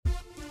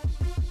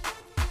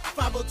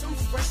502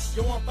 fresh,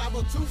 yo, I'm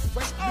 502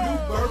 fresh. New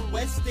Bird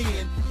West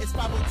End, it's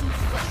 502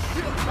 fresh.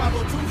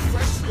 502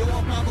 fresh, yo,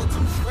 I'm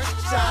 502 fresh.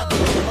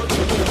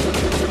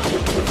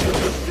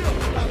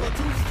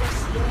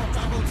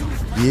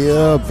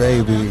 Yeah,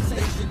 baby.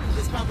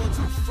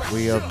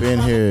 We up in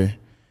here.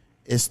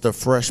 It's the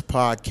Fresh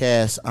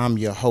Podcast. I'm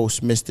your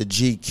host, Mr.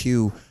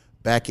 GQ,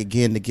 back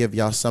again to give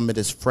y'all some of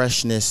this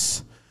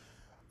freshness.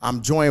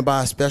 I'm joined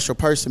by a special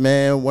person,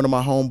 man, one of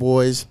my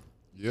homeboys.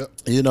 Yep.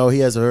 You know, he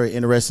has a very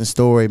interesting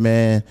story,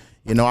 man.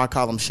 You know, I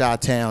call him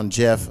Chi-Town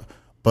Jeff,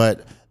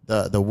 but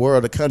the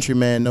world, the country,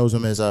 man, knows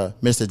him as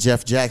Mr.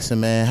 Jeff Jackson,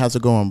 man. How's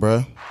it going,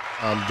 bro?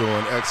 I'm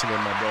doing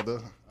excellent, my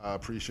brother. I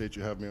appreciate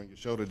you having me on your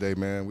show today,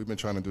 man. We've been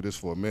trying to do this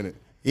for a minute.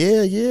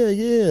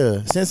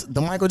 Yeah. Since the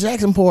Michael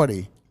Jackson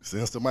party.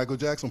 Since the Michael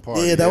Jackson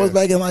party. Yeah, that was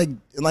back in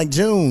like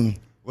June.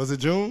 Was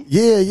it June?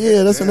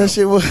 Yeah, that's when that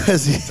shit was.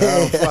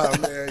 Time fly,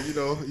 man.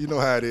 You know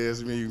how it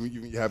is. I mean,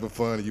 you having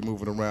fun and you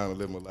moving around and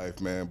living a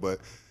life, man. But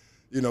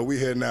you know, we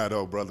here now,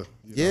 though, brother.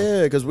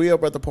 Yeah, because we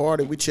up at the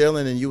party, we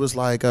chilling, and you was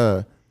like,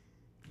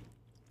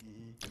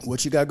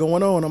 what you got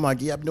going on? I'm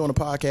like, yeah, I'm doing a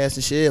podcast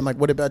and shit. I'm like,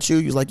 what about you?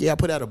 You was like, yeah, I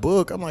put out a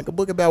book. I'm like, a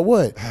book about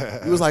what?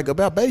 He was like,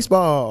 about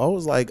baseball. I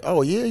was like,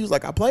 oh, yeah. He was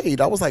like, I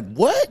played. I was like,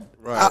 what?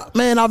 Right.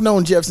 Man, I've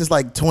known Jeff since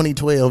like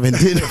 2012 and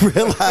didn't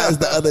realize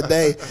the other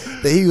day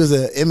that he was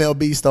an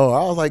MLB star.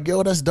 I was like,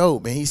 yo, that's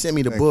dope. And he sent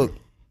me the book,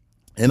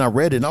 and I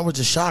read it, and I was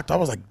just shocked. I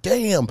was like,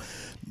 damn,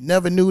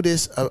 never knew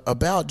this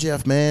about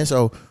Jeff, man.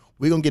 So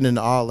we're going to get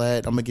into all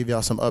that. I'm going to give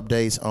y'all some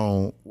updates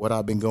on what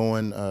I've been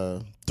going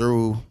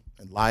through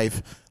in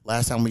life.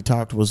 Last time we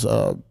talked was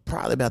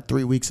probably about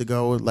 3 weeks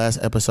ago,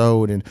 last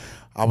episode, and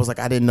I was like,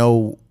 I didn't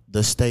know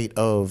the state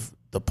of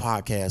the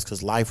podcast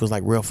because life was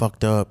like real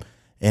fucked up,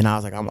 and I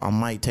was like, I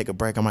might take a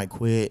break, I might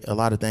quit. A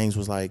lot of things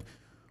was like,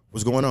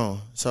 what's going on?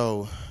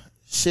 So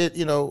shit,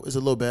 you know, is a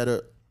little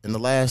better. In the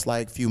last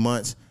like few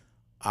months,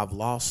 I've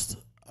lost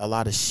a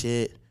lot of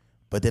shit,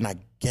 but then I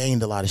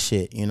gained a lot of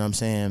shit, you know what I'm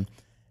saying?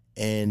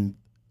 And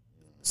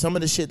some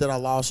of the shit that I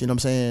lost, you know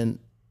what I'm saying,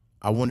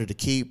 I wanted to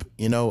keep,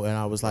 you know, and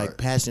I was like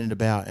passionate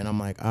about, and I'm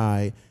like, all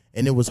right.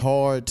 And it was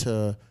hard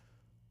to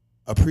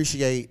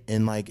appreciate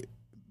and like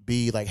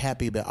be like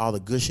happy about all the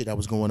good shit that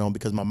was going on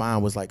because my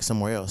mind was like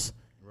somewhere else.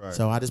 Right.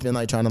 So I just been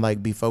like trying to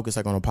like be focused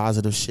like on a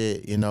positive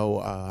shit, you know.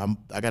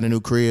 I got a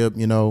new crib,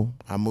 you know.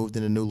 I moved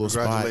in a new little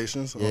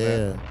Congratulations spot.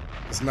 Congratulations.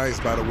 Yeah. It's nice,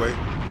 by the way.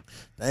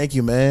 Thank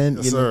you, man.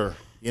 Yes, sir.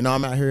 You know,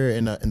 I'm out here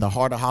in the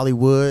heart of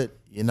Hollywood,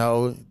 you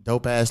know,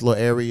 dope ass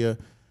little area.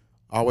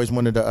 I always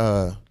wanted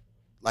to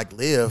like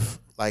live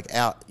like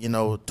out, you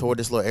know, toward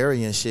this little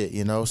area and shit,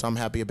 you know. So I'm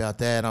happy about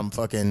that. I'm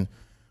fucking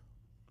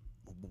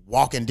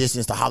walking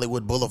distance to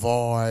Hollywood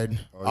Boulevard,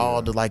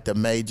 all the like the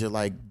major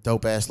like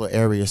dope ass little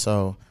area.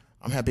 So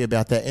I'm happy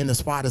about that. And the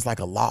spot is like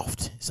a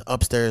loft. It's an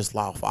upstairs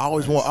loft. I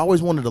always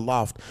wanted a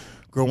loft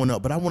growing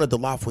up, but I wanted the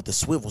loft with the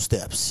swivel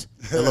steps.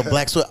 The little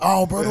black swivel.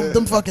 Oh, bro,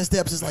 them fucking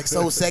steps is like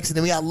so sexy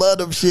to me. I love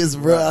them shits,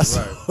 bro. I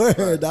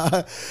swear,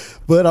 dog.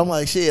 But I'm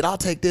like, shit, I'll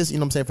take this, you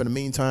know what I'm saying, for the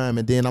meantime.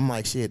 And then I'm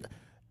like, shit,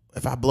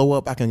 if I blow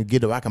up, I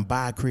can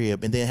buy a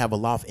crib and then have a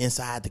loft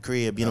inside the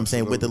crib, you know what I'm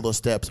saying, with the little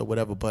steps or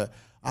whatever. But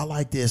I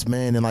like this,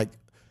 man. And like,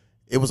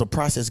 it was a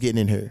process getting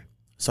in here.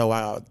 So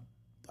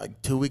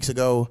like 2 weeks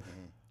ago,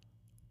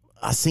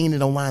 I seen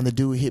it online. The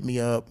dude hit me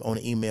up on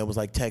an email, was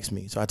like, text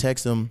me. So I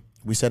text him.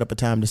 We set up a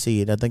time to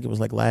see it. I think it was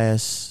like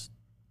last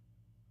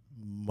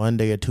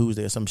Monday or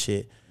Tuesday or some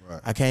shit. Right.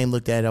 I came,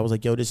 looked at it. I was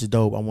like, yo, this is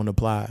dope. I want to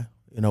apply.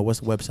 You know,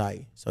 what's the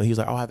website? So he was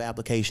like, oh, I have an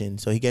application.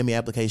 So he gave me an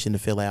application to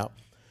fill out.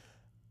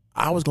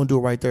 I was going to do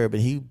it right there,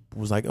 but he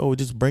was like, oh,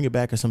 just bring it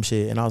back or some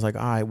shit. And I was like,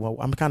 all right, well,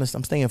 I'm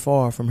staying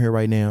far from here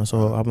right now.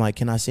 So I'm like,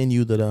 can I send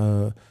you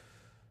the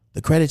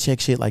credit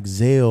check shit like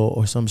Zelle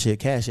or some shit,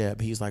 Cash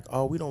App? He's like,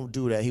 oh, we don't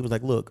do that. He was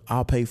like, look,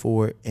 I'll pay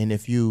for it. And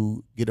if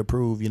you get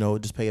approved, you know,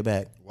 just pay it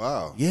back.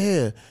 Wow.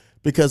 Yeah.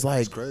 Because like,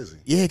 that's crazy.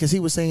 Yeah, because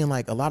he was saying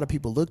like a lot of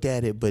people looked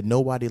at it, but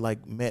nobody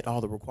like met all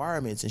the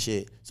requirements and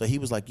shit. So he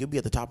was like, you'll be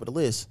at the top of the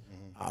list.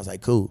 I was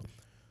like, cool.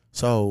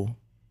 So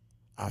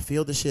I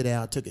filled the shit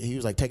out. He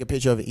was like, take a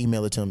picture of it,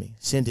 email it to me,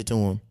 sent it to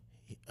him.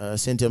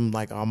 Sent him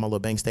like all my little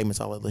bank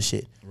statements, all that little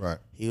shit. Right.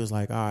 He was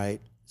like, all right.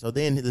 So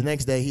then the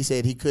next day he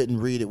said he couldn't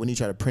read it. When he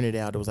tried to print it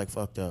out, it was like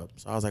fucked up.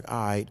 So I was like,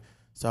 all right.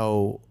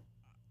 So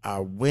I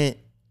went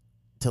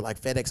to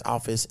like FedEx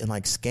office and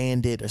like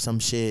scanned it or some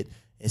shit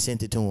and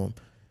sent it to him.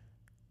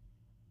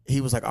 He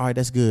was like, all right,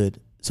 that's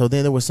good. So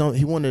then there was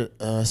he wanted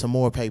some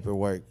more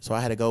paperwork. So I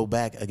had to go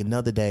back like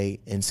another day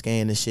and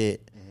scan the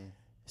shit.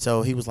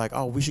 So he was like,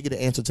 oh, we should get an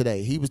answer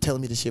today. He was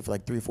telling me this shit for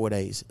like 3 or 4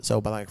 days. So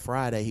by like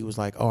Friday, he was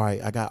like, all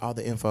right, I got all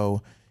the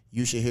info.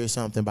 You should hear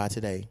something by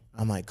today.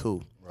 I'm like,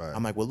 cool. Right.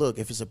 I'm like, well, look,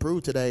 if it's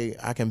approved today,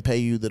 I can pay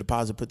you the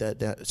deposit, put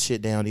that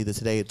shit down either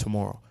today or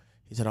tomorrow.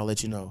 He said, I'll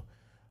let you know.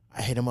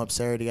 I hit him up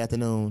Saturday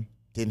afternoon,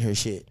 didn't hear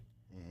shit.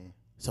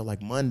 So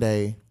like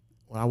Monday,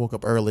 when I woke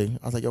up early,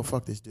 I was like, yo,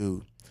 fuck this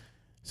dude.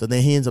 So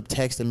then he ends up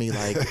texting me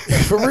like,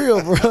 for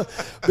real, bro,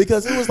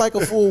 because it was like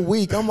a full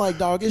week. I'm like,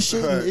 dog, it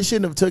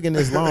shouldn't have taken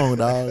this long,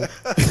 dog.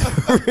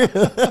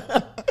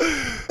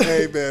 Hey,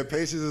 Hey man,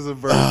 patience is a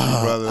virtue,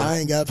 brother. I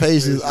ain't got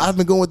patience. I've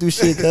been going through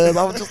shit, cuz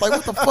I was just like,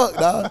 what the fuck,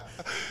 dog?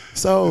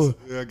 So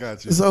Yeah, I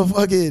got you. So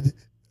fucking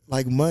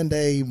like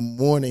Monday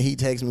morning, he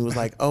texted me, was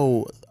like,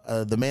 "Oh,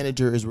 the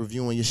manager is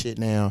reviewing your shit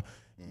now.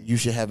 You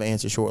should have an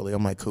answer shortly."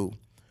 I'm like, "Cool."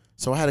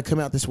 So I had to come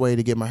out this way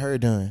to get my hair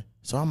done.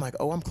 So I'm like,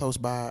 "Oh, I'm close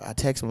by." I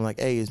text him like,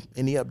 "Hey, is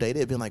any update?"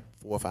 It'd been like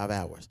 4 or 5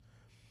 hours.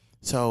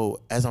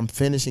 So as I'm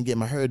finishing getting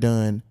my hair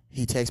done,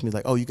 he texts me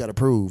like, "Oh, you got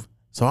approved."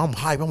 So I'm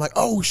hyped. I'm like,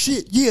 "Oh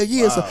shit,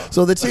 yeah." Wow.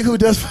 So the chick who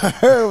does my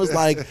hair was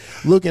like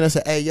looking. I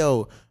said, "Hey,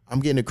 yo, I'm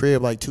getting a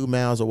crib like 2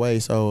 miles away,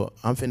 so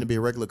I'm finna be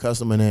a regular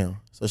customer now."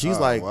 So she's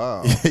like,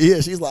 wow.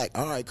 "Yeah." She's like,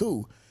 "All right,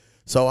 cool."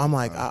 So I'm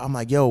like, I'm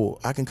like, "Yo,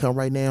 I can come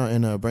right now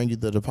and bring you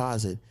the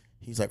deposit."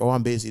 He's like, "Oh,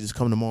 I'm busy. Just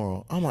come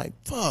tomorrow." I'm like,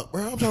 "Fuck,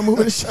 bro, I'm trying to move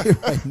in this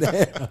shit right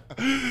now."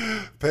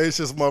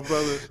 Patience, my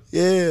brother.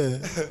 Yeah.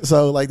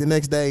 So like the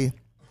next day,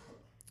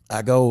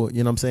 I go,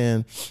 you know what I'm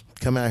saying,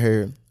 come out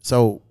here.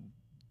 So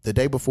the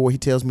day before, he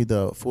tells me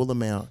the full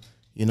amount,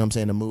 you know what I'm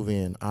saying, to move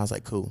in. I was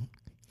like, cool.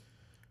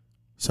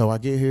 So I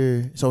get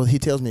here. So he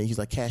tells me, he's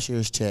like,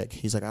 cashier's check.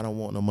 He's like, I don't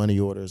want no money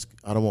orders.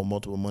 I don't want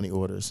multiple money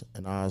orders.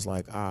 And I was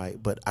like, all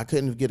right. But I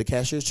couldn't get a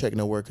cashier's check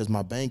nowhere because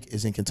my bank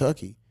is in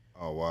Kentucky.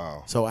 Oh,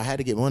 wow. So I had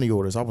to get money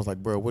orders. I was like,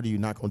 bro, what are you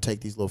not going to take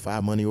these little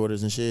 5 money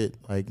orders and shit?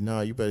 Like, no,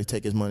 you better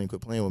take his money and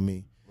quit playing with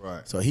me.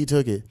 Right. So he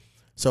took it.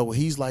 So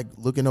he's like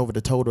looking over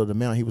the total of the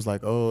amount. He was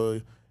like, oh,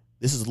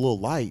 this is a little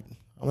light.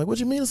 I'm like, what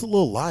you mean it's a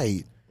little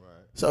light? Right.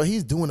 So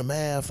he's doing the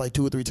math like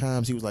 2 or 3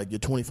 times. He was like, you're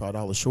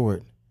 $25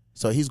 short.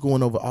 So he's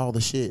going over all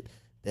the shit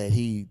that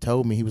he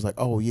told me. He was like,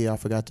 oh, yeah, I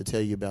forgot to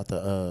tell you about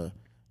the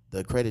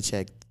credit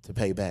check to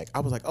pay back.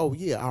 I was like, oh,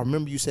 yeah, I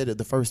remember you said it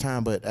the first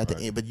time, but at the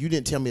end, but you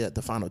didn't tell me that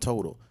the final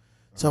total.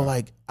 So,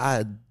 like,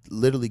 I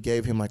literally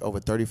gave him, like, over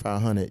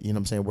 $3,500, you know what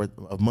I'm saying, worth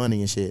of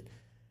money and shit.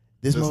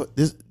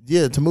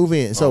 To move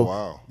in. So,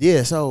 wow.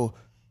 Yeah, so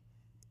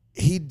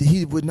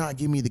he would not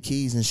give me the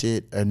keys and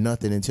shit or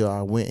nothing until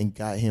I went and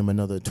got him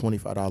another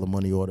 $25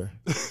 money order.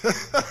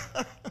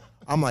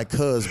 I'm like,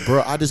 cuz,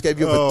 bro, I just gave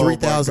you over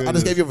 $3,000. I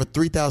just gave you over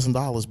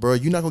 $3,000, bro.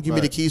 You're not gonna give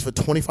me the keys for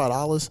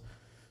 $25?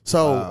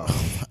 So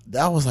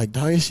that was like,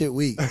 dog, this shit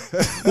weak.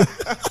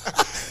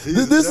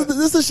 This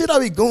is the shit I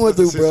be going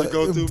through, bro.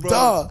 Go through, bro.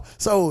 Dog.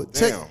 So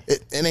check,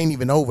 it ain't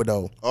even over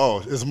though.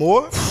 Oh, it's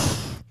more?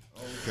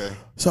 Okay.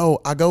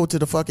 So I go to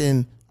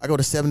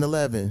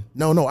 7-Eleven.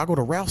 No, I go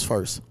to Ralph's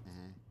first.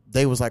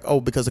 They was like, oh,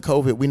 because of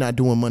COVID, we not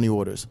doing money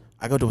orders.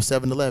 I go to a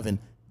 7-Eleven.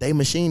 They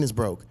machine is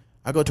broke.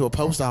 I go to a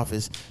post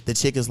office. The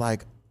chick is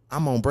like,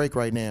 I'm on break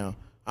right now.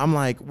 I'm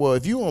like, well,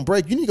 if you on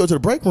break, you need to go to the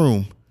break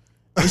room.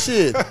 And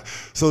shit.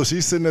 So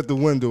she's sitting at the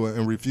window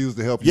and refused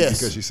to help you Yes.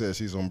 because she said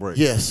she's on break.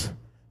 Yes.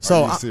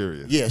 So Are you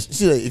serious? Yes.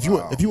 She said, if you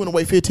want to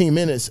wait 15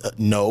 minutes,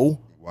 no.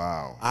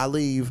 Wow. I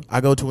leave. I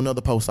go to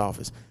another post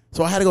office.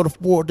 So I had to go to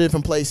 4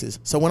 different places.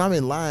 So when I'm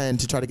in line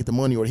to try to get the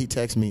money order, he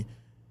texts me,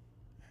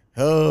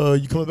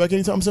 you coming back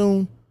anytime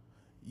soon?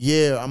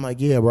 Yeah. I'm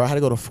like, yeah, bro. I had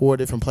to go to 4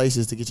 different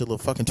places to get your little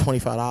fucking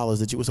 $25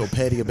 that you were so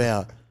petty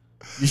about.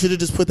 You should have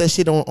just put that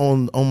shit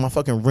on my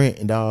fucking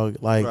rent, dog.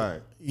 Like,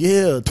 Right.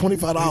 Yeah,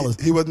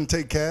 $25. He wouldn't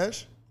take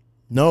cash?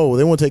 No,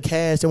 they won't take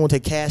cash. They won't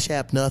take Cash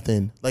App,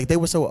 nothing. Like, they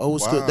were so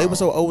old school. Wow. They were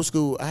so old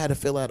school, I had to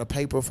fill out a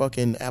paper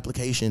fucking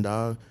application,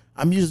 dog.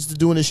 I'm used to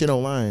doing this shit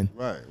online.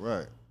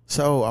 Right.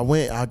 So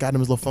I got him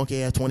his little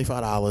funky ass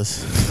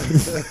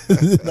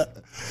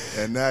 $25.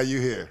 And now you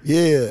here.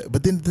 Yeah,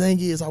 but then the thing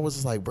is, I was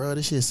just like, bro,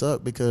 this shit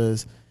suck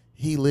because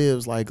he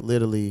lives like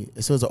literally,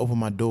 as soon as I open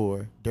my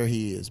door, there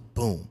he is,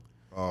 boom.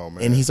 Oh,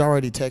 man. And he's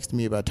already texted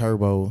me about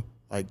Turbo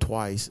like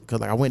twice because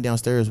like I went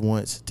downstairs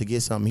once to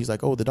get something. He's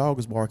like, oh, the dog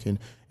is barking.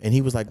 And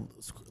he was like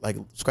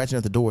scratching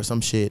at the door or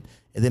some shit.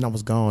 And then I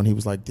was gone. He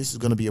was like, this is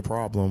going to be a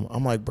problem.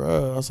 I'm like,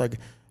 bro,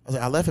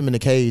 I left him in the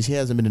cage. He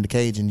hasn't been in the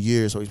cage in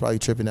years, so he's probably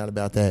tripping out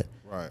about that.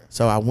 Right.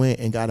 So I went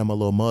and got him a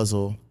little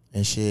muzzle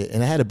and shit.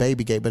 And I had a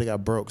baby gate, but it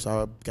got broke.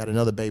 So I got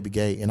another baby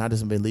gate, and I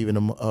just been leaving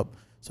him up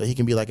so he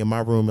can be like in my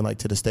room and like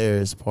to the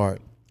stairs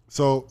part.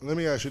 So let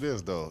me ask you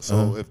this, though.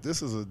 So if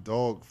this is a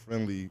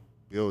dog-friendly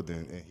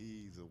building and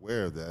he's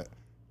aware of that,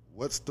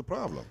 what's the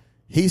problem?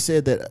 He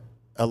said that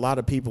a lot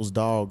of people's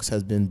dogs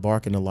has been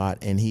barking a lot,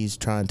 and he's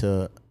trying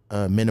to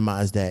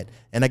minimize that.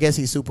 And I guess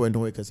he's super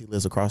annoyed because he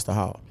lives across the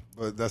hall.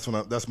 But that's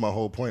my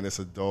whole point. It's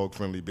a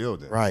dog-friendly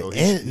building. Right. So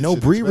and no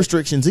breed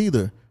restrictions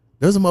either.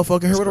 There's a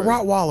motherfucker here with a crazy.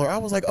 Rottweiler. I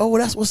was like, oh,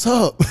 that's what's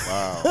up.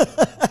 Wow.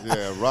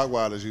 Yeah,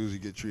 Rottweilers usually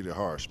get treated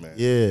harsh, man.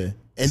 Yeah.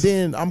 And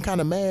then I'm kind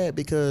of mad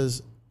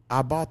because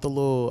I got the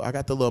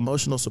little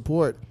emotional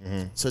support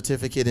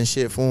certificate and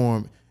shit for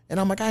him. And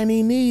I'm like, I didn't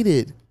even need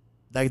it.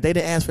 Like, they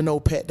didn't ask for no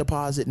pet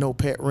deposit, no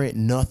pet rent,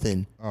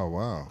 nothing. Oh,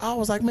 wow. I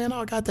was like, man,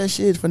 I got that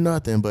shit for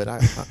nothing. But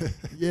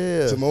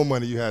yeah. Some more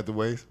money you had to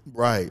waste.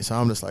 Right. So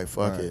I'm just like,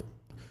 fuck it.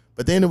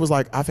 But then it was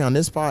like, I found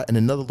this spot and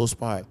another little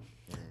spot.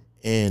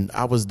 And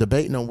I was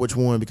debating on which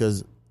one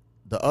because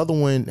the other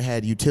one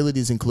had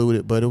utilities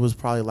included, but it was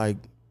probably like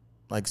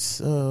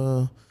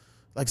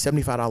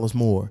 $75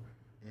 more.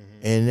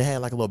 And it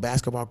had like a little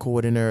basketball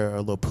court in there, a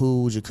little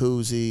pool,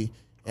 jacuzzi.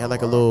 It had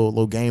like a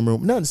little game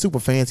room, nothing super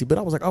fancy, but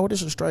I was like, oh,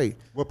 this is straight.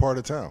 What part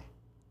of town?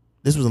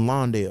 This was in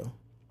Lawndale.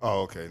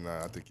 Oh, okay.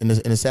 Nah, I think in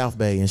the South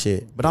Bay and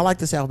shit. But I like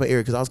the South Bay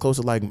area because I was close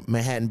to like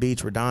Manhattan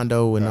Beach,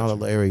 Redondo, and all the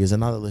little areas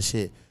and all the little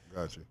shit.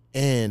 Gotcha.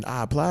 And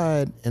I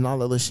applied and all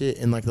the little shit,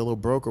 and like the little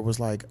broker was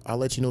like, I'll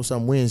let you know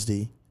something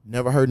Wednesday.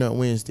 Never heard nothing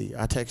Wednesday.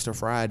 I text her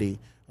Friday.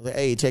 I was like,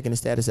 hey, checking the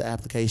status of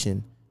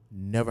application.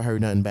 Never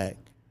heard nothing back.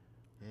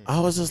 I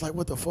was just like,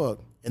 what the fuck?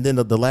 And then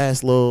the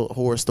last little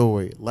horror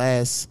story.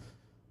 Last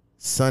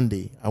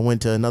Sunday, I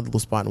went to another little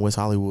spot in West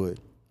Hollywood.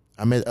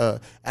 I met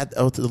at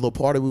the little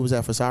party we was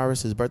at for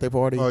Cyrus, his birthday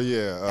party. Oh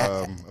yeah,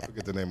 I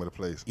forget the name of the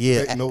place.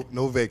 Yeah,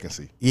 no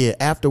vacancy. Yeah,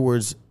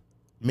 afterwards,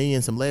 me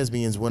and some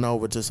lesbians went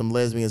over to some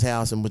lesbians'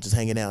 house and was just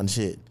hanging out and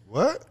shit.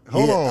 What?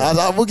 Hold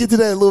on. We'll get to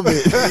that in a little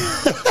bit.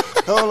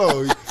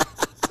 Hold on.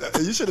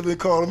 You should have been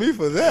calling me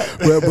for that.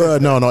 Well, bro,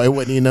 no, it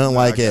wasn't even nothing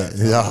like that.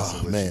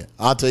 Oh man,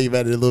 I'll tell you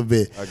about it in a little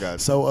bit. I got you.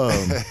 So,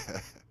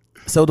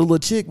 so the little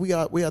chick, we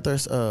out there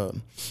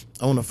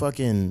on the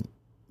fucking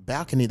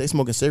balcony. They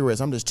smoking cigarettes.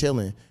 I'm just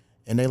chilling.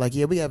 And they like,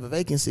 yeah, we have a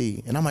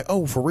vacancy. And I'm like,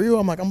 oh, for real?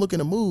 I'm like, I'm looking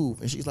to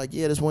move. And she's like,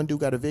 yeah, this one dude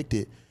got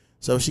evicted.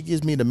 So she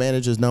gives me the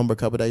manager's number a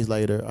couple days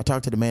later. I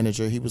talked to the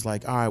manager. He was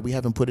like, all right, we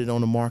haven't put it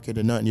on the market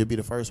or nothing. You'll be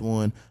the first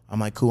one. I'm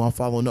like, cool. I'm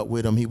following up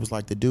with him. He was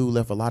like, the dude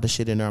left a lot of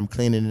shit in there. I'm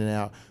cleaning it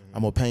out.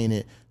 I'm going to paint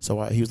it. So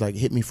he was like,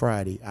 hit me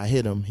Friday. I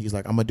hit him. He's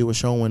like, I'm going to do a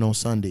showing on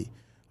Sunday.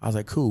 I was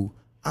like, cool.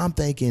 I'm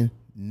thinking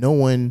no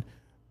one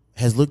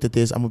has looked at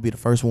this. I'm going to be the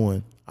first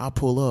one. I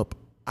pull up.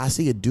 I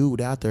see a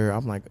dude out there.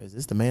 I'm like, is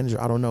this the manager?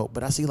 I don't know.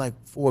 But I see like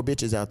 4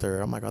 bitches out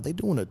there. I'm like, are they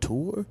doing a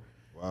tour?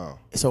 Wow.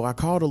 So I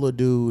called a little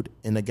dude,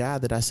 and the guy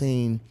that I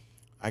seen,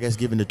 I guess,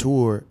 giving the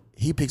tour,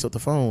 he picks up the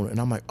phone. And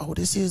I'm like, oh,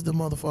 this is the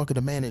motherfucker,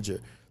 the manager.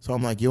 So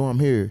I'm like, yo, I'm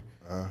here.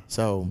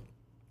 So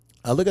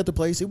I look at the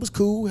place. It was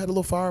cool. Had a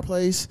little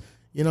fireplace.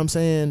 You know what I'm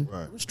saying?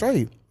 Right. It was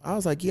straight. I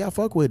was like, yeah, I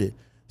fuck with it.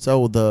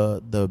 So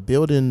the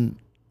building,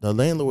 the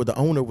landlord, the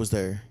owner was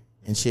there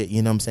and shit.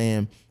 You know what I'm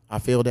saying? I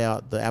filled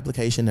out the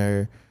application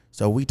there.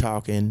 So we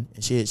talking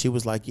and shit. She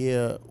was like,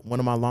 yeah, one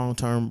of my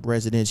long-term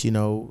residents, you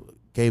know,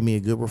 gave me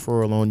a good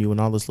referral on you and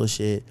all this little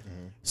shit.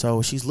 Mm-hmm.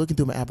 So she's looking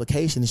through my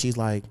application and she's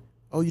like,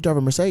 oh, you drive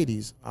a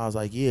Mercedes? I was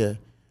like, yeah.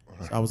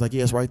 So I was like,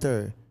 yeah, it's right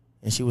there.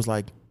 And she was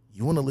like,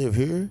 you want to live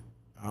here?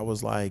 I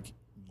was like,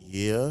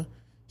 yeah.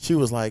 She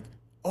was like,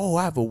 oh,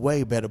 I have a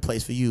way better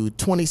place for you.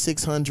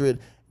 2,600.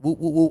 Woo,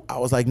 woo, woo. I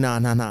was like, nah.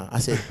 I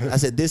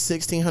said, this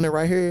 1,600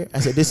 right here. I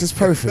said, this is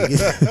perfect.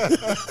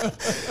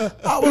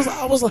 I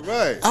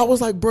was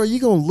like, bro, you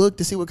gonna look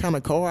to see what kind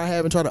of car I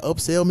have and try to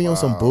upsell me on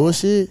some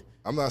bullshit?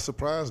 I'm not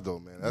surprised though,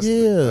 man.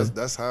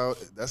 That's how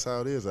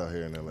it is out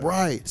here in LA.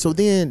 Right. So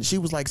then she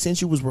was like,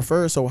 since you was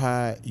referred so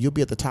high, you'll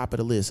be at the top of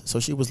the list. So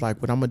she was like,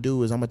 what I'm gonna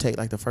do is I'm gonna take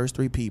like the first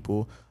 3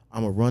 people,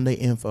 I'm gonna run their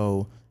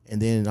info, and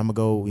then I'm gonna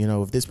go, you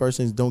know, if this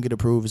person don't get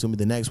approved, it's gonna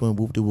be the next one,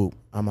 whoop de whoop.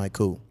 I'm like,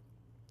 cool.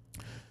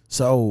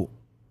 So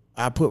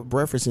I put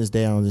references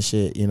down and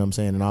shit, you know what I'm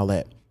saying, and all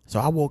that. So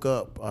I woke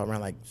up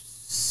around like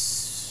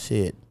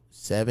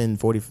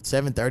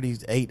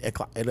 7:30, 8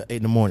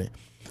 in the morning.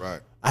 Right.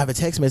 I have a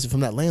text message from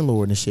that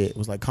landlord and shit. It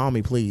was like, call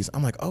me, please.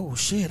 I'm like, oh,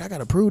 shit, I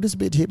got approved. This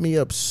bitch hit me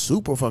up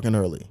super fucking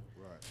early.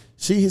 Right.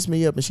 She hits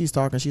me up and she's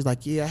talking. She's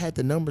like, yeah, I had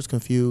the numbers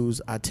confused.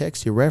 I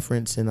text your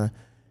reference and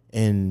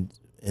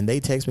they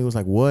text me, was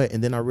like, what?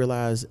 And then I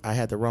realized I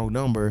had the wrong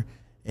number.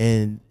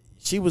 And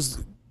she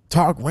was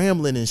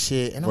rambling and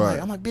shit. And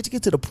I'm like, bitch,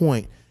 get to the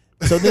point.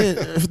 So then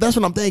that's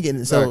what I'm thinking.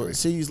 Exactly.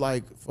 So she's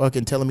like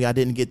fucking telling me I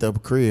didn't get the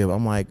crib.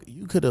 I'm like,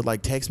 you could have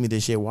like texted me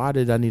this shit. Why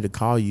did I need to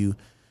call you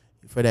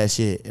for that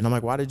shit? And I'm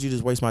like, why did you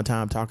just waste my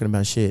time talking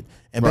about shit?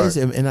 And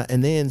basically,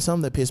 and then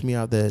something that pissed me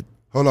out that.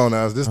 Hold on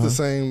now, is this the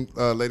same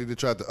lady that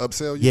tried to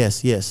upsell you?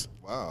 Yes.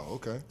 Wow,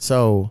 okay.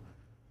 So,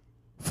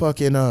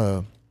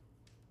 fucking,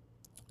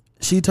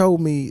 she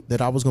told me that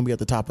I was going to be at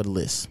the top of the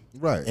list.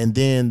 Right. And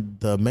then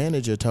the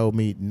manager told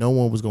me no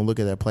one was going to look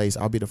at that place.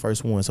 I'll be the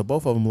first one. So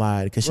both of them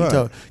lied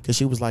because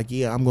she was like,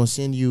 yeah, I'm going to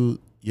send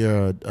you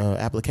your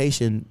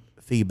application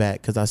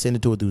feedback because I sent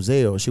it to her through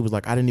Zelle. She was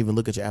like, I didn't even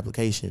look at your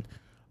application.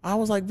 I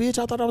was like, bitch,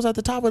 I thought I was at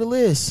the top of the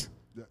list.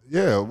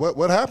 Yeah.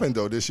 What happened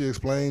though? Did she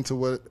explain to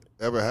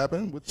whatever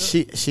happened with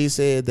that? She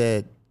said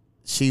that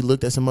she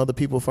looked at some other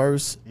people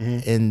first,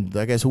 and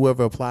I guess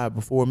whoever applied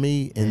before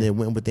me, and then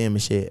went with them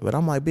and shit. But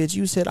I'm like, bitch,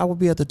 you said I would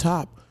be at the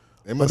top.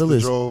 They must have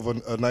drove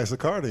a nicer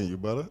car than you,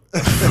 brother.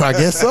 I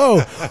guess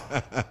so.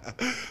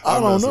 I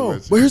don't know.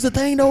 But here's the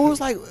thing, though. It was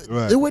like,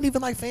 there wasn't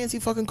even like fancy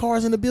fucking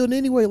cars in the building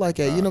anyway like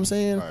that. You know what I'm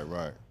saying?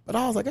 Right. But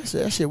I was like,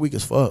 that shit weak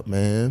as fuck,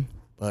 man.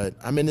 But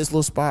I'm in this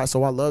little spot,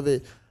 so I love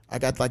it. I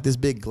got like this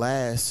big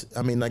glass,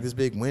 like this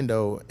big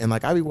window, and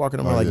like I be walking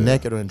around like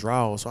naked or in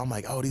drawers. So I'm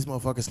like, oh, these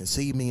motherfuckers can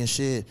see me and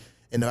shit.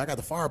 And I got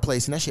the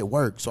fireplace and that shit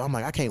worked. So I'm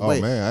like, I can't wait.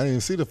 Oh man, I didn't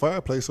even see the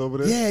fireplace over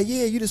there.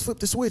 Yeah, you just flip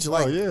the switch.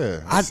 Like,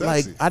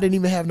 I didn't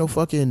even have no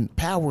fucking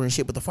power and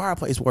shit, but the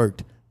fireplace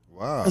worked.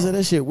 Wow. I said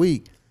that shit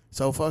weak.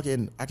 So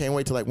fucking, I can't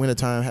wait till like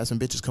wintertime, have some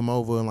bitches come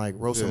over and like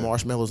roast some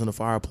marshmallows in the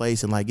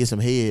fireplace and like get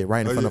some head right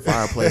in front of the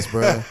fireplace,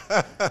 bro.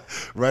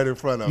 Right in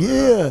front of it.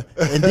 Yeah.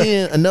 And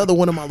then another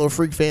one of my little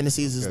freak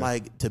fantasies is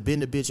like to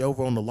bend the bitch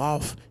over on the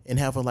loft and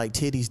have her like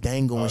titties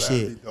dangle and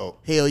shit.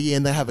 Hell yeah.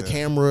 And then have a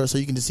camera so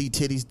you can just see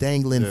titties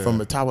dangling from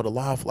the top of the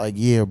loft. Like,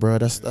 yeah, bro,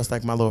 that's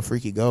like my little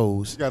freaky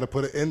goals. You got to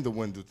put it in the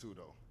window too,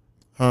 though.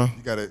 Huh?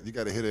 You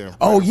gotta hit it.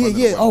 Oh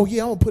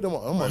yeah. I'm gonna put them.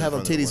 I'm gonna have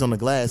them titties on the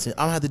glass. I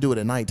don't have to do it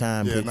at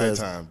nighttime. Yeah, because,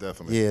 nighttime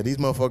definitely. Yeah, these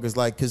motherfuckers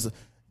like because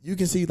you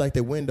can see like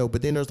the window,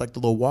 but then there's like the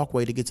little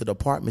walkway to get to the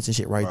apartments and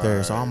shit right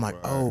there. So I'm like,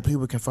 oh,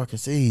 people can fucking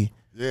see.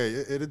 Yeah,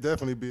 it'll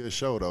definitely be a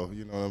show though.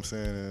 You know what I'm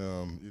saying?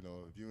 And, you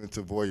know, if you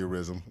into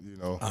voyeurism, you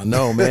know. I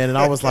know, man. And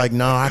I was like,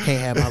 no, I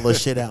can't have my little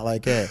shit out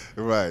like that.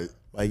 Right.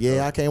 Like,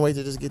 yeah, I can't wait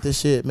to just get this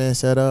shit, man,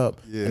 set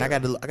up. Yeah. And I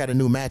got a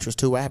new mattress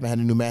too. I haven't had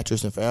a new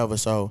mattress in forever.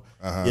 So,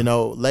 you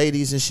know,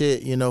 ladies and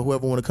shit, you know,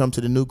 whoever want to come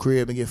to the new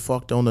crib and get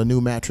fucked on the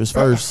new mattress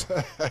first,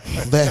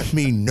 let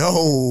me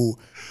know.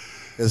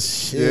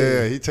 Shit.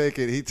 Yeah,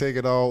 he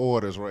taking all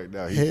orders right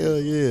now. Hell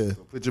yeah.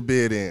 So put your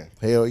bid in.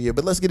 Hell yeah.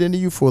 But let's get into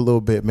you for a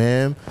little bit,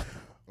 man.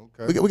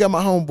 Okay. We got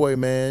my homeboy,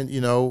 man. You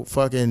know,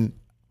 fucking,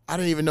 I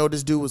didn't even know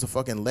this dude was a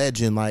fucking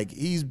legend. Like,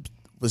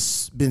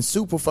 been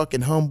super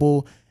fucking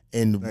humble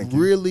and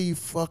really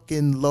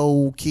fucking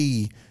low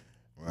key.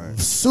 Right.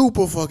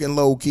 Super fucking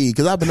low key.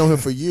 Because I've been on him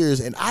for years.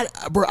 And I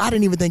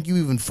didn't even think you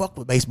even fucked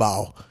with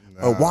baseball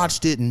or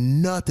watched it.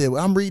 Nothing.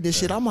 I'm reading this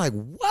shit. I'm like,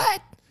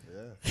 what?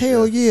 Yeah.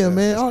 Hell yeah,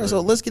 man. All right, so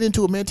let's get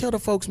into it, man. Tell the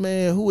folks,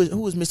 man, who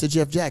is Mr.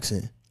 Jeff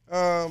Jackson?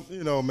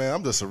 You know, man,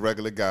 I'm just a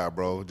regular guy,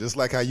 bro. Just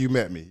like how you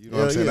met me. You know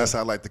what I'm saying? That's how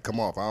I like to come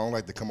off. I don't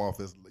like to come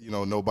off as, you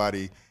know,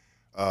 nobody,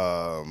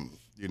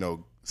 you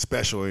know,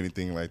 special or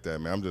anything like that,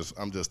 man.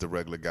 I'm just a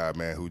regular guy,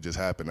 man, who just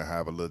happened to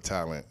have a little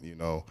talent, you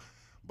know.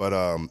 But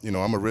you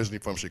know, I'm originally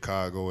from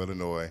Chicago,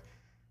 Illinois.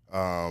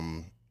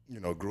 You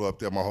know, grew up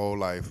there my whole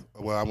life.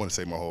 Well, I wouldn't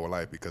say my whole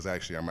life because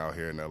actually I'm out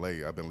here in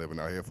LA. I've been living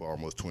out here for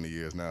almost 20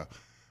 years now.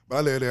 But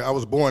I lived there. I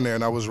was born there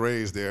and I was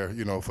raised there,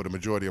 you know, for the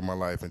majority of my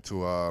life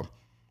until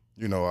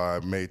you know, I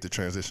made the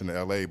transition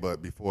to LA.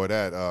 But before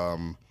that,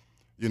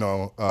 you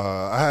know,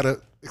 I had an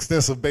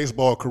extensive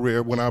baseball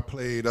career when I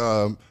played.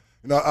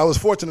 You know, I was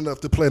fortunate enough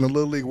to play in the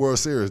Little League World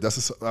Series.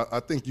 I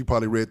think you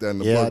probably read that in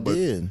the book. Yeah, I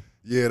did.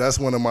 Yeah, that's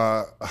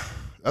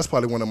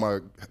probably one of my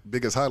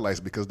biggest highlights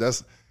because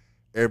that's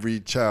every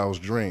child's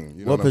dream.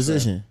 You know what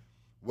position?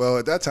 Well,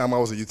 at that time I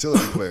was a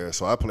utility player,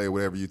 so I played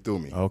whatever you threw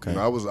me. Okay. You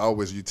know, I was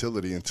always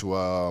utility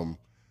until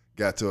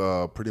got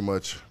to pretty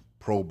much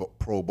pro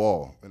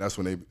ball, and that's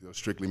when they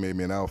strictly made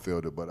me an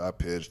outfielder. But I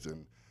pitched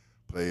and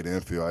played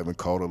infield. I even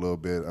caught a little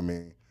bit. I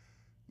mean,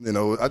 you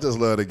know, I just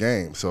love the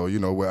game. So, you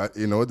know, it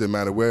didn't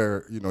matter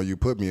where, you know, you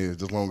put me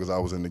as long as I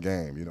was in the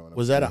game, you know.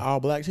 Was that an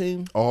all-black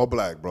team? All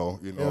black, bro.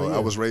 You know, I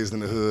was raised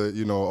in the hood,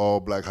 you know, all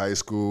black high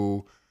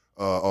school,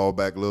 all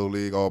black Little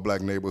League, all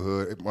black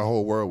neighborhood. My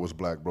whole world was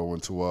black, bro,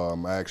 until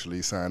I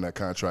actually signed that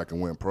contract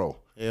and went pro.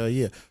 Hell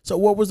yeah. So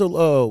what was the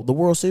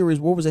World Series,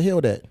 where was it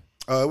held at?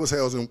 It was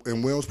held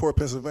in Williamsport,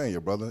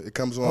 Pennsylvania, brother. It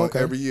comes on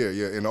every year.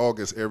 Yeah, in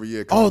August every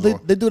year.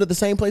 They do it at the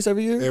same place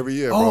every year? Every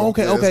year, bro. Oh,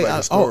 okay, yeah, okay. It's like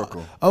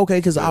historical. Okay,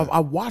 because I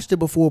watched it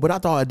before, but I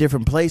thought at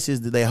different places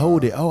that they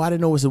hold it. Oh, I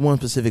didn't know it was in one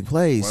specific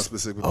place. One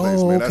specific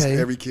place, man. That's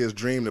every kid's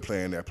dream to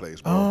play in that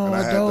place, bro. Oh, and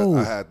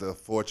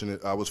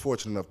I was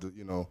fortunate enough to,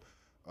 you know,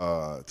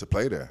 to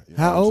play there. You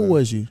know How old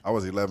was you? I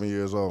was 11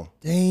 years old.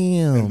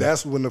 Damn. And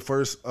that's when the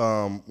first,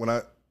 I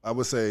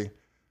would say,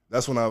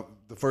 that's when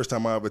the first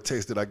time I ever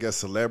tasted, I guess,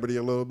 celebrity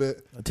a little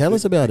bit. Tell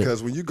us about it.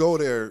 Because when you go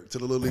there to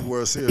the Little League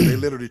World Series, they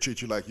literally treat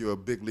you like you're a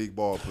big league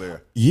ball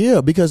player.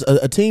 Yeah, because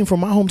a team from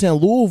my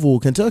hometown, Louisville,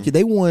 Kentucky,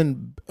 they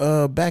won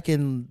back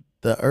in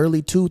the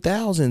early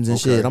 2000s and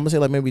shit. I'm going to say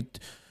like maybe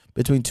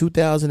between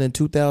 2000 and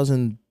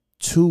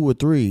 2002 or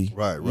 3.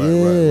 Right.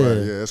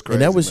 Yeah, that's crazy.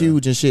 And that was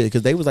huge and shit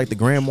because they was like the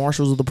grand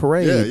marshals of the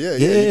parade. Yeah. You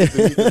get to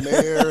meet the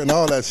mayor and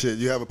all that shit.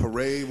 You have a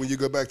parade when you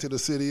go back to the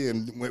city,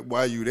 and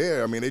while you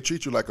there, I mean, they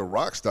treat you like a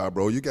rock star,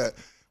 bro. You got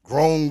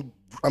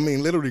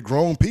literally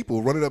grown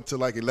people running up to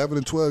like 11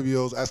 and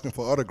 12-year-olds asking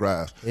for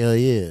autographs. Hell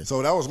yeah.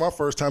 So that was my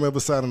first time ever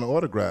signing an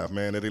autograph,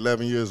 man, at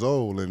 11 years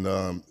old, and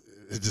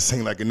it just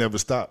seemed like it never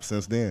stopped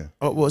since then.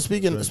 Oh, well,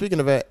 speaking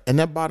of that, in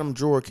that bottom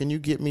drawer, can you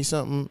get me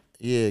something?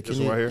 Yeah, can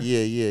you? Right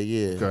here?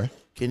 Yeah. Okay.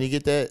 Can you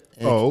get that?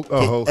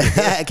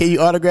 Can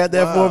you autograph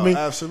that for me?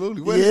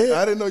 Absolutely.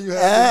 I didn't know you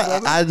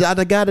had this,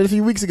 I got it a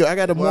few weeks ago. I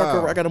got a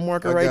marker. I got a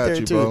marker right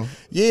there too. Bro.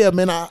 Yeah,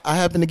 man. I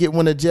happened to get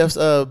one of Jeff's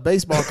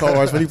baseball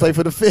cards when he played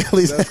for the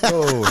Phillies. That's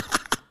cool.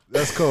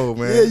 That's cool,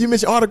 man. Yeah, you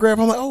mentioned autograph.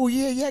 I'm like, oh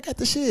yeah, I got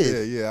the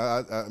shit.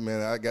 Yeah.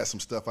 I got some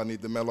stuff I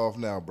need to mail off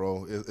now,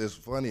 bro. It's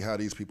funny how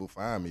these people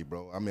find me,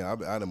 bro. I mean, I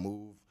done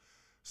moved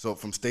so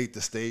from state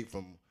to state,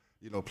 from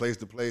place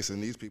to place,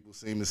 and these people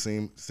seem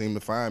to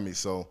find me.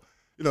 So,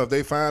 if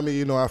they find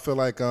me, I feel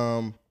like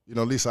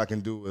least I can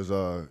do is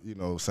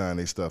sign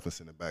their stuff and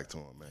send it back to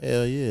them, man.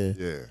 Hell yeah.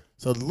 Yeah.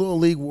 So the Little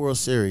League World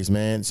Series,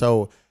 man.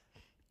 So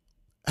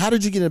how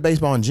did you get into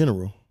baseball in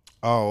general?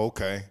 Oh,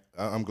 okay.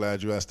 I'm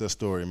glad you asked that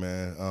story,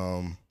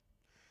 man.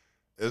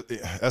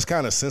 That's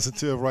kind of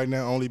sensitive right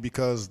now, only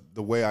because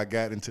the way I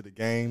got into the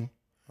game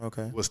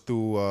was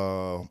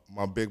through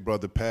my big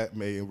brother Pat.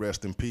 May he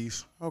rest in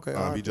peace. Okay,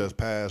 he just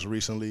passed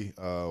recently,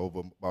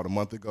 over about a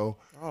month ago.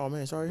 Oh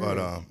man, sorry.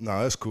 But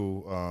no, that's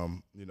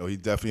cool. You know, he's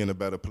definitely in a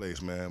better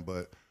place, man.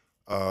 But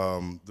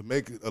to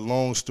make a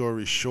long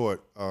story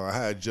short,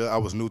 I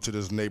was new to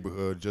this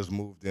neighborhood, just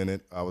moved in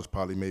it. I was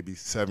probably maybe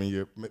 7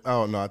 years.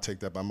 Oh no, I take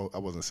that back. I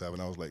wasn't 7.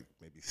 I was like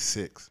maybe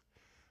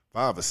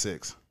 5 or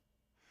 6.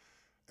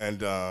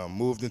 And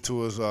moved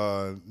into his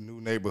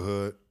new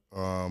neighborhood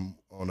on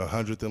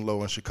 100th and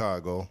Low in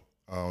Chicago,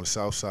 on the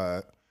south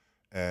side.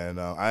 And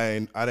I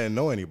didn't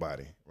know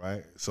anybody,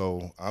 right?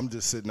 So I'm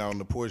just sitting out on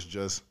the porch,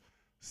 just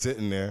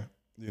sitting there,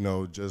 you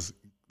know, just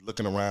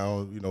looking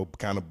around, you know,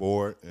 kind of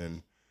bored.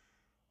 And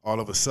all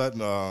of a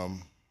sudden,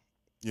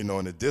 you know,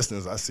 in the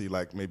distance, I see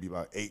like maybe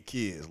about 8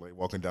 kids like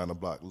walking down the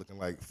block, looking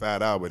like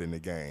Fat Albert in the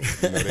game.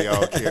 You know, they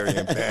all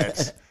carrying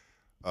bats,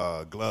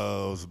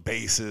 gloves,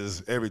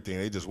 bases, everything.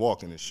 They just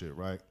walking and shit,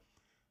 right?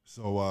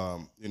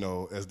 So, you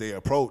know, as they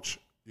approach,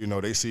 you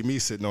know, they see me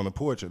sitting on the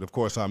porch. And of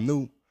course, I'm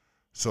new.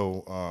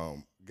 So, a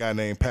guy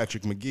named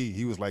Patrick McGee,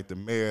 he was like the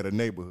mayor of the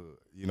neighborhood.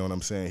 You know what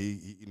I'm saying?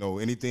 He you know,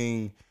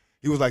 anything.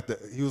 You would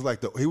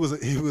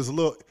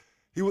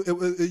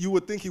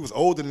think he was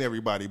older than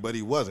everybody, but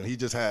he wasn't. He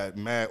just had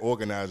mad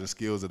organizing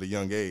skills at a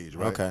young age,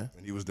 right? Okay.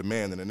 And he was the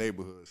man in the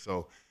neighborhood.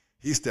 So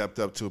he stepped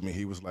up to me.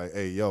 He was like,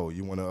 "Hey, yo,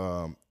 you want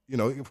to?" You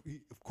know,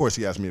 of course,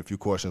 he asked me a few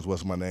questions.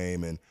 What's my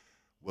name and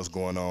what's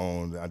going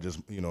on? I just,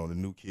 you know, the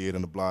new kid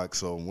on the block.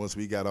 So once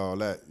we got all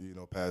that, you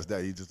know, past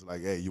that, he just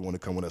like, "Hey, you want to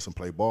come with us and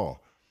play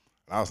ball?"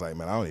 And I was like,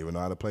 "Man, I don't even know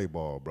how to play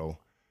ball, bro."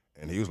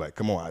 And he was like,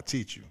 "Come on, I'll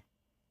teach you."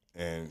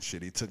 And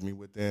shit, he took me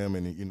with them,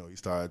 and you know, he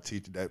started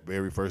teaching. That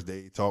very first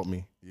day, he taught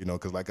me. You know,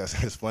 because like I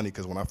said, it's funny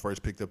because when I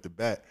first picked up the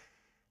bat,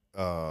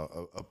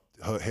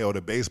 held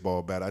a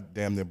baseball bat, I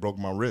damn near broke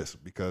my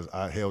wrist because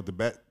I held the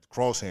bat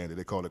cross-handed.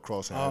 They call it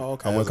cross-handed. Oh,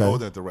 okay. I wasn't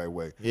holding it the right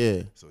way.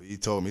 Yeah. So he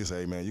told me, he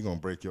said, "Hey, man, you're gonna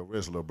break your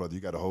wrist, little brother. You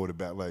got to hold it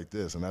back like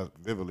this." And I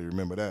vividly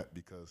remember that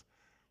because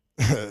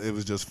it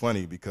was just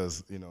funny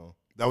because, you know,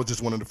 that was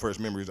just one of the first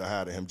memories I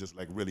had of him just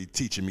like really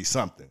teaching me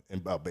something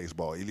about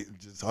baseball. He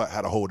just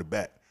how to hold a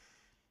bat.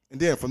 And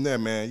then from there,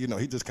 man, you know,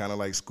 he just kind of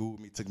like schooled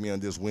me, took me on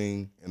this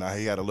wing. And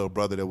he had a little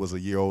brother that was a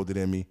year older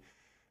than me.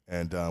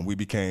 And we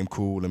became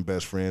cool and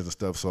best friends and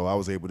stuff. So I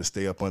was able to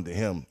stay up under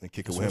him and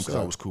kick it with him because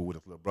I was cool with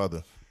his little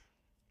brother.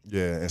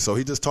 Yeah, and so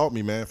he just taught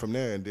me, man, from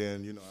there. And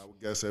then, you know,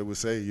 I guess I would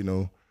say, you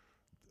know,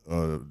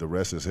 the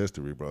rest is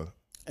history, brother.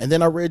 And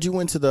then I read you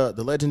went to the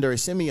legendary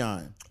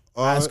Simeon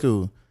High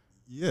School.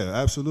 Yeah,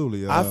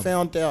 absolutely. I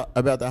found out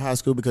about the high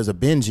school because of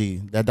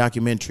Benji, that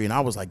documentary, and I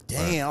was like, damn,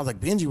 right. I was like,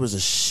 Benji was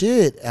a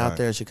shit out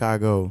there in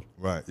Chicago.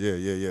 Right,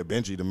 yeah.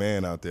 Benji, the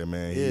man out there,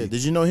 man. Yeah,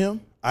 did you know him?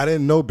 I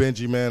didn't know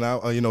Benji, man.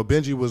 You know,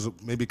 Benji was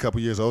maybe a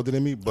couple years older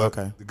than me, but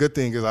the good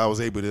thing is I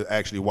was able to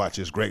actually watch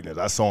his greatness.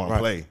 I saw him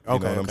play. You know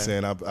what I'm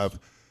saying?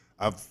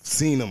 I've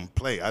seen him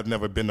play. I've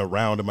never been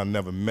around him. I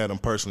never met him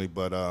personally,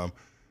 but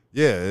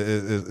yeah,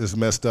 it's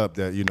messed up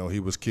that, you know, he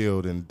was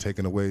killed and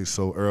taken away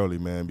so early,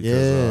 man,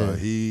 because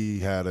he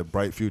had a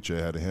bright future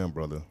ahead of him,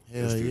 brother.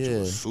 His future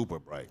was super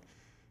bright,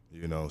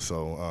 you know.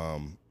 So,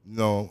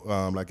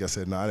 like I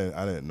said, no,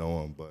 I didn't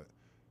know him, but,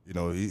 you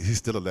know, he's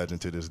still a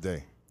legend to this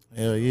day.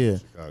 Hell yeah.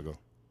 Chicago.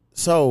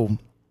 So,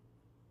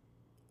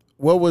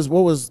 what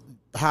was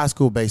high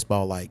school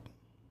baseball like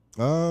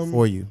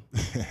for you?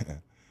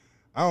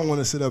 I don't want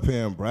to sit up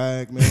here and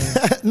brag, man.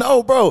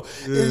 No, bro.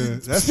 Yeah,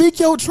 speak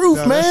your truth,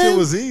 man. That shit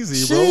was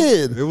easy, bro.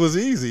 Shit. It was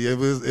easy. It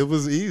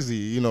was easy.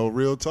 You know,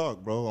 real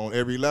talk, bro. On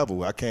every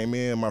level. I came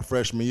in my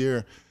freshman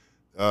year,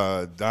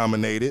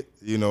 dominated.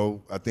 You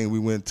know, I think we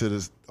went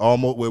to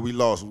almost where we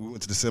lost. We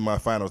went to the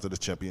semifinals of the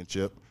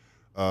championship.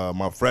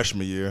 My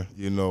freshman year,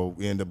 you know,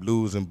 we ended up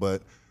losing,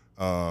 but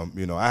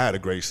you know, I had a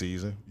great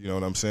season. You know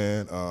what I'm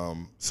saying?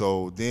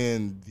 So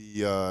then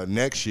the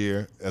next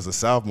year, as a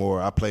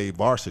sophomore, I played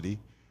varsity.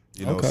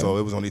 You know, so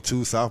it was only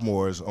 2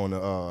 sophomores on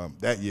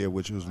that year,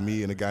 which was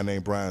me and a guy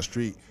named Brian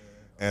Street,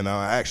 and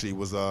I actually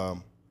was the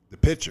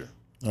pitcher.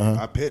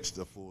 I pitched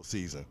the full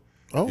season.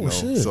 Oh, you know?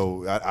 shit!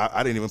 So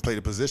I didn't even play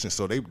the position.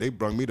 So they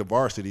brought me to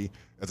varsity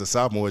as a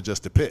sophomore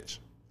just to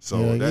pitch.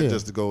 So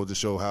just to go to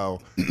show how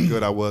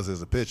good I was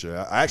as a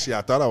pitcher. I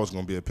thought I was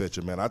going to be a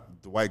pitcher, man.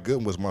 Dwight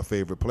Gooden was my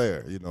favorite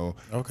player. You know,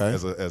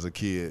 as a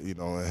kid. You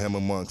know, and him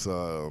amongst.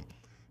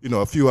 You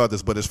know, a few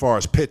others, but as far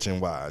as pitching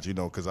wise, you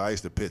know, because I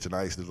used to pitch and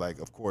I used to, like,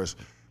 of course,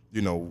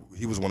 you know,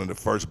 he was one of the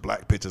first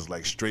black pitchers,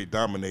 like, straight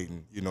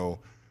dominating, you know,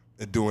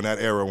 during that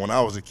era when I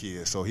was a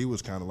kid. So he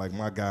was kind of like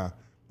my guy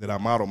that I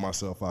modeled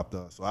myself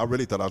after. So I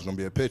really thought I was going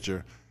to be a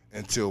pitcher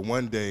until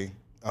one day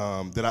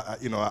that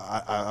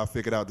I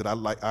figured out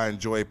that I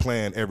enjoy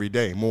playing every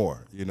day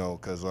more, you know,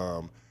 because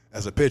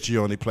as a pitcher,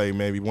 you only play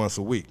maybe once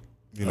a week.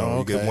 You know,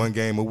 you get 1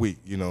 game a week,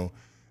 you know.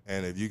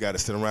 And if you got to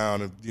sit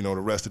around, and, you know,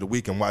 the rest of the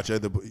week and watch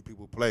other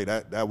people play,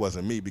 that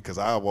wasn't me because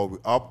I've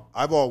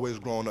always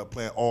grown up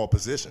playing all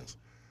positions.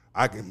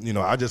 I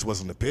just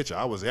wasn't a pitcher.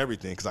 I was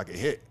everything because I could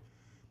hit.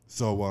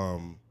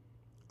 So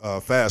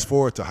fast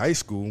forward to high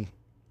school,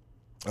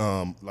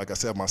 like I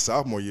said, my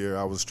sophomore year,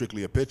 I was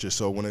strictly a pitcher.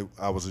 So when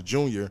I was a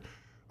junior,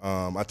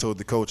 I told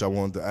the coach I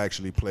wanted to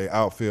actually play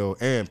outfield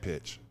and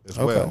pitch as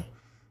well.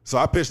 So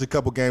I pitched a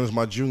couple games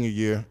my junior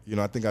year. You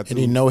know, I think I threw.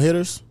 Any no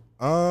hitters?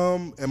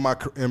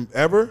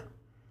 Ever,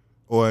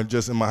 or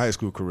just in my high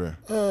school career?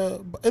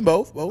 In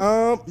both.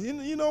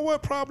 You know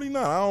what? Probably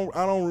not.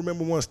 I don't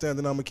remember one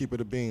standing out. I'm gonna keep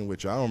it a bean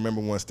with you. I don't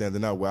remember one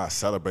standing out where I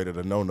celebrated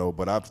a no.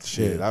 But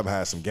I've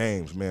had some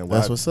games, man, where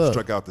I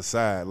struck out the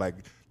side like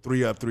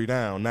 3 up, 3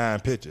 down, 9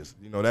 pitches.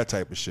 You know, that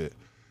type of shit.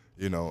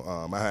 You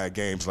know, I had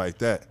games like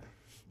that.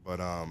 But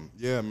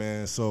yeah,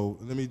 man. So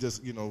let me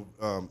just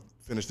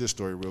finish this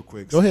story real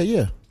quick. Go ahead,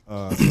 yeah.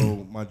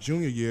 So my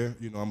junior year,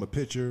 you know, I'm a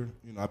pitcher.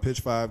 You know, I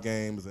pitched 5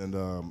 games, and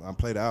I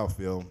played the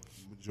outfield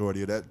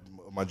majority of that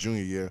my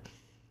junior year.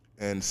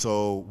 And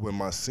so when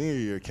my senior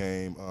year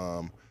came,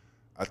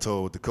 I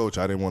told the coach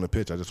I didn't want to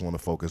pitch. I just want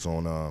to focus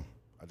on the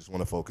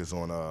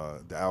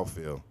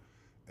outfield.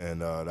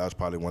 And that was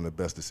probably one of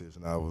the best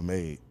decisions I ever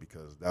made,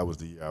 because that was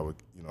the year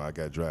I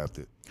got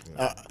drafted. You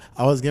know?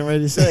 I was getting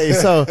ready to say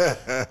so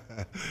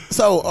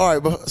all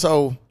right.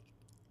 So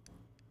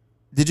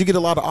did you get a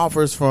lot of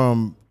offers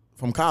from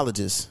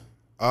colleges?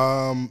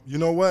 You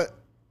know what?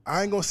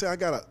 I ain't gonna say I'm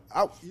gonna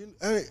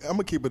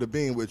keep it a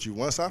bean with you.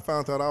 Once I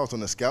found out I was on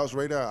the scouts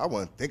radar, I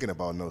wasn't thinking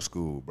about no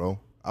school, bro.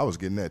 I was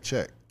getting that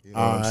check. You know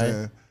what I'm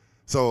saying?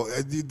 So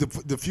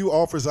the few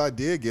offers I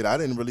did get, I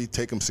didn't really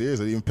take them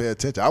serious. I didn't even pay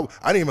attention.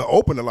 I didn't even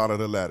open a lot of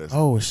the letters.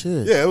 Oh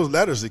shit! Yeah, it was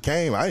letters that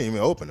came. I didn't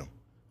even open them.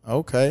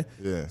 Okay.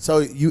 Yeah. So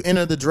you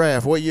entered the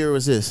draft. What year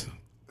was this?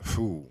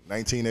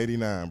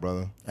 1989,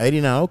 brother.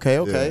 89.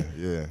 Okay.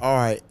 Yeah. All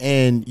right.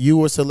 And you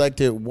were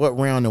selected what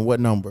round and what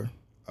number?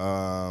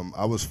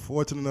 I was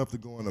fortunate enough to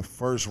go in the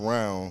first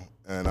round,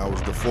 and I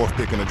was the 4th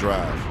pick in the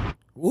drive.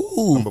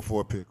 Ooh. Number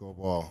 4 pick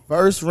overall.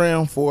 First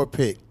round, 4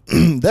 pick.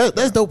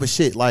 That's dope as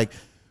shit. Like,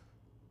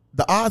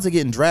 the odds of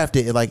getting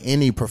drafted at like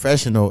any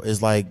professional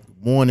is like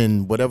 1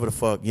 in whatever the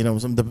fuck, you know.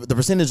 The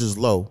percentage is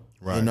low,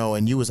 right? You know,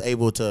 and you was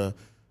able to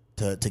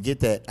get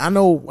that.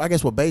 I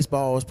guess with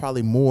baseball it's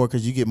probably more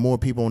because you get more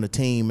people on the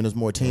team and there's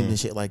more teams and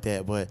shit like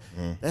that. But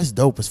that's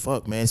dope as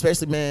fuck, man.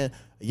 Especially, man,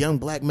 a young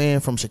black man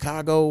from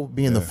Chicago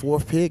being the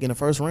 4th pick in the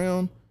first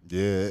round.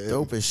 Yeah,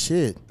 dope as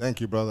shit.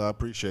 Thank you, brother. I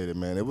appreciate it,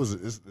 man.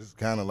 It's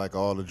kind of like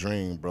all the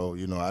dream, bro.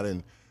 You know, I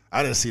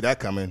didn't see that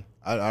coming.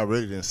 I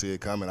really didn't see it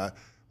coming.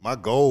 My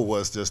goal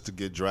was just to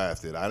get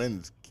drafted. I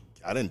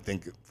didn't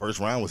think first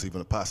round was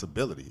even a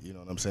possibility. You know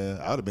what I'm saying?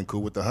 I would have been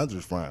cool with the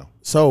 100th round.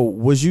 So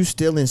was you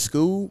still in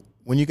school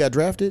when you got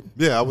drafted?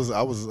 Yeah, I was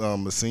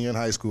a senior in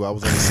high school. I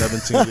was only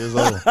 17 years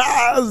old.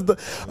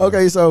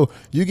 Okay, so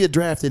you get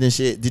drafted and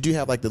shit. Did you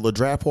have like the little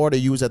draft party, or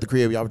you was at the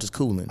crib, y'all was just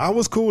cooling? I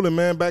was cooling,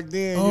 man, back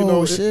then.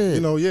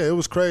 Shit. It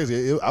was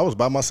crazy. I was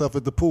by myself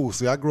at the pool.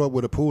 See, I grew up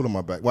with a pool in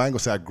my back. Well, I ain't gonna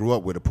say I grew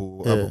up with a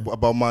pool. Yeah.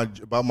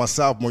 About my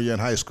sophomore year in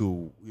high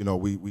school, you know,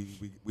 we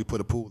put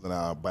a pool in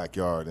our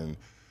backyard, and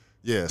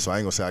yeah, so I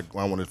ain't gonna say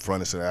I wanted to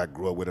front and say I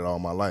grew up with it all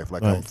my life,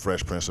 like I'm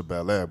Fresh Prince of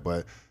Bel-Air.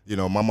 But you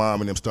know, my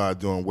mom and them started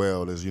doing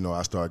well as, you know,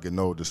 I started getting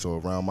older. So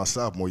around my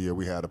sophomore year,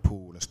 we had a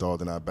pool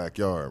installed in our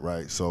backyard,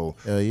 right? So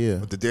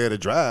but the day of the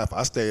draft,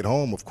 I stayed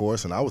home, of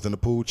course, and I was in the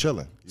pool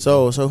chilling.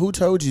 So who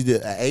told you?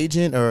 An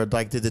agent, or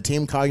like did the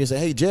team call you and say,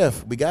 "Hey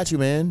Jeff, we got you,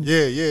 man"?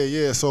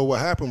 Yeah. So what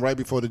happened right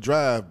before the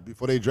draft,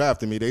 before they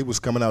drafted me, they was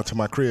coming out to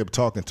my crib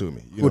talking to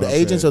me. Who, the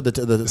agents or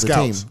the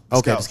scouts? Team?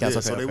 Okay, the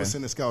scouts. So they was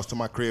sending scouts to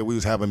my crib. We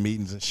was having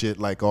meetings and shit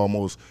like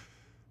almost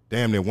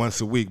damn near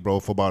once a week,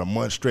 bro, for about a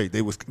month straight.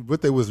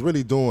 What they was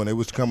really doing, they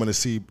was coming to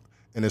see,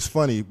 and it's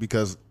funny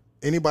because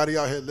anybody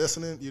out here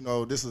listening, you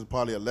know, this is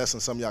probably a lesson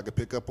some of y'all could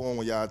pick up on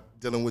when y'all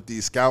dealing with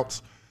these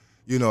scouts.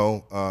 You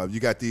know, you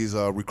got these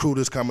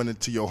recruiters coming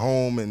into your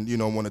home and, you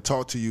know, want to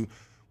talk to you.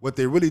 What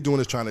they're really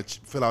doing is trying to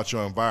fill out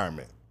your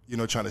environment. You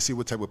know, trying to see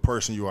what type of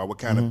person you are, what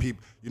kind of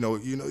people,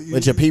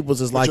 But your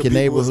people's is like your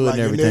neighborhood and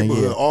everything,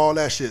 all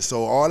that shit.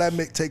 So all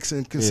that takes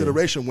in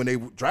consideration when they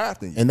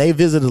drafting you. And they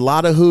visit a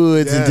lot of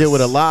hoods and deal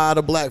with a lot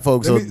of black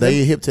folks, so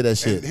they hip to that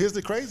shit. And here's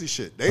the crazy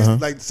shit. They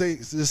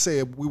just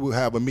say we would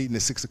have a meeting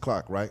at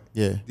 6:00, right?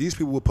 Yeah. These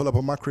people would pull up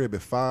on my crib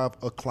at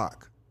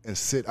 5:00 and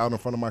sit out in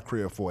front of my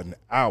crib for an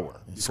hour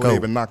before they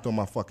even knocked on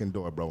my fucking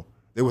door, bro.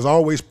 They was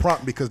always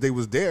prompt because they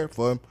was there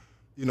for,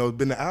 you know,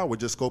 been an hour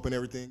just scoping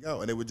everything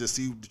out, and they would just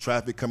see the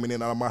traffic coming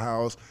in out of my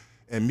house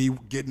and me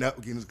getting up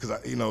because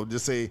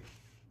just say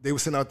they were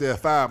sitting out there at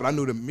 5, and I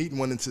knew the meeting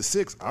went into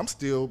 6. I'm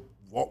still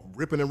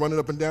ripping and running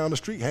up and down the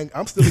street.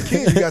 I'm still a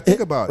kid. You got to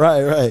think about it.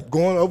 Right.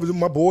 Going over to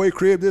my boy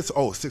crib.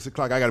 6:00.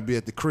 I got to be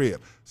at the crib.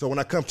 So when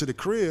I come to the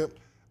crib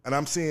and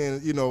I'm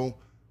seeing, you know,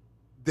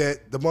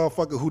 that the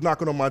motherfucker who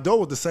knocking on my door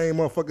was the same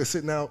motherfucker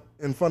sitting out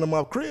in front of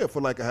my crib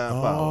for like a half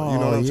hour. You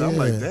know what I'm saying? I'm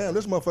like, damn,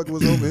 this motherfucker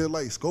was over here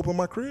like scoping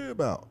my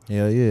crib out.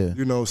 Hell yeah.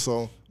 You know,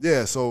 so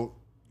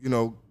you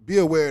know, be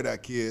aware of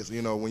that, kids.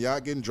 You know, when y'all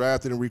getting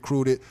drafted and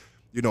recruited,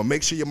 you know,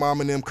 make sure your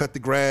mom and them cut the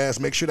grass,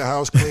 make sure the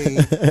house clean.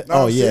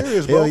 I'm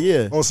serious, bro. Hell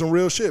yeah. On some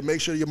real shit.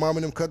 Make sure your mom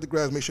and them cut the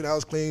grass, make sure the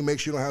house clean, make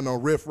sure you don't have no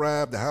riff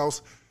raff, the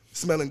house,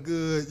 smelling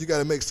good. You got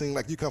to make it seem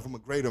like you come from a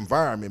great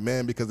environment,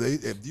 man. Because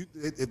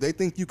if they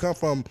think you come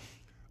from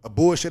a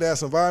bullshit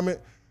ass environment,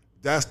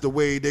 that's the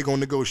way they're gonna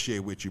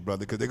negotiate with you, brother.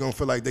 Because they're gonna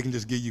feel like they can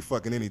just give you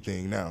fucking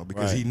anything now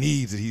because he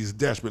needs it. He's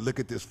desperate. Look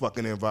at this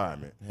fucking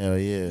environment. Hell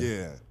yeah.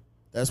 Yeah.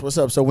 That's what's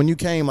up. So when you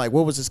came, like,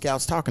 what was the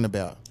scouts talking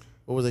about?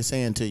 What was they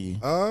saying to you?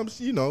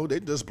 You know,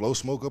 they just blow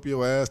smoke up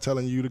your ass,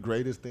 telling you the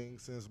greatest thing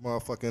since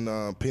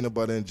motherfucking peanut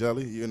butter and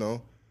jelly. You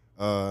know.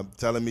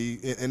 Telling me,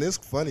 and it's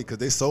funny because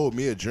they sold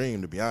me a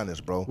dream, to be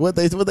honest, bro. What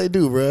they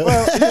do, bro?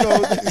 Well, you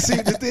know, see,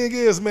 the thing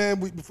is, man,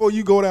 before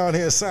you go down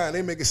here and sign,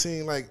 they make it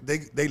seem like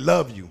they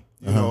love you.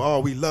 You know, oh,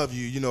 we love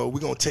you. You know,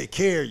 we're going to take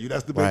care of you.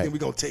 That's the big thing. We're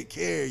going to take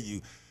care of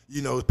you.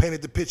 You know,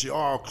 painted the picture,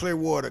 oh,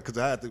 Clearwater, because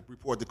I had to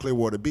report to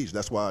Clearwater Beach.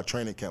 That's why our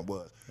training camp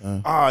was.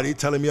 They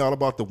telling me all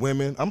about the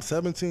women. I'm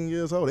 17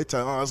 years old. They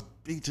telling it's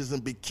beaches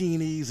and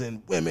bikinis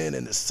and women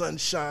and the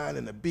sunshine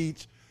and the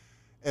beach.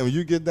 And when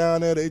you get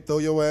down there, they throw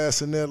your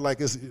ass in there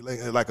like it's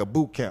like a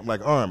boot camp,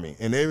 like Army.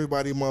 And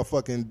everybody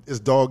motherfucking is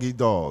dog eat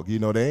dog. You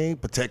know, they ain't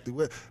protected.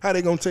 How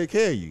they gonna take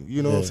care of you?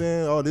 You know what I'm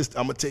saying? Oh, this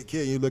I'm gonna take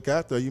care of you, look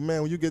after you.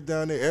 Man, when you get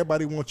down there,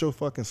 everybody wants your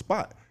fucking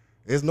spot.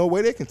 There's no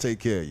way they can take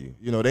care of you.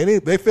 You know,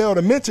 they failed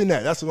to mention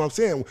that. That's what I'm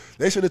saying.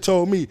 They should have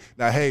told me,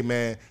 now, hey,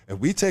 man, if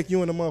we take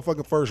you in the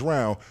motherfucking first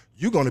round,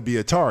 you're gonna be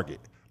a target.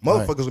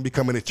 Motherfuckers gonna be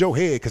coming at your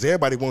head because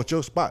everybody wants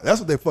your spot.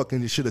 That's what they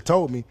fucking should have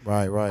told me.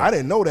 Right. I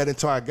didn't know that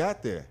until I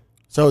got there.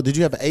 So did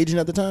you have an agent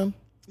at the time?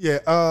 Yeah,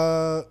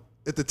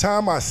 at the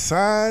time I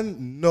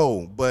signed,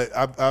 no, but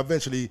I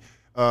eventually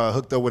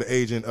hooked up with an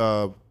agent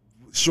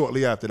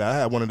shortly after that. I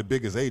had one of the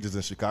biggest agents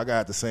in Chicago. I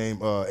had the same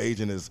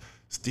agent as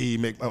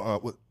Steve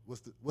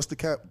what's the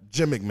cap?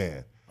 Jim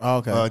McMahon. Oh,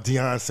 okay.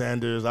 Deion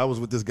Sanders. I was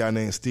with this guy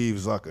named Steve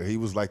Zucker. He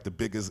was like the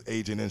biggest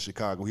agent in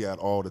Chicago. He had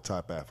all the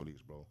top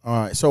athletes, bro.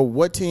 All right. So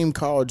what team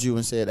called you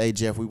and said, hey,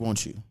 Jeff, we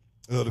want you?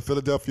 The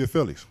Philadelphia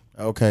Phillies.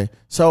 Okay.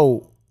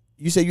 So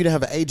you said you didn't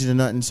have an agent or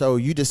nothing, so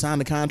you just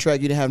signed the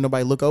contract. You didn't have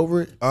nobody look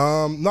over it?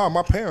 No,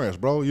 my parents,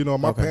 bro. You know,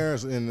 my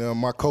parents and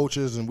my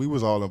coaches, and we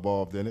was all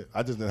involved in it.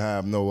 I just didn't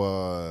have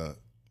no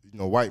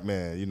white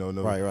man. You know,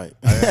 no, right.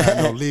 I didn't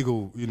have no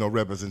legal,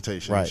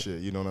 representation and Right. shit.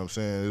 You know what I'm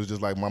saying? It was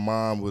just like my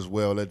mom was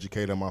well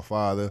educated. My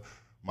father,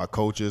 my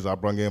coaches. I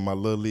brought in my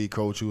little league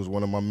coach, who was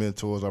one of my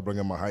mentors. I brought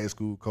in my high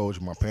school coach,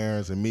 my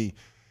parents, and me.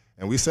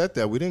 And we sat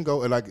there. We didn't go.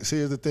 Like, see,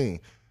 here's the thing.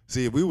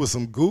 See, if we were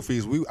some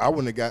goofies,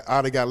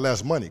 I'd have got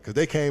less money because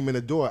they came in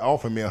the door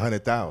offering me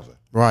 $100,000.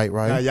 Right.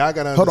 Now y'all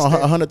gotta hold on,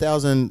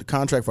 understand. $100,000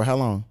 contract for how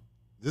long?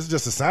 This is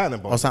just a signing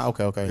bonus.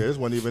 Okay. Yeah, this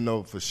wasn't even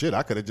no for shit.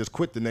 I could have just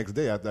quit the next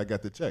day after I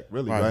got the check.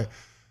 Really, right?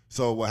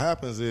 So what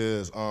happens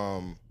is,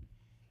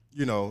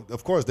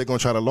 of course they're gonna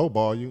try to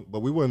lowball you,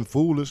 but we wasn't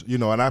foolish,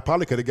 and I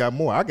probably could have got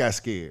more. I got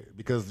scared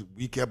because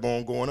we kept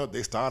on going up.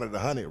 They started at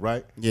 100,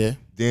 right? Yeah.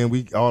 Then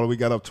we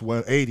got up to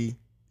 180.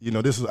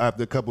 This was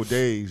after a couple of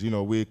days.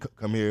 We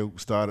come here,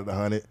 started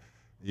 100.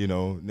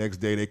 Next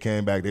day they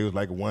came back. They was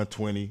like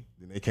 120.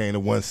 Then they came to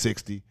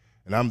 160.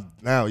 And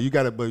you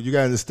got to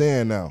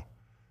understand now.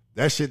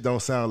 That shit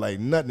don't sound like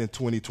nothing in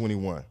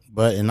 2021.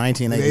 But in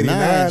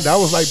 1989, that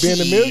was like being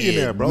a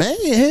millionaire, bro. Man,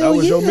 hell that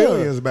was yeah. your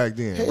millions back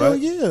then, hell right?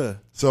 yeah.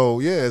 So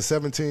yeah, at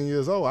 17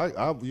 years old,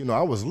 I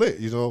was lit,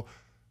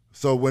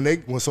 So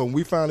when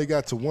we finally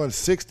got to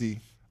 160,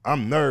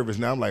 I'm nervous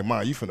now. I'm like, Ma,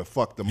 you finna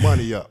fuck the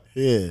money up.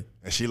 Yeah.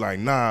 And she like,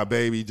 nah,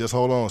 baby, just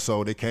hold on.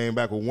 So they came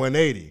back with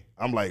 180.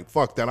 I'm like,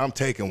 fuck that, I'm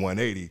taking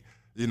 180.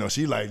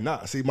 She like,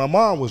 nah. See, my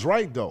mom was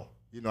right though.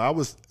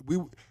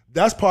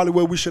 That's probably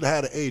where we should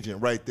have had an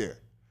agent right there.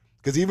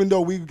 Because even though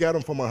we got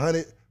them from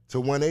 100 to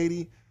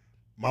 180,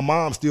 my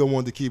mom still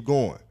wanted to keep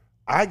going.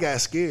 I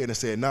got scared and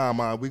said, nah,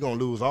 Mom, we're going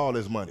to lose all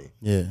this money.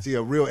 Yeah. See,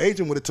 a real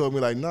agent would have told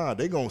me like, nah,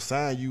 they going to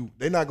sign you.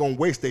 They're not going to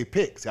waste their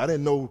picks. I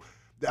didn't know.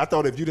 I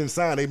thought if you didn't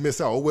sign, they miss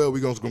out. Oh, well,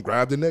 we're going to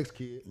grab the next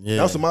kid. Yeah.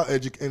 That's what my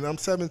and I'm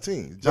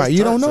 17. Just right,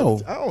 you don't know.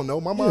 17. I don't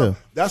know. My mom,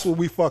 that's what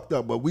we fucked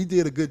up. But we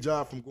did a good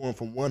job from going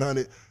from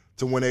 100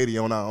 to 180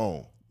 on our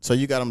own. So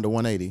you got them to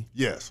 180?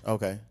 Yes.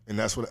 Okay. And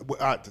that's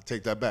what I to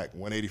take that back,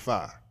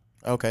 185.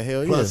 Okay,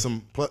 hell plus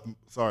yeah.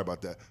 Sorry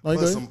about that. No,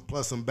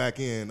 plus some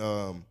back end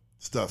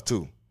stuff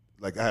too.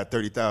 Like I had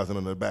 30,000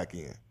 on the back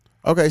end.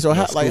 Okay, so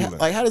how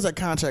does that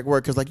contract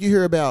work? Because you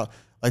hear about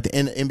like the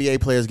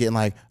NBA players getting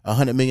like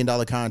 $100 million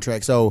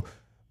contract. So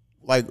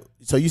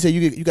you say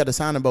you got a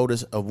signing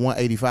bonus of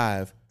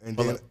 185,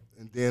 and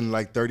then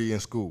like 30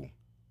 in school.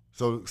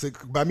 So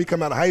by me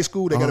coming out of high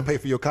school, they got to pay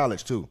for your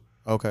college too.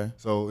 Okay.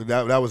 So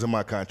that was in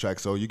my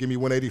contract. So you give me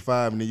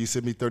 185, and then you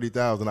send me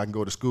 30,000. I can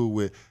go to school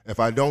with.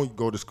 If I don't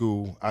go to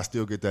school, I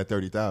still get that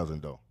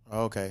 30,000 though.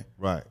 Okay.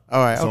 Right.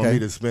 All right. So okay. I need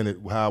to spend it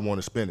how I want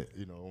to spend it.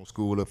 On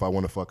school if I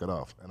want to fuck it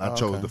off, and I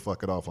chose to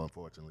fuck it off,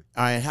 unfortunately.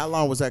 All right. How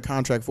long was that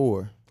contract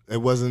for? It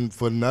wasn't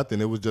for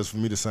nothing. It was just for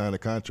me to sign the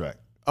contract.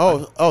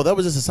 Oh, that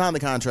was just to sign the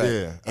contract.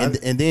 Yeah.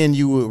 And then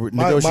you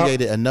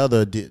negotiated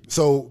another deal.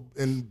 So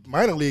in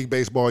minor league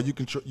baseball,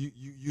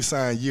 you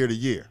sign year to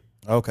year.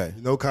 Okay.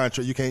 No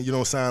contract. You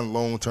don't sign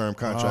long-term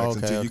contracts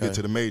until you get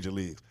to the major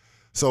leagues.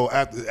 So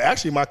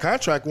actually, my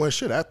contract went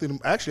shit.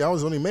 Actually, I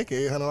was only making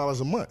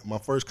 $800 a month. My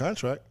first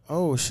contract.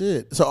 Oh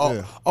shit!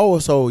 So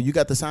so you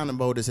got the signing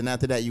bonus, and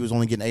after that, you was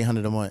only getting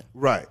 $800 a month.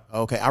 Right.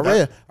 Okay. I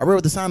read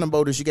with the signing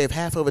bonus, you gave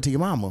half of it to your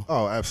mama.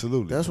 Oh,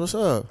 absolutely. That's what's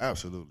up.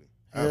 Absolutely.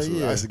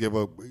 Yeah. I used to give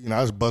up. I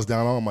just bust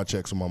down all my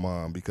checks with my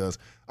mom because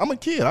I'm a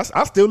kid.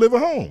 I still live at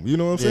home. You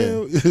know what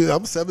I'm saying?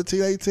 I'm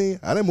 17, 18.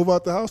 I didn't move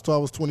out the house till I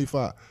was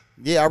 25.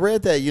 Yeah, I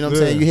read that. You know what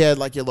I'm saying? You had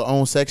like your little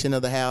own section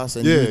of the house,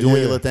 and you were doing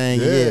your little thing.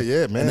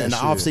 Yeah, man. And in the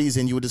off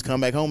season, you would just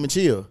come back home and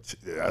chill.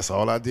 That's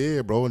all I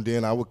did, bro. And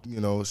then I would,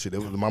 it was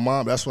my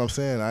mom. That's what I'm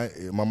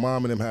saying. My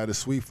mom and them had it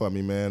sweet for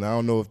me, man. I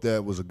don't know if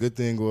that was a good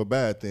thing or a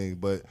bad thing,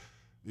 but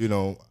I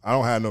don't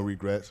have no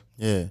regrets.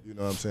 Yeah. You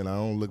know what I'm saying? I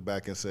don't look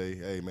back and say,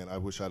 hey, man, I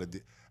wish I'd have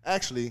did.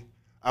 Actually,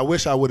 I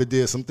wish I would have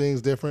did some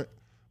things different,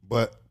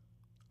 but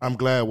I'm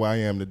glad where I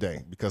am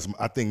today because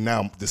I think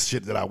now the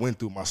shit that I went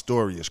through, my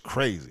story is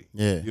crazy.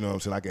 Yeah. You know what I'm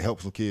saying? I can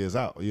help some kids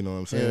out. You know what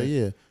I'm saying?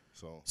 Yeah.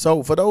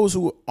 So for those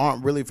who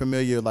aren't really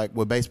familiar like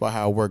with baseball,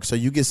 how it works, so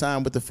you get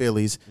signed with the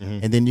Phillies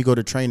and then you go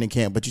to training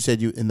camp, but you said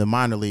you in the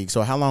minor league.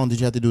 So how long did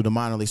you have to do the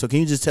minor league? So can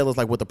you just tell us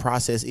like what the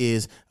process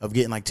is of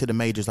getting like to the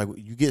majors? Like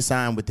you get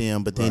signed with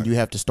them, but then you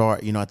have to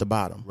start, at the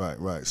bottom.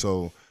 Right.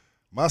 So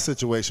my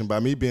situation, by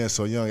me being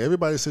so young,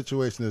 everybody's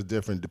situation is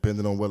different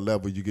depending on what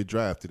level you get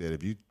drafted at.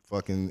 If you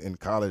fucking in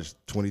college,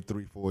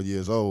 23, 4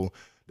 years old,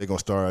 they're going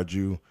to start at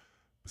you.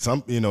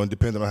 Some, and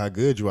depending on how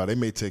good you are, they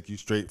may take you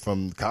straight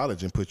from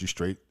college and put you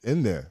straight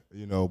in there,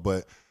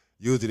 but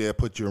usually they'll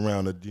put you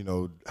around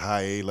the,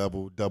 high A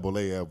level, double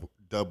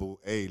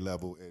A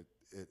level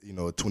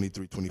at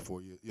 23,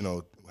 24 years,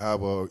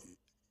 however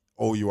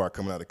old you are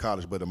coming out of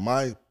college. But in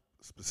my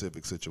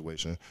specific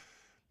situation,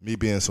 me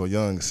being so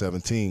young,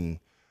 17,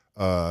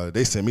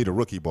 they sent me to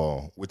rookie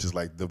ball, which is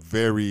like the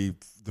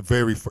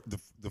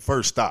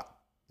first stop,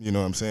 you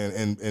know what I'm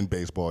saying, in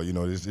baseball.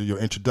 It's your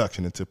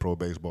introduction into pro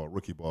baseball,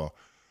 rookie ball.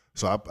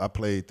 So I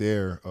played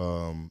there,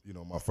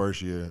 my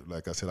first year.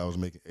 Like I said, I was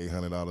making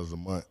 $800 a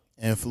month.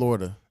 In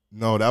Florida?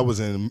 No, that was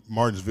in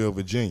Martinsville,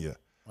 Virginia.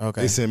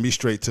 Okay. They sent me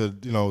straight to,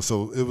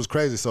 so it was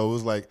crazy. So it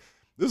was like,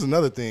 this is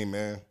another thing,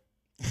 man,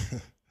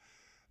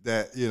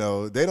 that,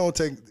 they don't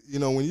take,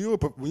 when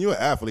you're an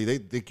athlete, they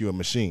think you're a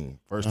machine,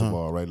 first of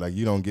all, right? Like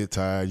you don't get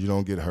tired, you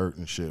don't get hurt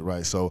and shit,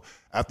 right? So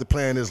after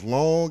playing this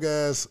long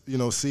ass,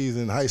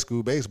 season, high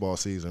school baseball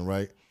season,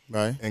 right?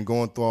 Right. And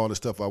going through all the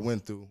stuff I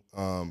went through,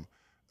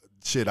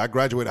 I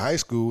graduated high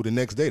school. The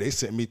next day, they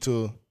sent me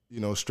to,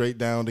 straight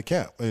down to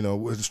camp,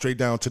 straight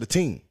down to the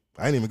team.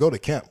 I didn't even go to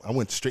camp. I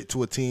went straight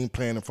to a team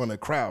playing in front of a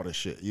crowd and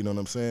shit. You know what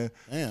I'm saying?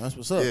 Damn, that's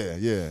what's up.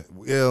 Yeah.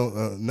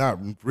 Well, not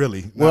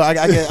really. Well, I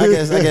guess.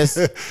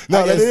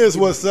 No, that is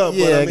what's up.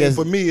 Yeah, but I guess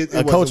for me, it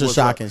a culture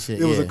shock and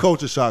shit. It was a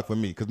culture shock for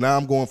me because now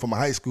I'm going from a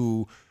high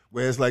school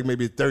where it's like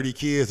maybe 30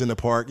 kids in the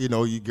park,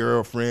 your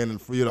girlfriend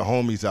and your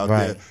homies out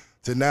there,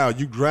 to now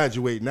you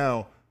graduate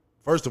now.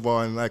 First of all,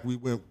 and like we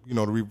went,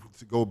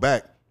 to go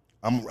back,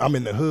 I'm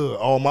in the hood.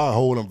 All my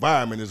whole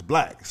environment is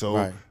black.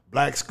 So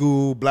black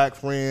school, black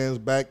friends,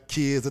 black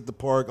kids at the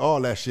park,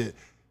 all that shit.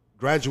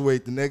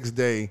 Graduate the next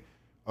day.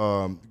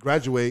 High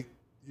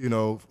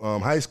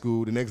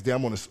school. The next day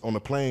I'm on a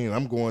plane.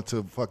 I'm going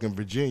to fucking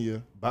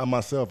Virginia by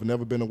myself. I've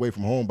never been away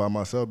from home by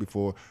myself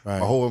before. Right.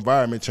 My whole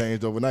environment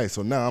changed overnight.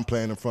 So now I'm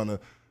playing in front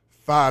of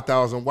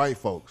 5,000 white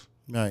folks.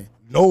 Right.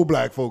 No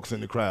black folks in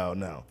the crowd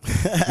now.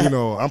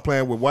 I'm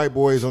playing with white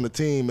boys on the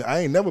team. I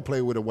ain't never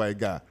played with a white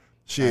guy.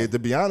 Shit, to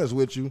be honest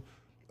with you,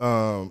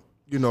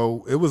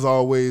 it was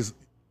always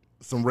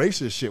some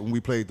racist shit when we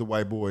played the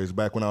white boys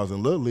back when I was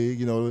in Little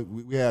League.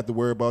 We had to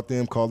worry about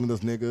them calling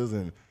us niggas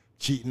and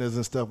cheating us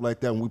and stuff like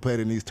that when we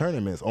played in these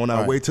tournaments. On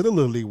our way to the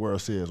Little League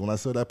World Series, when I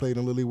said I played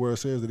in Little League World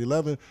Series at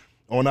 11,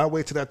 on our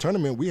way to that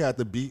tournament, we had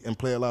to beat and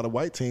play a lot of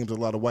white teams, a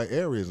lot of white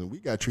areas, and we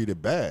got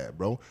treated bad,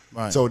 bro.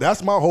 Right. So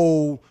that's my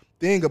whole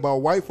thing about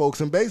white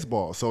folks in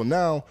baseball. So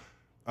now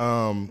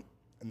I'm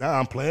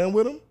playing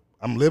with them.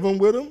 I'm living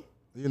with them.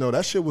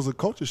 That shit was a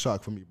culture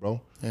shock for me,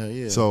 bro. Hell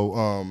yeah.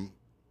 So,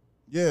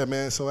 yeah,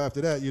 man. So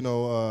after that,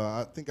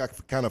 I think I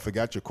kind of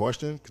forgot your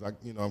question because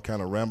I'm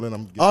kind of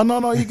rambling.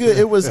 No, you good.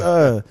 It was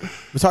we're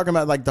talking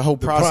about like the whole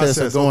process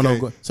of going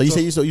okay. on. So you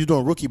say you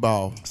doing rookie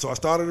ball. So I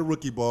started a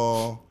rookie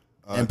ball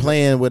and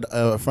playing with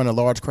in front of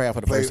a large crowd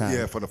for the first time.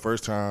 Yeah, for the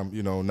first time.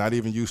 Not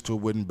even used to a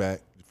wooden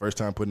bat. First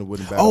time putting a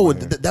wooden bat. Oh,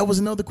 that was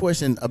another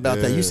question about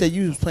that. You said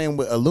you was playing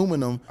with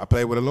aluminum. I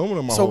played with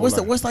aluminum. So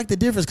what's like the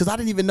difference? Because I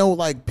didn't even know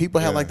like people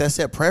had like that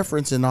set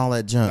preference and all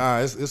that junk.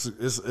 Nah,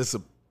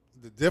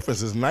 the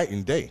difference is night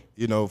and day.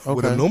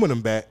 With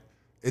aluminum bat,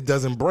 it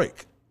doesn't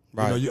break.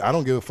 Right. I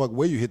don't give a fuck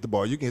where you hit the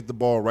ball. You can hit the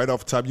ball right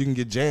off the top. You can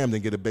get jammed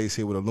and get a base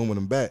hit with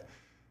aluminum bat.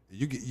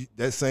 You get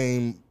that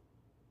same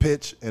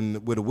pitch,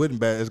 and with a wooden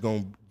bat, it's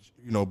gonna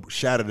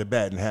shatter the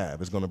bat in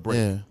half. It's gonna break.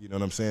 Yeah. You know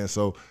what I'm saying?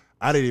 So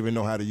I didn't even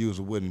know how to use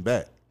a wooden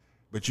bat,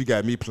 but you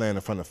got me playing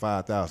in front of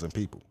 5,000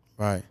 people.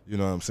 Right. You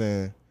know what I'm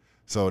saying?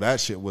 So that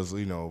shit was,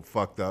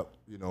 fucked up,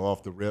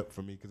 off the rip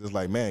for me because it's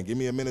like, man, give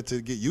me a minute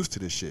to get used to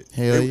this shit.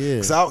 Hell yeah.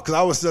 Because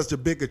I was such a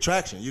big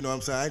attraction. You know what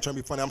I'm saying? I ain't trying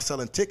to be funny. I'm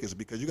selling tickets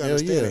because you got to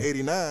understand in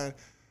 '89,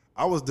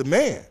 I was the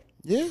man.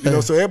 Yeah. You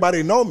know, so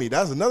everybody know me.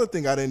 That's another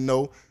thing I didn't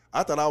know.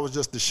 I thought I was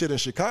just the shit in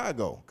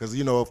Chicago because,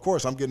 you know, of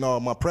course, I'm getting all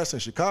my press in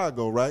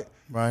Chicago, right?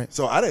 Right.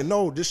 So I didn't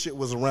know this shit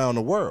was around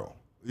the world,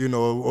 you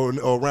know,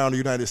 or around the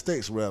United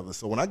States, whatever.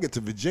 So when I get to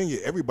Virginia,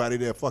 everybody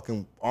there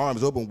fucking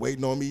arms open,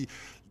 waiting on me,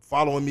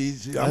 following me.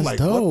 I'm like,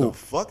 dope. what the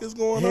fuck is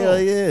going on?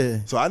 Hell yeah.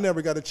 So I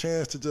never got a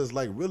chance to just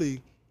like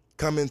really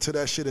come into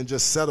that shit and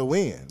just settle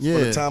in. Yeah.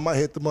 By the time I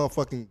hit the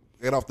motherfucking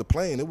get off the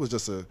plane, it was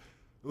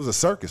a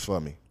circus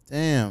for me.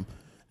 Damn.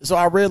 So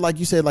I read, like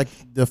you said, like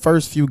the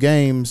first few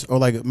games or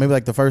like maybe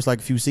like the first like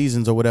few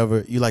seasons or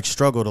whatever, you like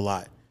struggled a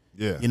lot.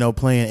 Yeah. You know,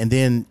 playing. And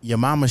then your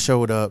mama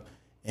showed up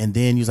and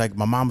then you was like,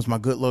 my mom's my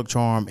good luck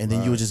charm. And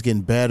then you were just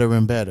getting better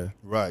and better.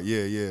 Right.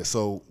 Yeah. Yeah.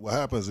 So what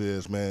happens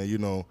is, man, you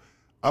know,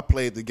 I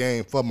played the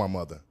game for my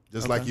mother.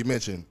 Just like you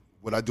mentioned,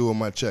 what I do on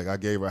my check, I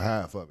gave her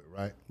half of it,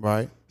 right?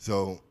 Right.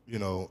 So, you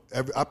know,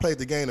 I played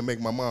the game to make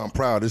my mom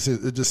proud. It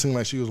just seemed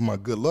like she was my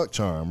good luck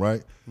charm,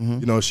 right? Mm-hmm.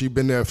 You know, she'd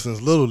been there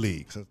since Little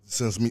League,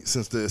 since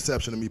the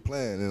inception of me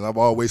playing, and I've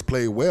always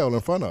played well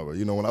in front of her.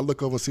 You know, when I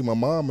look over and see my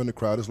mom in the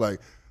crowd, it's like,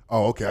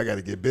 oh, okay, I got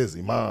to get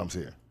busy. Mom's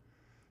here.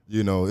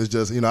 You know, it's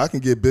just, you know, I can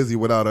get busy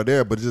without her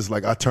there, but it's just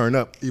like I turn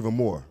up even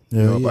more.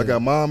 Yeah, you know, if I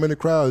got mom in the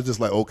crowd, it's just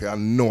like, okay, I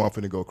know I'm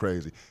finna go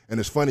crazy. And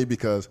it's funny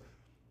because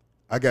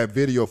I got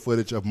video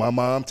footage of my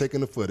mom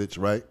taking the footage,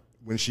 right,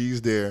 when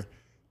she's there,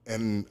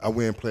 and I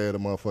win player of the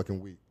motherfucking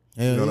week.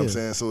 You know what I'm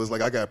saying? So it's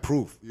like I got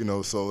proof, you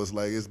know. So it's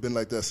like it's been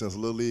like that since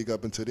Little League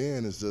up until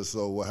then. It's just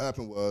so what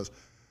happened was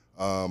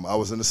I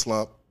was in a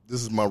slump.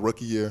 This is my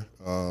rookie year,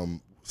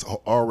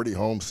 so already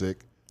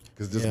homesick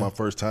because this is my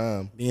first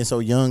time. Being so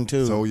young,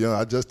 too. So young.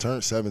 I just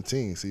turned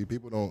 17. See,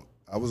 people don't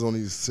 – I was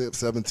only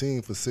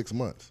 17 for 6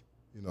 months.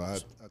 You know, I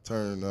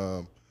turned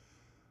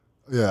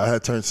I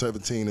had turned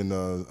 17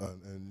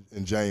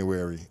 in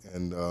January,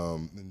 and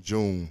in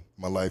June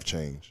my life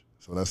changed.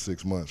 So that's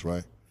 6 months,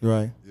 right?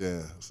 Right.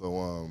 Yeah.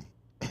 So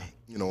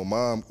you know,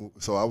 mom.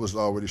 So I was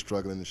already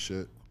struggling and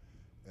shit,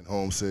 and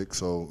homesick.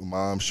 So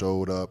mom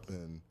showed up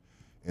and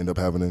ended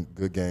up having a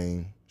good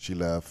game. She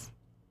left.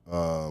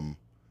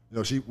 You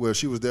know,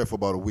 she was there for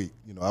about a week.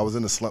 You know, I was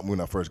in a slump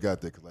when I first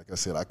got there because, like I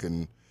said, I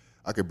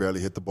could barely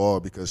hit the ball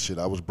because shit,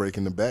 I was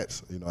breaking the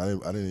bats. You know,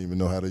 I didn't even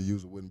know how to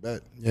use a wooden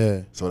bat.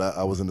 Yeah. So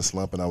I was in the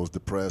slump and I was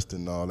depressed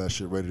and all that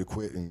shit, ready to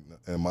quit. And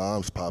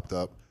moms popped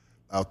up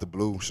out the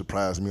blue,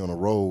 surprised me on the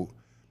road,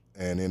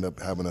 and ended up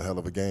having a hell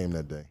of a game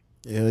that day.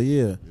 Hell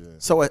yeah.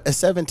 So at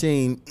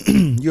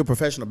 17, you're a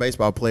professional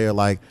baseball player,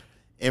 like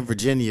in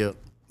Virginia.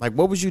 Like,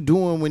 what was you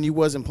doing when you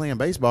wasn't playing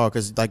baseball?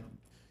 Because like,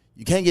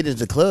 you can't get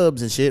into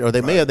clubs and shit, or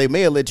they may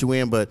have let you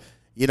in, but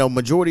you know,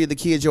 majority of the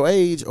kids your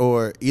age,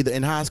 or either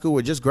in high school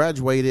or just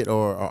graduated,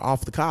 or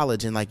off the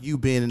college, and like you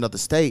being in another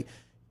state,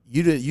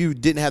 you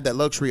didn't have that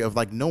luxury of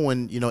like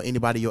knowing, you know,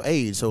 anybody your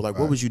age. So like,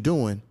 what was you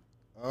doing?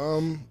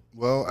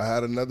 Well, I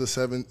had another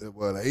an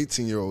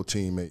 18-year-old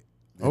teammate.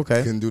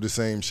 Okay. Couldn't do the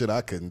same shit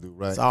I couldn't do,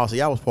 right? So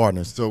y'all was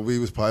partners. So we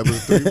was probably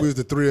we was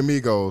the three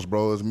amigos,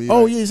 bro. It was me.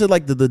 Oh, yeah, you said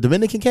like the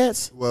Dominican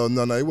cats? Well,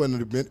 no, it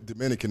wasn't the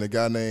Dominican. A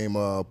guy named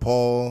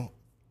Paul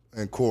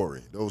and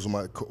Corey. Those are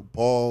my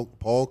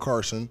Paul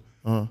Carson.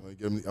 I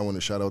want to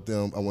shout out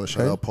them. I want to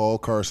shout out Paul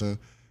Carson,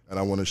 and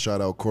I want to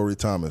shout out Corey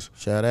Thomas.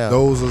 Shout out.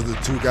 Those are the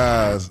two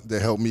guys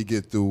that helped me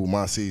get through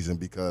my season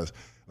because,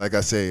 like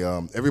I say,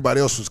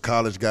 everybody else was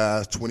college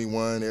guys,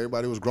 21.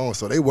 Everybody was grown,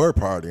 so they were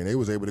partying. They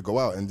was able to go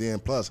out, and then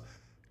plus,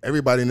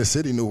 everybody in the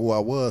city knew who I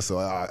was, so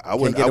I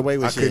couldn't get away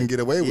with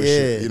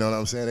shit. You know what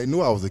I'm saying? They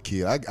knew I was a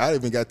kid. I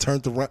even got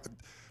turned around.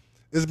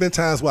 There's been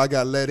times where I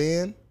got let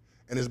in,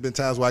 and there's been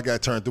times where I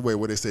got turned away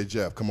where they said,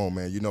 Jeff, come on,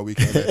 man. You know we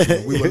can't let you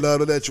in. We would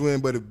love to let you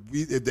in, but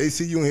if they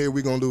see you in here,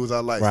 we're going to lose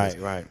our license.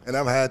 Right. And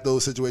I've had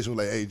those situations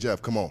where like, hey,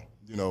 Jeff, come on.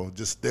 You know,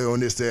 just stay on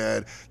this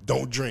side.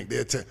 Don't drink.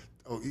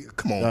 Oh,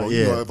 come on, bro.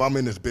 You know, if I'm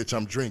in this bitch,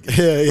 I'm drinking.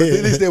 But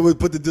at least they would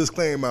put the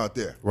disclaimer out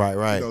there.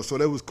 Right. You know, so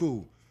that was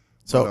cool.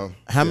 So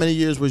how many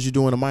years was you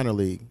doing the minor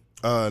league?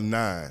 9.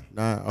 9,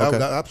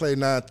 okay. I played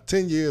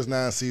 10 years,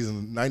 9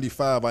 seasons.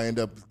 95, I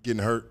ended up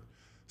getting hurt.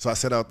 So I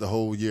set out the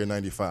whole year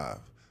 95.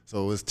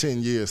 So it's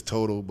 10 years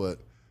total, but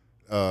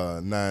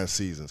 9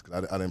 seasons.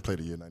 Cause I didn't play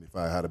the year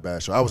 95. I had a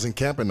bad shoulder. I was in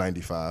camp in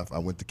 95. I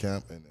went to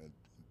camp, and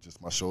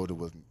just my shoulder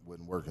wasn't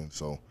working.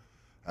 So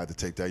I had to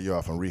take that year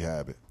off and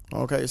rehab it.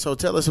 Okay, so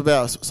tell us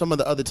about some of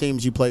the other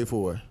teams you played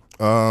for.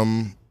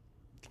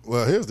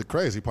 Well, here's the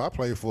crazy part. I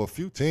played for a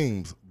few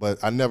teams, but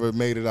I never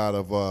made it out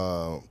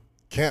of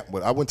camp.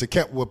 But I went to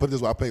camp. Well, put it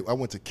this way, I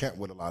went to camp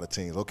with a lot of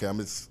teams. Okay, I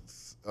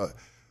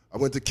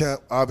went to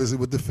camp obviously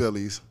with the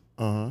Phillies.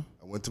 I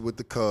went with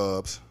the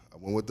Cubs. I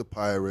went with the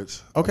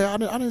Pirates. Okay, I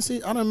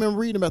didn't remember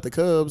reading about the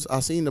Cubs. I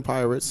seen the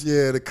Pirates.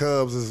 Yeah, the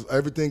Cubs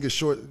everything is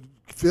short.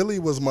 Philly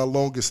was my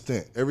longest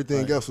stint.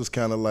 Everything else was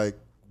kind of like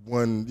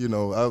one. You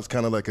know, I was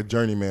kind of like a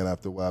journeyman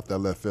after a while after I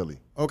left Philly.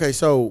 Okay,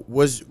 so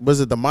was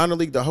it the minor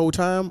league the whole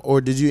time,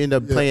 or did you end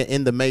up playing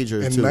in the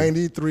majors in too?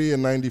 93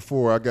 and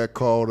 94, I got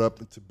called up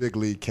into big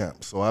league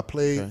camp. So I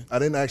played. Okay. I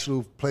didn't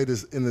actually play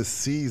this in the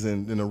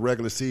season, in the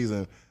regular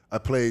season, I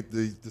played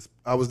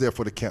I was there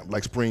for the camp,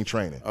 like spring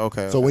training.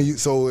 Okay. So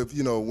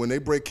when they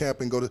break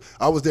camp and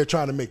I was there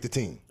trying to make the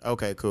team.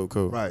 Okay, cool.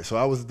 Right. So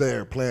I was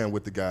there playing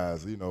with the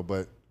guys,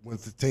 but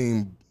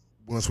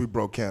once we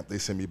broke camp, they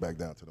sent me back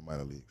down to the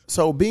minor leagues.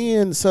 So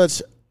being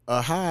such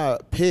a high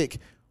pick,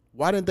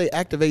 why didn't they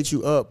activate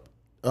you up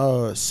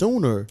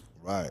sooner?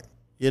 Right.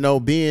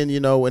 Being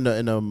in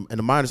the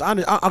minors. I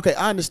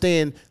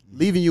understand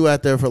leaving you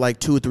out there for like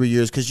 2 or 3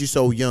 years because you're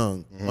so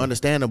young. Mm-hmm.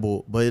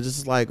 Understandable, but it's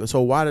just like,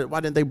 so why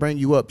didn't they bring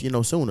you up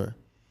sooner?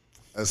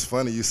 It's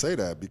funny you say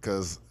that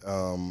because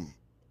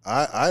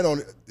I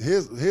don't.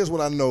 Here's what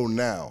I know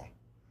now.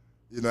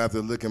 After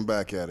looking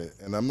back at it,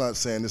 and I'm not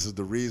saying this is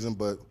the reason,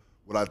 but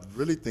what I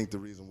really think the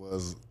reason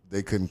was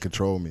they couldn't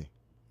control me.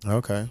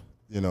 Okay.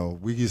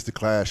 We used to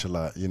clash a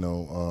lot.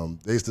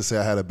 They used to say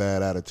I had a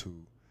bad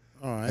attitude.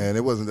 All right. And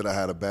it wasn't that I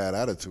had a bad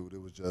attitude.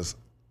 It was just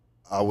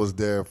I was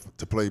there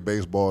to play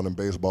baseball and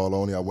baseball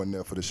only. I wasn't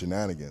there for the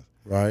shenanigans.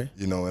 Right.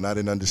 And I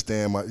didn't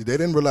understand they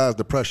didn't realize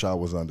the pressure I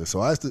was under. So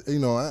I used to,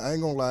 I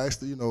ain't gonna lie, I used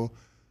to,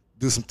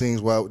 do some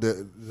things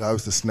I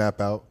used to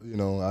snap out. I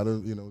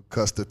done,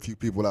 cussed a few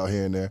people out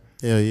here and there.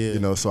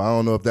 Yeah. So I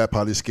don't know if that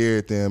probably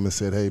scared them and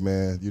said, hey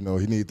man, he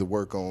need to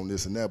work on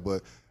this and that.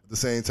 But at the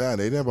same time,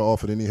 they never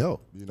offered any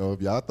help.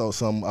 If y'all thought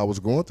I was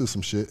going through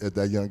some shit at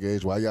that young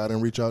age, why y'all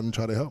didn't reach out and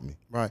try to help me?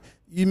 Right.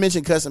 You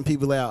mentioned cussing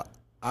people out.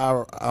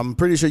 I'm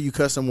pretty sure you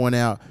cussed someone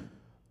out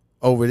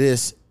over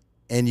this,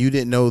 and you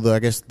didn't know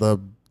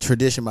the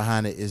tradition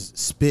behind it is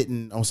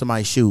spitting on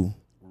somebody's shoe.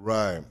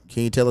 Right.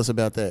 Can you tell us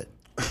about that?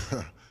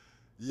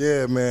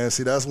 Yeah, man.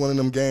 See, that's one of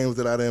them games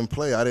that I didn't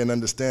play. I didn't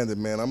understand it,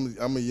 man.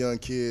 I'm a young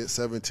kid,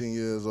 17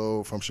 years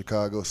old, from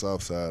Chicago,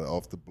 South Side,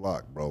 off the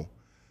block, bro.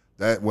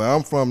 Where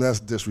I'm from, that's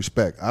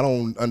disrespect. I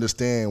don't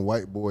understand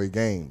white boy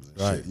games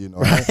and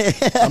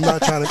shit, I'm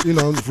not trying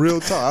to, real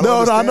talk.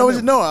 I know what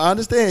you know. I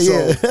understand,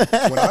 so,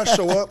 when I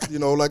show up,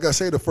 like I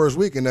say, the first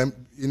week, and then,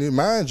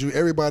 mind you,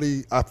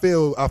 everybody, I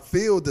feel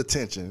the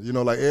tension,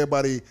 like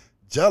everybody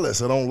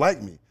jealous or don't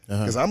like me.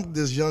 Because I'm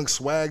this young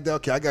swagged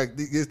out kid.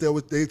 They used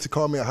to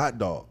call me a hot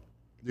dog,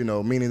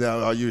 meaning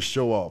that you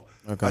show off.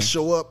 Okay. I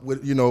show up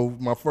with,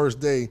 my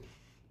first day.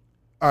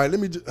 All right,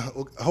 let me just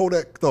hold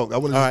that thought.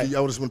 I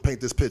just want to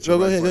paint this picture.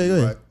 Go ahead.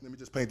 Right? Let me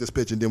just paint this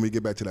picture, and then we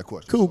get back to that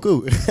question.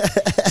 Cool.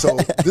 So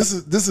this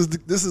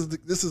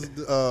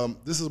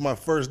is my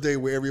first day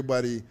with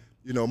everybody.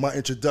 My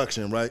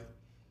introduction, right?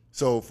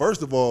 So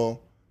first of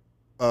all,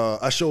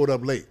 I showed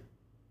up late,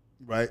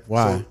 right?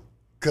 Why?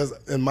 Because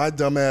in my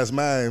dumbass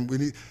mind,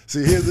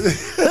 see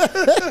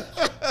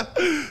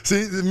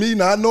me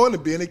not knowing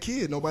it, being a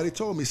kid, nobody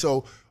told me.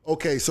 So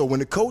when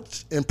the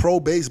coach in pro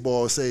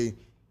baseball say,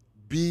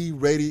 be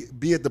ready,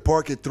 be at the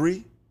park at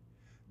 3,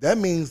 that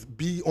means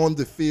be on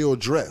the field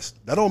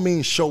dressed. That don't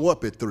mean show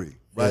up at 3,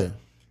 right? Yeah.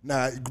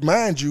 Now,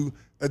 mind you,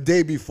 a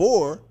day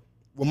before,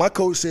 when my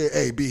coach said,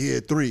 hey, be here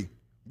at 3,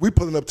 we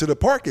pulling up to the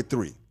park at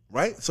 3,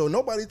 right? So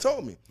nobody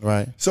told me.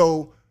 Right.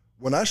 So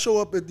when I show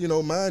up at,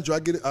 mind you, I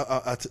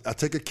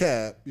take a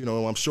cab,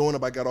 I'm showing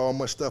up, I got all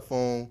my stuff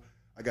on.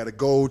 I got a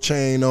gold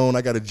chain on.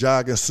 I got a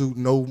jogging suit,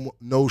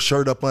 no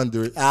shirt up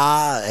under it.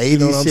 80s you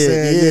know what I'm shit,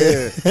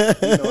 saying?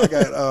 Yeah. I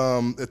got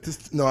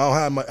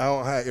I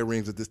don't have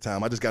earrings at this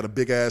time. I just got a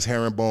big ass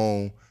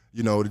herringbone.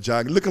 The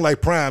jogging, looking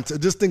like prime.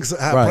 Just think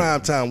how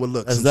prime time would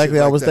look. That's exactly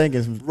what I was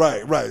thinking.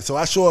 Right. So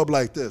I show up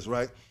like this,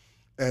 right,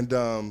 and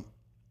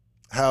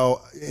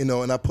how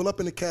and I pull up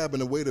in the cab,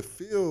 and the way the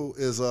field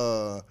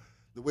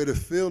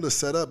is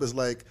set up is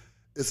like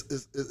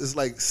it's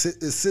like it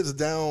sits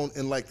down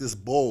in like this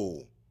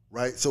bowl.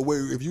 Right, so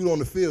if you're on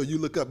the field, you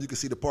look up, you can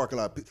see the parking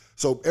lot.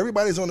 So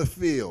everybody's on the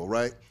field,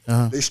 right?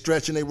 They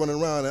stretching, they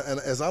running around, and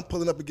as I'm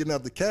pulling up and getting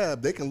out the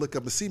cab, they can look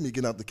up and see me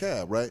getting out the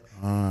cab, right?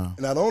 And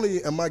not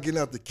only am I getting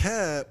out the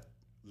cab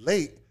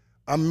late,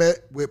 I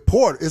met with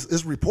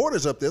it's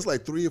reporters up there. It's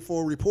like 3 or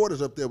 4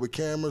 reporters up there with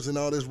cameras and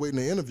all this waiting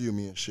to interview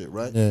me and shit,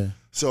 right? Yeah.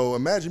 So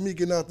imagine me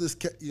getting out this,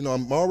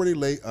 I'm already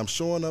late. I'm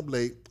showing up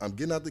late. I'm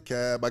getting out the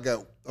cab.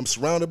 I'm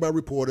surrounded by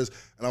reporters,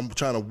 and I'm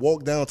trying to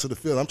walk down to the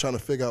field. I'm trying to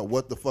figure out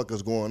what the fuck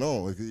is going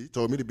on. He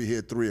told me to be here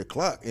at 3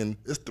 o'clock, and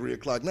it's 3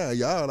 o'clock now.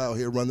 Y'all out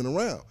here running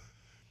around.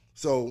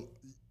 So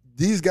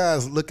these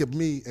guys look at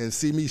me and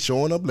see me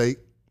showing up late,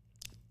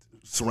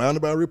 surrounded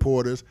by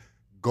reporters,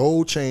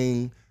 gold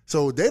chain.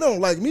 So they don't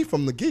like me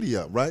from the giddy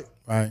up, right?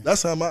 Right.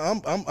 That's how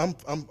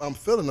I'm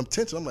feeling them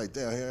tension. I'm like,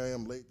 damn, here I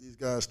am late. These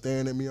guys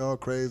staring at me all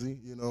crazy,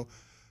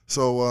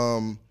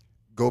 So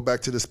go back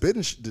to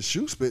the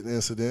shoe spitting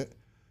incident.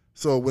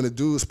 So when the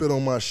dude spit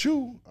on my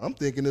shoe, I'm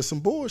thinking it's some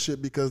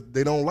bullshit because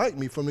they don't like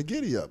me from the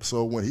giddy up.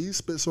 So when he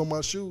spits on my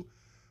shoe,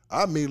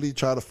 I immediately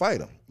try to fight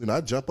him.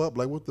 I jump up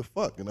like, what the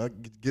fuck? And I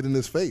get in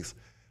his face.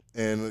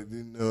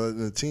 And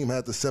the team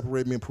had to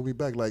separate me and put me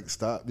back, like,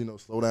 stop,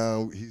 slow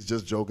down. He's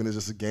just joking. It's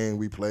just a game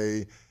we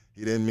play.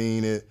 He didn't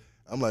mean it.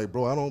 I'm like,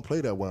 bro, I don't play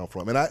that where I'm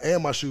from.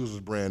 And my shoes was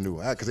brand new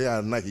because they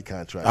had a Nike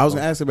contract. I was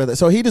going to ask about that.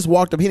 So he just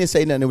walked up. He didn't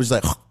say nothing. It was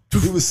just like.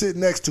 He was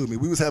sitting next to me.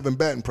 We was having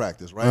batting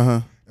practice,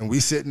 right? And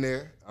we sitting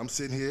there. I'm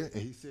sitting here,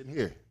 and he's sitting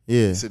here.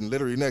 Yeah. Sitting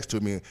literally next to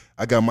me.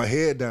 I got my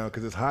head down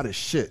because it's hot as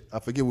shit. I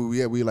forget where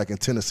we at. We like in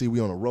Tennessee. We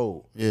on the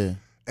road. Yeah.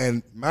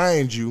 And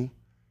mind you,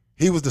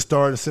 he was the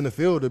starting center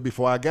fielder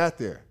before I got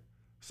there.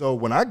 So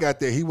when I got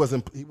there, he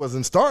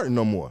wasn't starting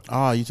no more.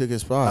 Oh, you took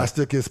his spot. I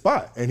took his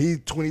spot. And he's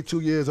 22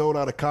 years old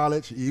out of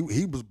college. He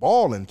was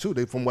balling too.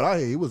 From what I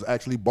hear, he was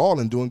actually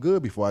balling, doing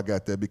good before I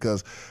got there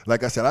because,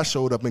 like I said, I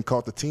showed up and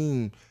caught the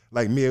team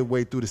like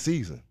midway through the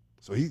season.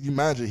 So you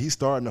imagine he's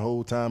starting the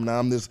whole time. Now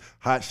I'm this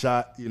hot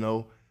shot,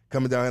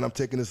 coming down and I'm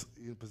taking this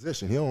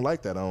position. He don't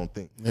like that, I don't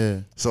think.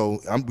 Yeah.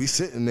 So we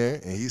sitting there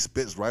and he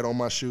spits right on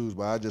my shoes,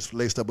 but I just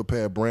laced up a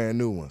pair of brand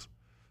new ones.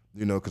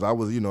 Because I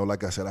was,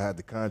 like I said, I had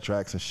the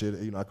contracts and shit.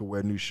 I could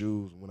wear new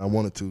shoes when I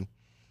wanted to.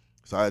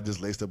 So I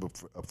just laced up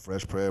a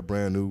fresh pair of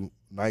brand new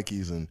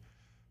Nikes, and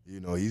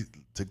he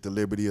took the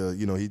liberty of,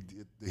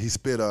 he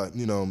spit.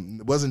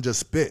 It wasn't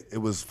just spit; it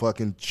was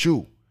fucking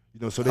chew.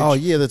 So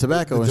the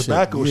tobacco. The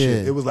tobacco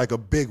shit. Yeah. It was like a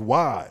big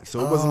wad,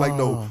 so it wasn't like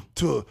no.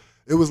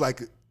 It was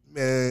like,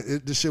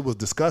 man, this shit was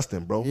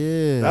disgusting, bro.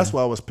 Yeah, that's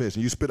why I was pissed.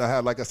 And you spit. I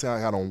had, like I said,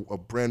 I had on a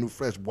brand new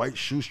fresh white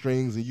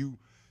shoestrings, and you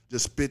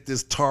just spit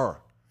this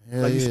tar.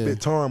 You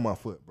spit tar on my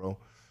foot, bro.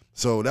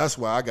 So that's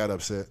why I got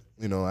upset.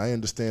 I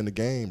understand the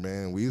game,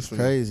 man. We used to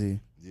crazy.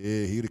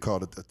 Yeah, he'd have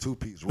called it a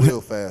two-piece real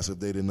fast if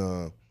they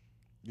didn't,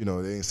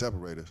 they ain't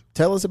separate us.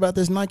 Tell us about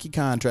this Nike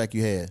contract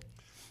you had.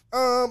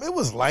 It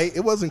was light.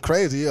 It wasn't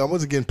crazy. I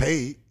wasn't getting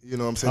paid. You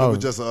know what I'm saying? Oh. It was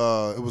just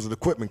it was an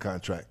equipment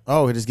contract.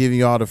 Oh, it just giving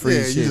you all the free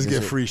shit. Yeah, you just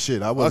get free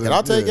shit. I wasn't. Okay,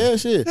 I'll take that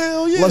shit.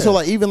 Hell yeah. Well, so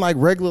like even like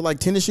regular like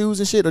tennis shoes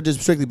and shit, or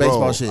just strictly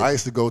baseball shit? I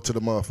used to go to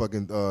the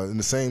motherfucking and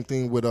the same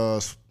thing with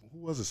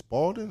who was it?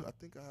 Spalding? I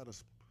think I had a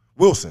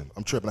Wilson.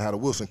 I'm tripping. I had a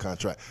Wilson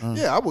contract.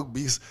 Yeah, I would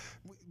be,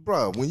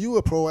 bro. When you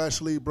a pro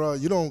athlete, bro,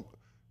 you don't.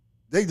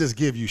 They just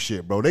give you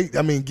shit, bro. They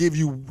give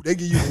you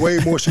way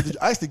more shit.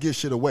 I used to give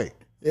shit away.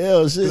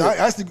 Yeah, shit.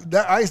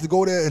 I used to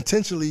go there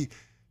intentionally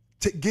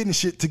getting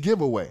shit to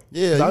give away.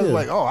 Yeah, I was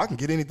like, oh, I can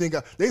get anything.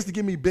 They used to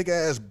give me big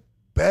ass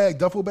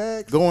duffel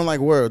bags. Going like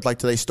where? Like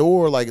to their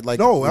store? Like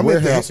no, I mean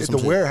at the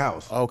shit?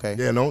 warehouse. Okay.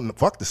 Yeah, no,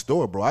 fuck the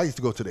store, bro. I used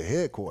to go to the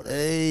headquarters.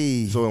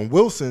 Hey. So in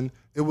Wilson,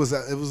 it was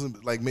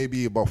like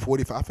maybe about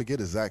 45. I forget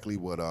exactly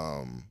what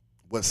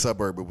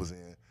suburb it was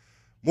in.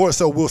 More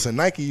so Wilson.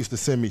 Nike used to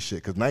send me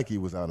shit because Nike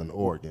was out in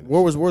Oregon.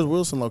 Where's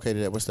Wilson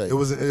located at? What state? It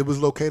was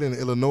located in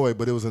Illinois,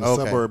 but it was in a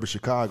suburb of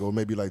Chicago,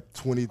 maybe like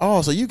 20.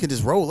 Oh, so you can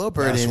just roll up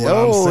right in. That's what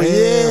I'm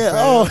saying. Yeah.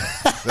 Fam.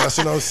 Oh, that's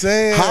what I'm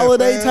saying.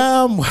 Holiday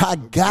time, I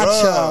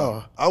got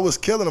y'all. I was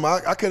killing them.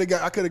 I could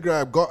have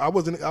grabbed golf. I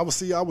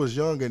was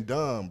young and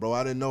dumb, bro.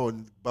 I didn't know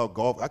about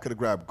golf. I could have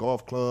grabbed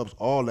golf clubs,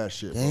 all that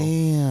shit. Bro.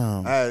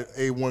 Damn. I had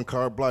A1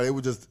 card block. They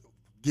would just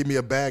give me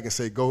a bag and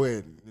say, "Go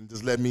ahead and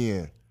just let me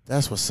in."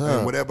 That's what's up.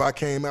 And whatever I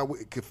came out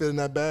with could fit in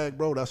that bag,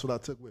 bro. That's what I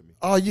took with me.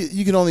 Oh,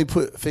 you can only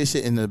fit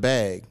shit in the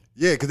bag.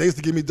 Yeah, because they used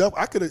to give me duffel.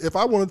 I could, if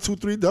I wanted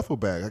 2-3 duffel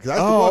bags. I used to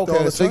oh,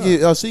 okay. So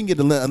you can get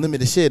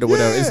unlimited shit or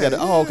whatever. It's got.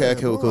 Okay,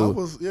 cool, bro,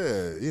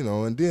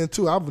 cool. And then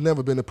too, I've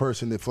never been a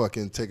person that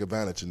fucking take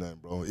advantage of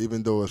that, bro.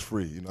 Even though it's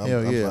free,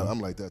 I'm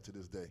like that to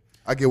this day.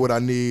 I get what I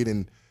need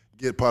and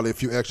get probably a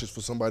few extras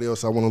for somebody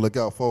else I want to look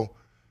out for,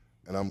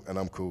 and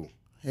I'm cool.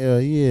 Hell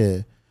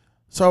yeah.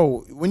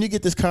 So when you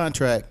get this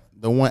contract,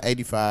 the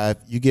 185,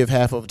 you give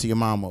half of it to your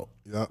mama.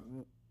 Yeah.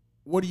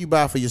 What do you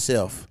buy for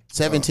yourself?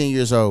 17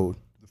 years old.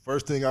 The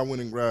first thing I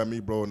went and grabbed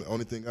me, bro, and the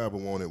only thing I ever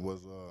wanted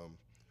was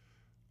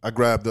I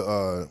grabbed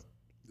the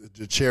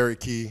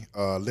Cherokee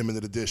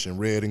limited edition,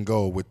 red and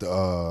gold with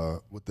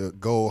the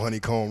gold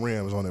honeycomb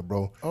rims on it,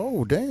 bro.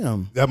 Oh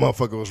damn! That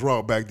motherfucker was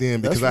raw back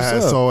then because I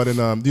That's saw it in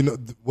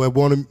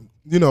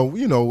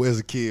as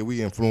a kid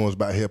we influenced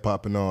by hip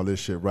hop and all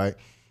this shit, right?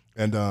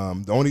 And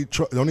the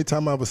only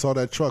time I ever saw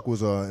that truck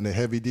was in a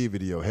Heavy D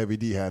video. Heavy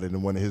D had it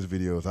in one of his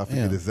videos. I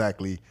forget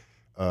exactly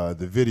the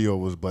video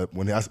was, but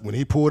when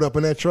he pulled up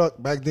in that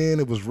truck back then,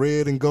 it was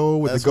red and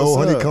gold with the gold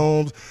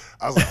honeycombs.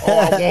 I was like, oh,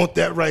 I want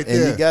that right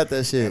there. And you got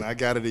that shit. And I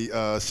got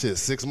it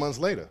 6 months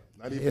later.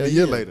 Not even a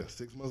year later.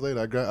 6 months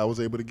later, I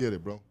was able to get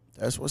it, bro.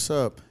 That's what's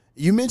up.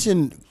 You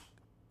mentioned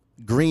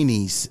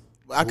greenies.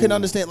 I couldn't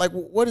understand, like,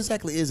 what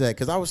exactly is that?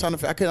 Because I was I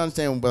couldn't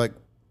understand, like,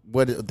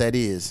 what that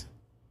is.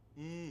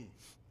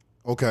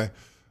 Okay.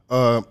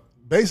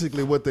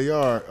 Basically what they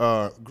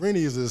are,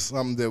 greenies is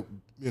something that,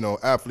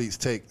 athletes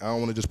take. I don't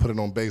want to just put it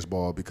on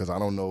baseball because I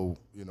don't know,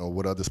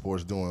 what other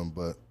sports doing,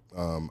 but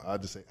I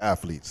just say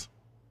athletes,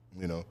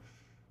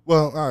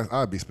 Well,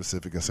 I'd be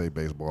specific and say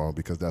baseball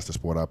because that's the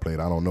sport I played.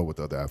 I don't know what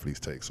the other athletes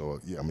take,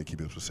 so yeah, I'm going to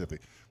keep it specific.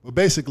 But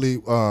basically,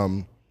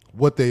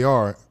 what they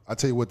are, I'll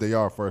tell you what they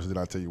are first, then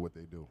I'll tell you what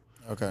they do.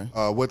 Okay.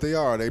 What they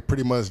are, they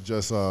pretty much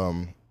just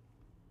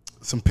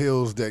some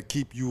pills that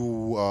keep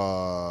you,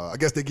 I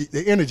guess they're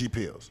energy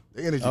pills.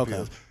 They're energy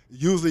pills.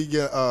 Usually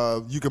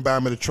you can buy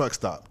them at a truck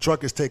stop.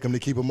 Truckers take them to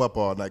keep them up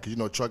all night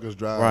because, truckers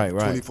drive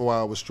 24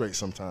 hours straight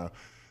sometimes.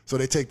 So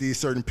they take these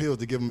certain pills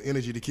to give them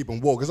energy to keep them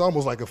woke. It's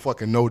almost like a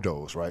fucking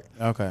no-dose, right?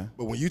 Okay.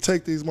 But when you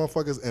take these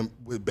motherfuckers and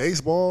with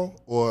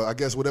baseball or I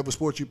guess whatever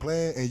sport you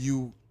playing and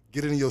you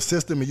get it in your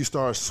system and you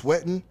start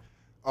sweating,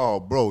 oh,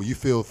 bro, you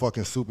feel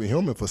fucking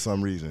superhuman for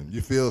some reason.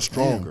 You feel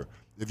stronger.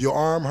 If your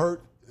arm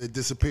hurt, it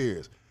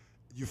disappears.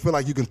 You feel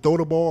like you can throw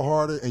the ball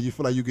harder, and you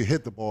feel like you can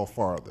hit the ball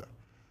farther.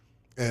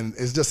 And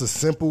it's just a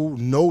simple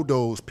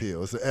no-dose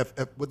pill. It's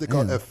what they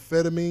call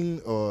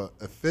amphetamine or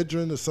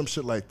ephedrine or some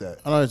shit like that.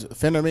 I don't know,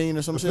 it's phenamine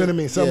or some shit.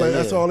 Amphetamine, something like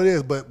that's all it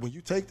is. But when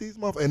you take these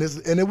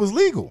motherfuckers, and it was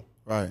legal.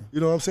 Right. You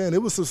know what I'm saying?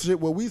 It was some shit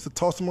where we used to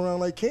toss them around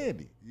like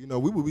candy. You know,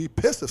 we would be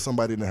pissed if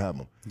somebody didn't have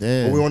them.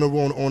 Damn. When we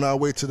on our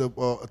way to the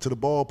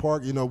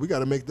ballpark, you know, we got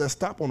to make that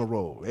stop on the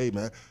road. Hey,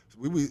 man,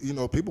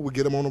 people would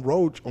get them on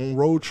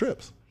road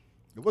trips.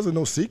 It wasn't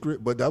no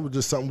secret, but that was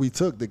just something we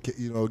took that,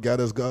 you know, got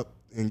us up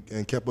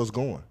and kept us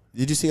going.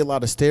 Did you see a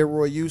lot of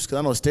steroid use? Because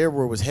I know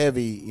steroid was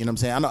heavy. You know what I'm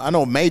saying? I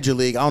know major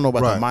league. I don't know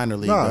about the minor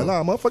league.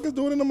 Nah, motherfuckers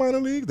do it in the minor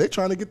league. They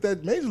trying to get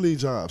that major league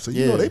job. So,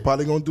 you know, they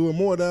probably going to do it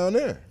more down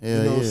there.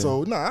 Yeah, you know,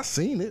 so, I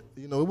seen it.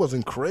 You know, it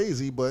wasn't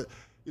crazy, but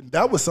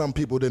that was something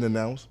people didn't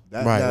announce.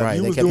 Right.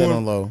 They kept that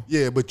on low.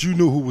 Yeah, but you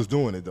knew who was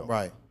doing it, though.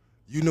 Right.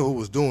 You knew who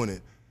was doing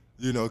it.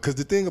 You know, because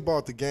the thing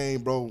about the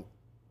game, bro,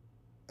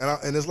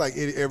 and it's like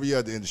every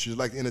other industry. It's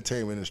like the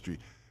entertainment industry.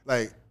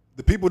 Like,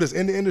 the people that's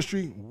in the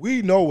industry,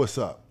 we know what's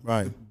up.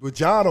 Right. But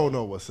y'all don't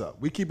know what's up.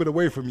 We keep it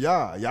away from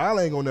y'all. Y'all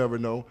ain't going to never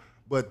know.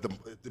 But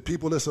the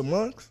people that's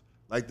amongst,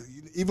 like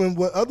even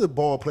what other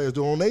ball players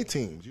do on their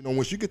teams, you know,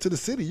 once you get to the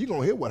city, you're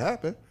going to hear what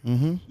happened.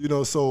 Mm-hmm. You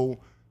know, so,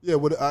 yeah,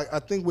 I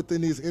think within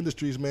these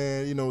industries,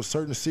 man, you know,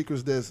 certain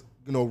secrets that's,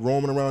 you know,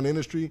 roaming around the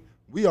industry,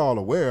 we all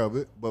aware of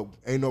it, but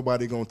ain't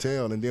nobody going to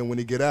tell. And then when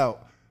they get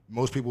out,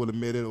 most people will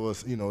admit it or,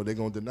 you know, they're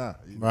going to deny.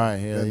 Right,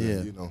 yeah.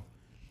 You know.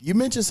 You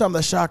mentioned something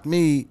that shocked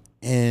me,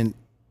 and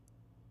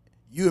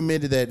you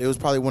admitted that it was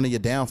probably one of your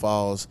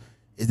downfalls,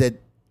 is that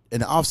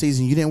in the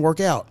offseason you didn't work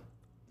out.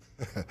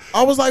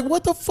 I was like,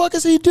 what the fuck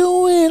is he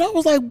doing? I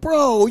was like,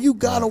 bro, you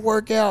got to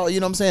work out.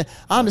 You know what I'm saying?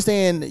 I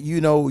understand, you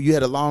know, you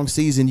had a long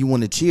season, you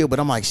want to chill, but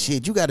I'm like,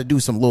 shit, you got to do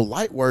some little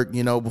light work,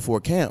 you know,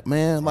 before camp,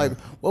 man. Like,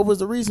 what was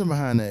the reason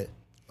behind that?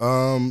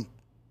 It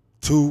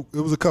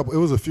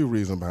was a few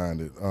reasons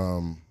behind it.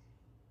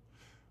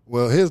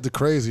 Well, here's the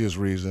craziest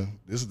reason.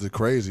 This is the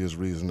craziest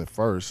reason at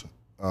first,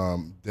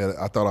 that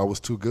I thought I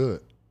was too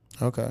good.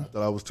 Okay. I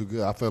thought I was too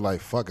good. I felt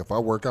like, fuck, if I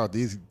work out,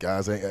 these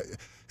guys ain't.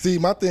 See,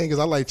 my thing is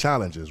I like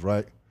challenges,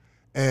 right?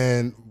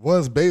 And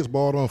once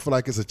baseball don't feel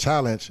like it's a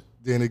challenge,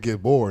 then it gets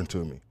boring to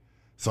me.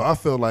 So I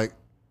feel like,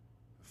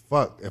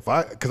 fuck,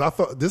 because I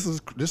felt, this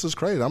is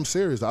crazy. I'm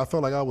serious. I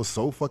felt like I was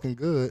so fucking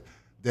good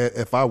that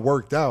if I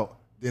worked out,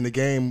 then the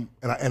game,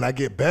 and I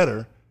get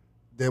better,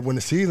 that when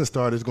the season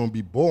started, it's going to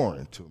be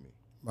boring to me.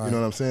 Right. You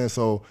know what I'm saying?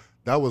 So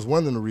that was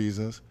one of the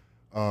reasons,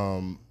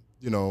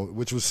 you know,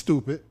 which was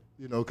stupid,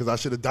 you know, because I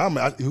should have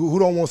dominated. Who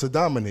don't want to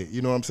dominate?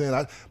 You know what I'm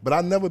saying? But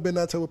I've never been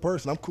that type of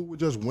person. I'm cool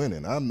with just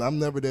winning. I'm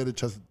never there to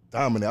just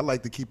dominate. I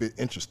like to keep it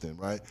interesting,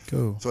 right?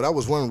 Cool. So that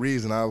was one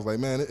reason I was like,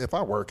 man, if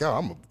I work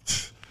out, what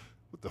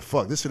the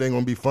fuck? This shit ain't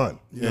going to be fun.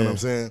 You know what I'm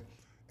saying?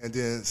 And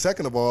then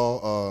second of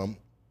all,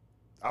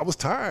 I was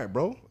tired,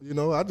 bro. You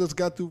know, I just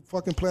got through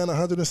fucking playing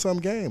 100 and some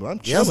games. I'm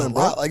chilling,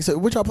 bro. Like, so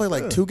what y'all play,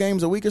 like 2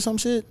 games a week or some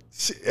shit?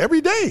 Every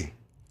day.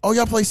 Oh,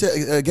 y'all play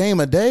a game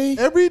a day?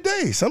 Every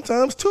day,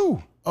 sometimes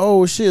 2.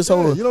 Oh, shit.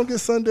 So you don't get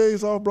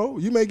Sundays off, bro.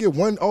 You may get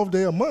 1 off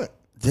day a month.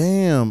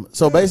 Damn.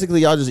 So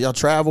basically, y'all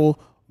travel,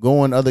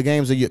 go on other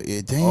games.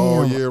 Damn.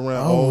 All year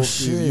round. Oh,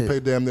 shit. You play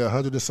damn near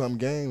 100 and something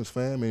games,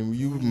 fam. And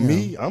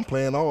me, I'm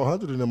playing all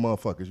 100 of them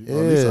motherfuckers. You know,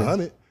 at least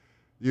 100.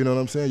 You know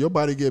what I'm saying? Your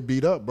body get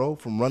beat up, bro,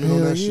 from running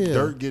on that shit,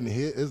 dirt, getting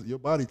hit. Your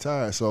body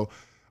tired. So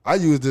I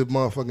used the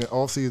motherfucking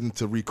off season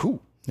to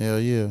recoup. Hell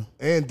yeah.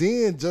 And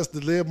then just to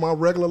live my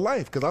regular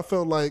life, because I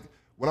felt like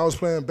when I was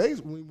playing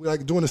baseball,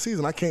 like during the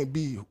season, I can't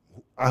be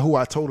who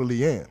I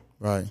totally am.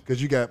 Right.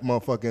 Because you got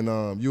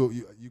motherfucking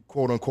you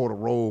quote unquote a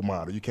role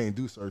model. You can't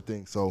do certain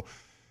things. So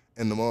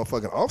in the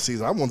motherfucking off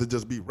season, I wanted to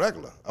just be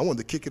regular. I wanted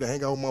to kick it and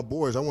hang out with my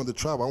boys. I wanted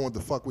to travel. I wanted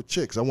to fuck with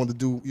chicks. I wanted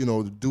to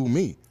do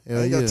me. I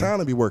ain't got time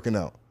to be working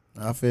out.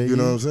 I feel you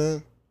know what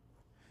I'm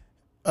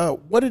saying?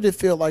 What did it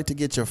feel like to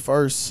get your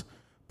first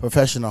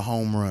professional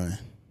home run?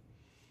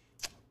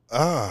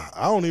 I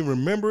don't even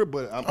remember it,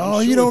 but I'm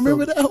sure you don't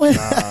remember that one?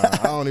 Nah,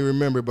 I don't even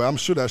remember it, but I'm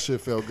sure that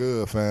shit felt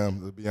good,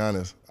 fam, to be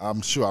honest.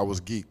 I'm sure I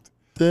was geeked.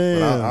 Damn.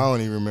 But I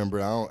don't even remember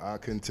it. I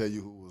couldn't tell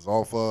you who it was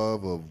off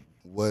of or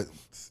what,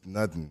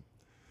 nothing.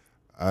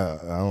 I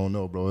don't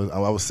know, bro.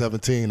 I was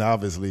 17,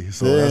 obviously,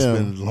 so that's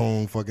been a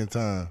long fucking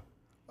time.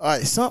 All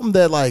right, something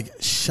that, like,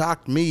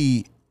 shocked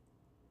me,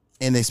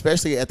 and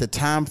especially at the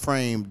time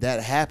frame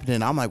that happened,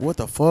 and I'm like, what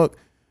the fuck,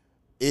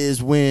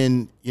 is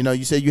when, you know,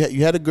 you said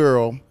you had a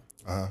girl,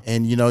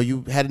 and, you know,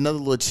 you had another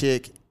little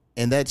chick,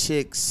 and that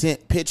chick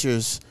sent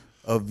pictures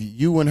of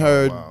you and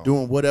her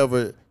doing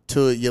whatever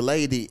to your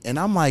lady, and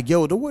I'm like,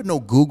 yo, there wasn't no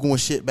Google and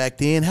shit back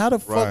then. How the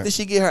fuck did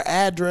she get her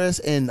address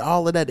and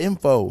all of that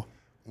info?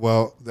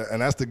 Well,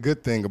 and that's the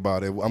good thing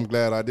about it. I'm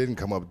glad I didn't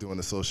come up doing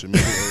the social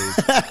media age.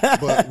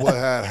 But what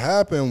had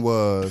happened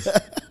was,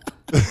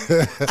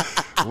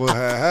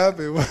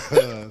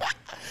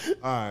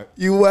 all right.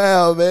 You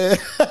wild, man.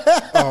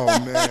 Oh,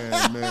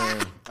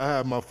 man. I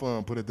had my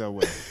fun, put it that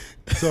way.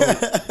 So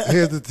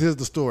here's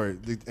the story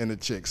and the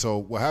chick. So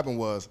what happened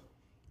was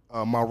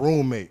my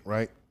roommate,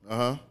 right?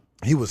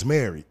 He was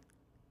married,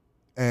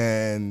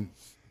 and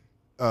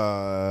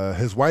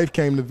his wife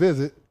came to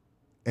visit,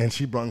 and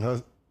she brought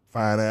her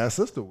fine ass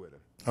sister with her.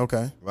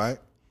 Okay. Right.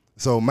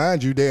 So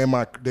mind you, they're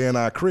in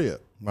our crib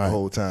the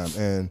whole time,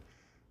 and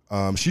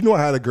she knew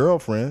I had a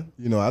girlfriend.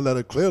 You know, I let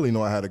her clearly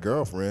know I had a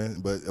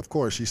girlfriend, but of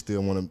course she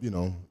still want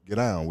to, get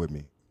down with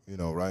me.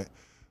 Right.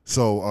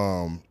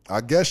 So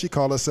I guess she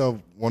called herself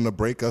wanting to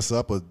break us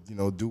up or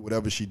do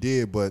whatever she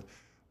did, but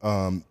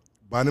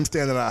by them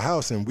staying at our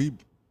house and we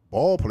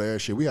ball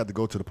players, we had to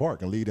go to the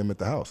park and leave them at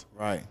the house.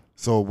 Right.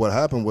 So what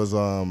happened was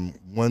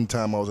one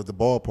time I was at the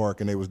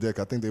ballpark and they was there.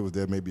 I think they was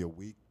there maybe a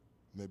week,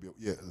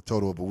 a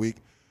total of a week.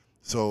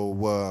 So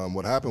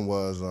what happened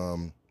was I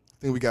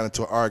think we got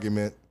into an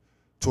argument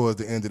towards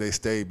the end of their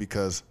stay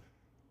because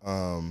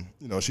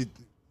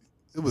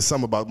it was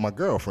something about my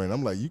girlfriend.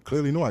 I'm like, you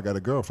clearly know I got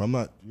a girlfriend.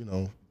 I'm not,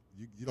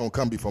 you don't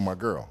come before my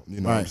girl.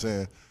 You know what I'm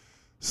saying?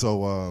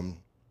 So,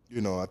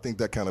 I think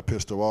that kind of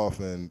pissed her off.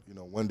 And,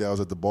 one day I was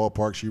at the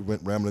ballpark. She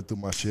went rambling through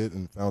my shit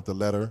and found the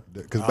letter.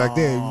 Because back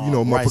then,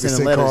 motherfuckers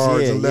sent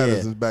cards and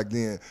letters back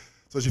then.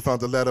 So she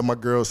found the letter my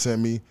girl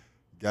sent me,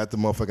 got the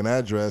motherfucking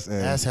address.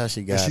 And that's how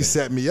she got it. She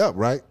set me up,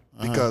 right?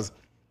 Because,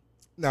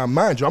 now,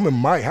 mind you, I'm in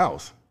my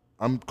house.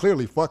 I'm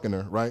clearly fucking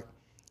her, right?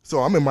 So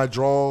I'm in my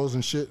drawers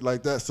and shit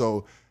like that.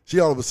 So she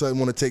all of a sudden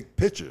want to take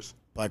pictures.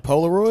 Like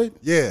Polaroid?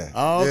 Yeah.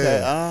 Oh, okay.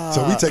 Yeah.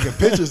 So we taking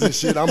pictures and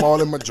shit. I'm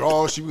all in my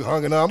drawers. She was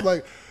hanging up. I'm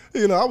like,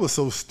 I was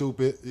so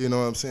stupid, you know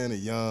what I'm saying,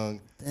 and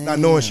young. Damn. Not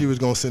knowing she was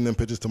going to send them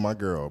pictures to my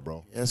girl,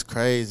 bro. That's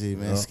crazy,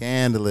 man.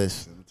 Scandalous.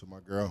 Send them to my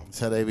girl. That's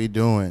how they be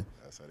doing.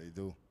 That's how they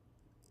do.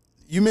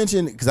 You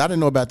mentioned, because I didn't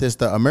know about this,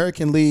 the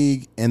American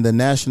League and the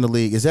National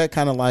League. Is that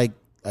kind of like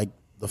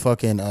the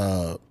fucking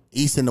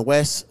East and the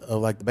West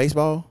of like the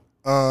baseball?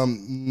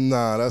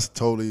 Nah, that's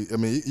totally. I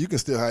mean, you can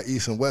still have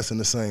East and West in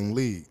the same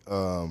league.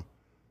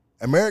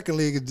 American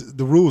League,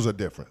 the rules are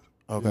different.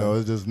 Okay.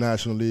 It's just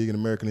National League and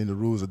American League. The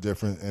rules are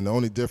different, and the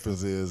only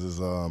difference is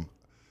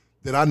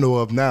that I know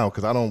of now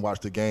because I don't watch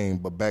the game.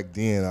 But back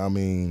then, I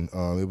mean,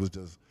 it was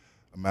just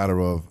a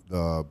matter of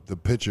the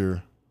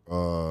pitcher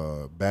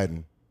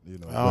batting,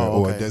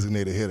 or a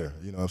designated hitter.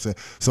 You know what I'm saying?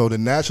 So the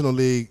National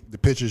League, the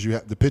pitchers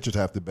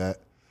have to bat,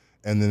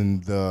 and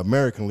then the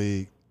American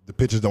League, the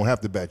pitchers don't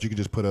have to bat. You can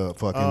just put a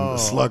fucking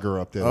slugger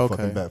up there to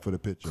fucking bat for the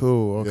pitcher.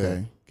 Cool.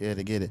 Okay. Yeah.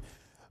 Get it.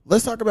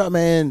 Let's talk about,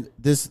 man,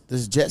 this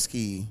jet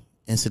ski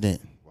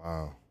incident.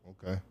 Wow.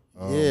 Okay.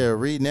 Yeah,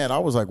 reading that, I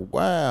was like,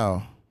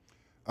 wow.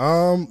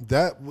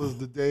 That was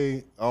the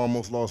day I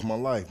almost lost my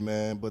life,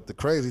 man. But the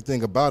crazy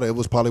thing about it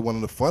was probably one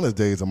of the funnest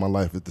days of my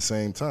life at the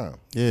same time.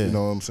 Yeah. You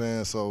know what I'm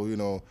saying? So,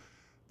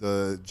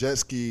 the jet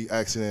ski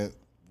accident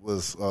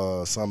was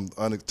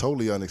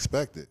totally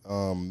unexpected.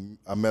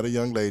 I met a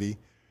young lady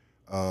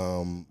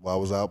while I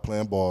was out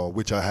playing ball,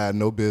 which I had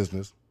no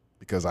business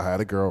because I had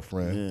a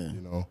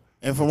girlfriend,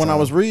 And from when I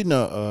was reading,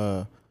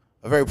 a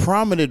very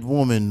prominent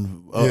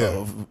woman,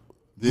 either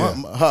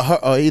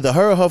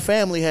her or her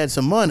family had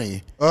some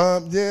money.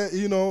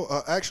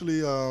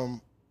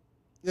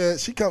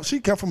 She come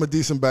from a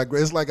decent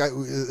background. It's like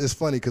it's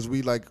funny because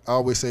I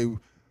always say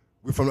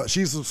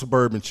she's a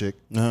suburban chick.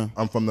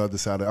 I'm from the other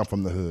side. I'm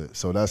from the hood,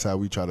 so that's how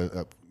we try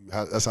to.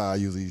 That's how I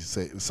usually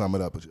sum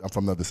it up. I'm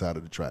from the other side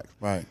of the track.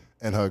 Right.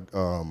 And her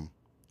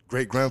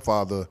great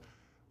grandfather.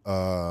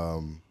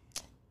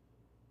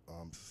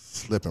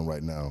 Slipping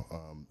right now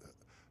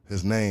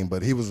his name,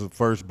 but he was the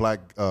first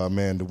black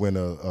man to win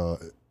a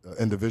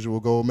individual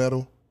gold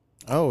medal.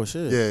 Oh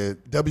shit! Yeah,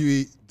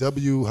 W.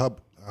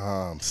 Hub.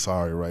 I'm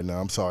sorry right now.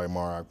 I'm sorry,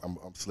 Mar.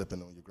 I'm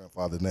slipping on your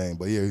grandfather's name,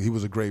 but yeah, he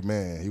was a great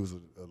man. He was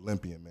an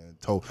Olympian, man.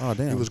 Oh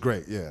damn, he was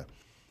great. Yeah,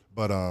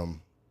 but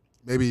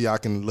maybe I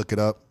can look it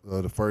up.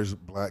 The first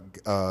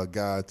black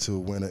guy to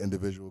win an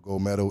individual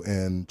gold medal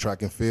in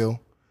track and field.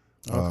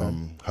 Okay.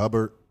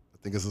 Hubbard, I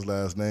think is his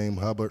last name.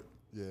 Hubbard.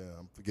 Yeah,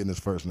 I'm forgetting his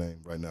first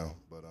name right now,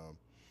 but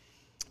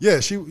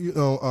she, we're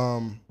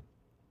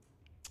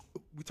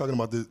talking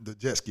about the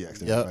jet ski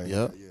accident. Right?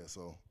 Yep. Yeah.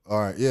 So all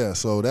right, yeah.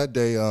 So that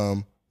day,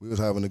 we was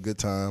having a good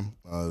time,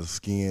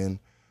 skiing,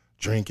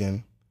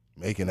 drinking,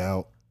 making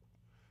out,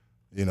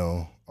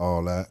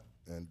 all that,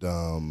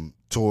 and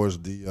towards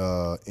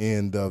the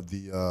end of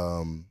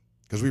the,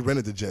 because we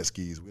rented the jet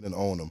skis, we didn't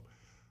own them.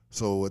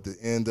 So at the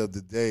end of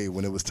the day,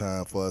 when it was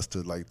time for us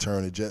to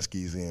turn the jet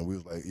skis in, we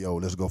was like, "Yo,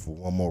 let's go for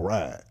one more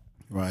ride."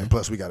 Right. And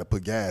plus, we got to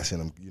put gas in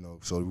them,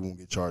 so we won't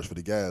get charged for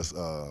the gas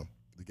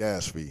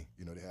fee.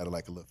 They had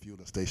like a little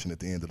fueling station at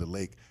the end of the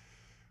lake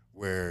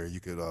where you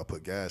could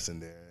put gas in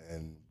there,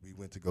 and we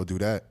went to go do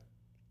that.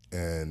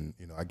 And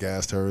I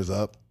gassed hers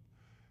up,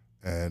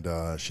 and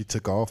she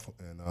took off,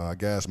 and I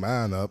gassed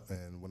mine up.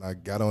 And when I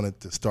got on it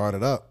to start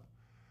it up,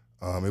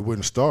 it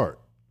wouldn't start.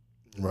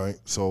 Right.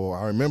 So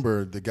I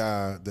remember the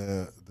guy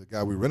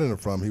we rented it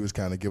from, he was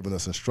kind of giving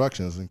us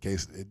instructions in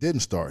case it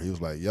didn't start. He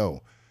was like,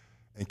 "Yo,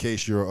 in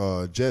case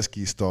your jet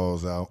ski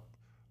stalls out,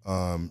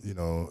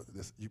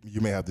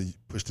 you may have to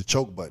push the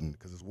choke button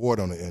because there's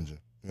water on the engine."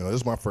 You know,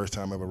 this is my first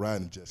time ever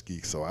riding a jet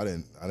ski, so I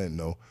didn't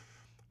know.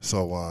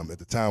 So at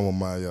the time when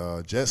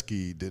my jet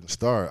ski didn't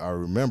start, I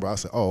remember I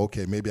said, "Oh,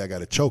 okay, maybe I got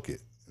to choke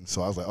it." And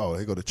so I was like, "Oh,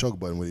 here go the choke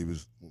button." What he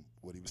was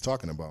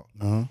talking about.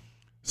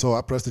 So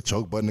I pressed the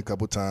choke button a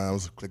couple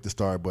times, clicked the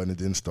start button, it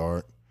didn't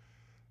start,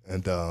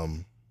 and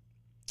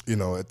you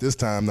know, at this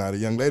time now, the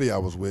young lady I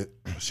was with,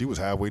 she was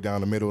halfway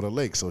down the middle of the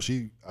lake, so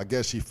I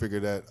guess she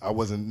figured that I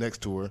wasn't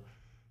next to her,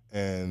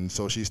 and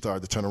so she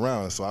started to turn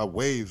around. So I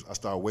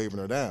started waving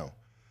her down.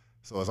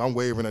 So as I'm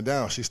waving her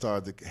down, she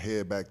started to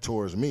head back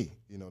towards me,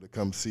 you know, to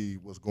come see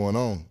what's going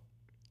on.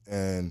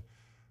 And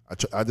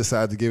I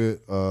decided to give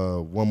it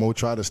one more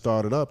try to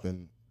start it up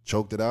and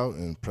choked it out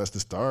and pressed the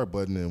start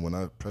button. And when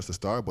I pressed the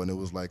start button, it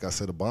was like I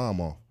set a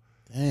bomb off.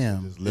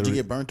 Damn. Did you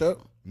get burnt up?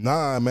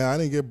 Nah, man, I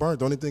didn't get burnt.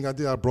 The only thing I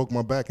did, I broke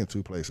my back in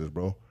 2 places,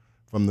 bro.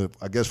 From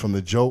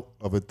the jolt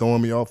of it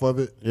throwing me off of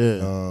it.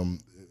 Yeah.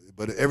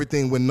 But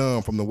everything went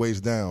numb from the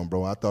waist down,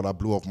 bro. I thought I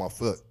blew off my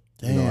foot.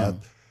 Damn. You know,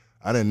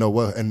 I didn't know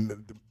what,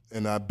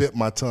 and I bit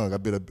my tongue. I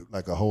bit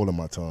like a hole in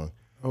my tongue.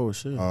 Oh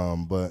shit.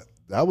 But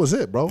that was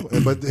it, bro.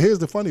 But here's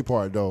the funny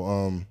part, though.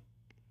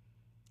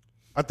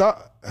 I ain't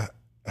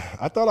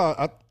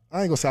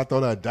gonna say I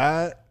thought I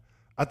died.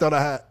 I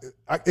thought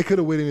it could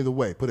have went either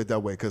way. Put it that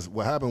way, because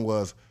what happened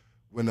was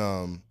when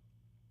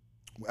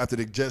after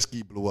the jet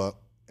ski blew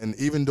up, and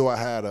even though I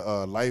had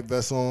a life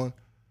vest on,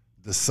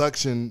 the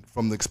suction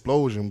from the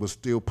explosion was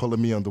still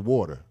pulling me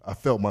underwater. I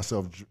felt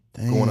myself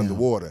going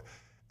underwater,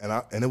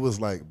 and it was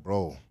like,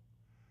 bro,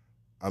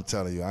 I'm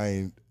telling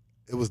you,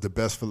 it was the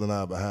best feeling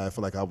I ever had. I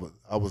feel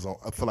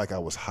like I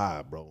was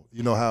high, bro.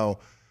 You know how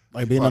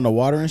like being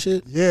underwater and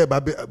shit? Yeah, by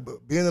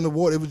being in the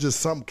water, it was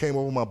just something came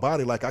over my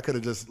body. Like I could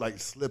have just like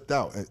slipped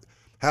out. And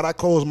had I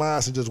closed my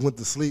eyes and just went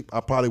to sleep, I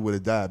probably would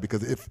have died,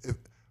 because if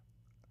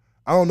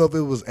I don't know if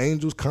it was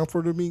angels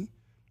comforting me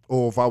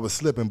or if I was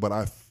slipping, but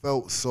I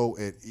felt so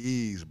at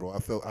ease, bro.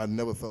 I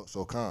never felt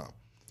so calm.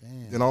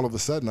 Damn. Then all of a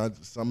sudden,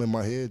 something in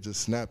my head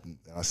just snapped, and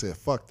I said,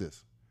 "Fuck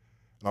this!"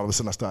 And all of a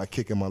sudden, I started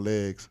kicking my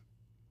legs,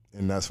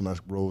 and that's when I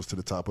rose to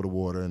the top of the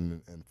water.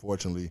 And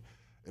fortunately,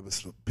 it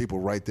was people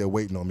right there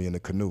waiting on me in the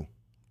canoe.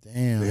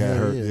 Damn. They had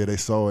heard, yeah, they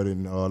saw it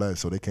and all that,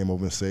 so they came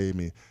over and saved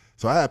me.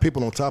 So I had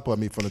people on top of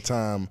me from the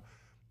time,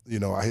 you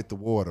know, I hit the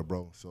water,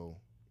 bro. So,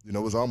 you know,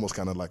 it was almost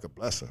kind of like a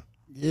blessing.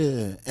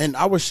 Yeah, and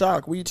I was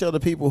shocked. Will you tell the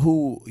people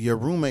who your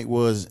roommate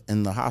was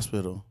in the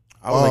hospital?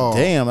 I was like,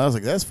 damn. I was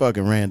like, that's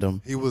fucking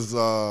random. He was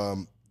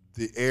the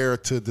heir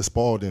to the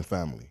Spalding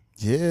family.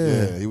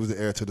 Yeah, he was the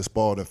heir to the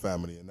Spalding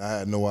family, and I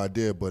had no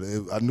idea, but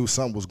I knew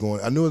something was going.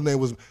 I knew his name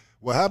was.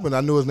 What happened? I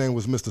knew his name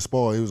was Mr.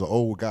 Spalding. He was an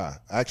old guy.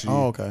 Actually,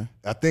 okay.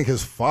 I think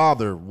his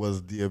father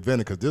was the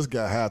inventor, because this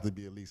guy had to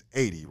be at least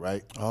 80,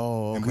 right?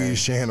 Oh, okay. And we were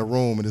sharing a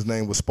room, and his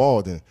name was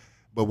Spalding.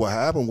 But what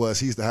happened was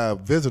he used to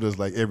have visitors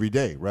like every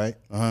day, right?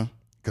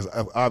 Because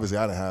obviously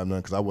I didn't have none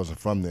because I wasn't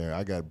from there.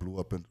 I got blew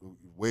up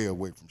way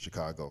away from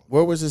Chicago.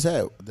 Where was this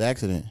at? The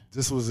accident?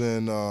 This was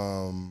in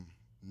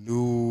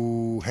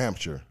New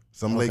Hampshire.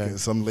 Some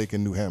lake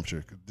in New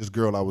Hampshire. This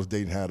girl I was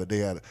dating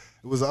it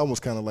was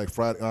almost kind of like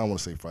Friday. I don't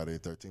want to say Friday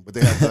the 13th, but they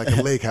had like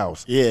a lake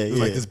house. It was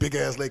like this big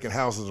ass lake and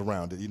houses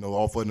around it, you know,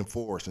 off in the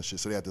forest and shit.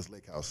 So they had this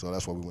lake house. So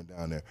that's why we went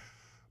down there.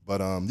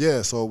 But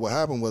yeah, so what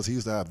happened was he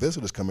used to have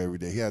visitors come every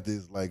day. He had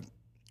these like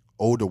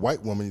older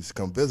white women used to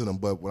come visit him.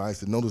 But when I used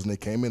to notice when they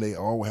came in, they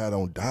all had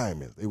on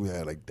diamonds. They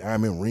had like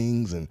diamond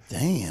rings, and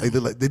damn,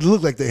 they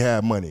looked like they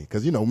had money,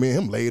 because you know me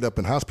and him laid up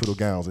in hospital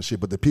gowns and shit.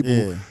 But the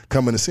people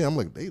coming to see, I'm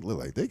like, they look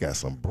like they got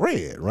some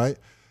bread, right?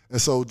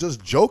 And so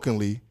just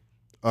jokingly,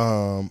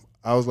 I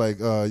was like,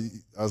 hey,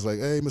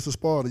 Mr.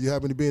 Spalding, you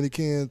happen to be any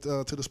kin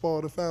to the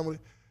Spalding family?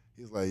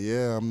 He's like,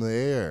 yeah, I'm the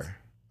heir.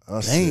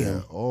 I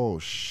said, oh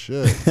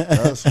shit,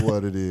 that's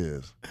what it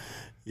is.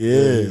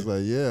 Yeah. He's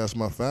like, yeah, that's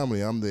my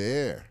family. I'm the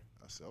heir.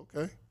 I said,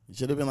 okay. You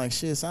should have been like,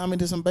 shit, sign me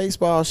to some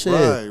baseball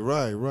shit.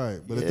 Right.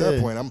 But at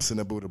that point, I'm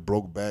sitting up with a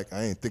broke back.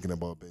 I ain't thinking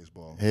about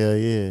baseball. Hell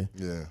yeah.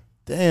 Yeah.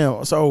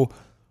 Damn. So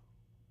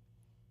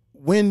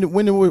when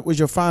was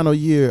your final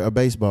year of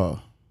baseball?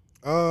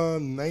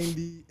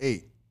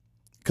 98.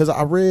 Because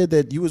I read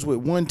that you was with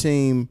one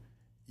team.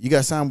 You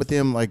got signed with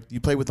them, like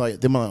you played with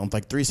like them on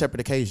like 3 separate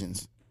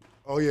occasions.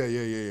 Oh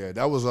yeah.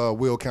 That was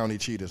Will County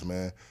Cheetahs,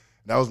 man.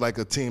 That was like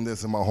a team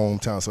that's in my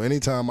hometown. So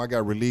anytime I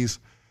got released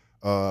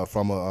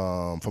from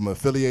an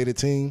affiliated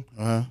team,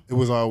 it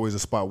was always a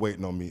spot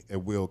waiting on me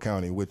at Will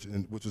County, which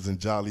was in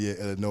Joliet,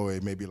 Illinois,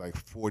 maybe like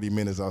 40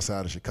 minutes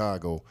outside of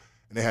Chicago.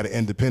 And they had an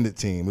independent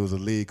team. It was a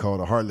league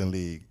called the Heartland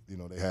League. You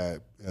know, they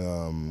had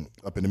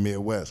up in the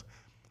Midwest.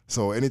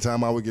 So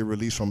anytime I would get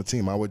released from a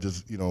team, I would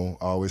just, you know,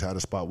 I always had a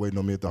spot waiting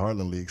on me at the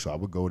Heartland League. So I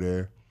would go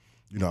there.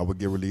 You know, I would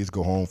get released,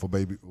 go home for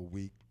maybe a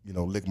week, you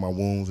know, lick my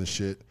wounds and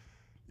shit.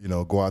 You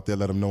know, go out there,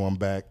 let them know I'm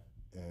back,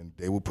 and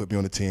they would put me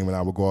on the team, and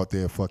I would go out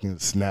there, fucking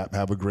snap,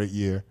 have a great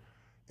year,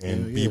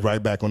 and be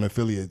right back on the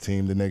affiliate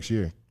team the next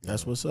year.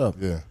 That's what's up.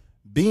 Yeah.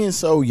 Being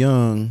so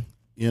young,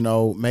 you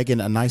know, making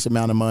a nice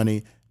amount of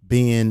money,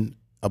 being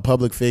a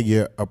public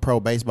figure, a pro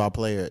baseball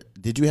player,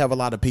 did you have a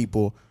lot of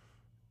people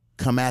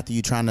come after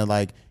you trying to,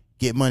 like,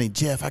 get money,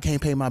 Jeff, I can't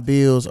pay my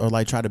bills, or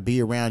like try to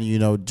be around you, you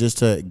know, just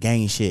to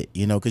gain shit,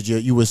 you know, because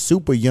you was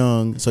super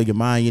young, so your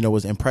mind, you know,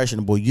 was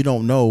impressionable. You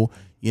don't know,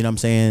 you know what I'm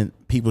saying,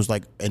 people's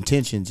like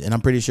intentions, and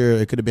I'm pretty sure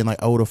it could have been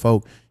like older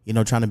folk, you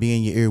know, trying to be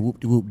in your ear, whoop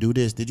de whoop, do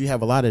this. Did you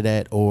have a lot of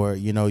that, or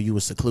you know, you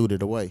was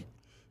secluded away?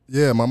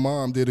 Yeah, my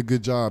mom did a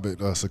good job at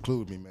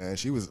secluding me, man.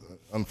 She was,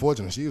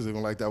 unfortunate, she was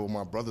even like that with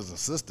my brothers and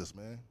sisters,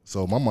 man.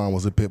 So my mom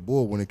was a pit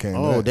bull when it came to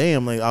that. Oh,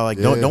 damn. Like,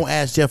 don't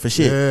ask Jeff for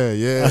shit.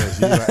 Yeah.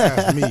 She like,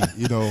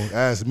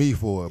 asked me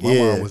for it. My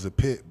mom was a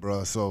pit,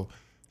 bro. So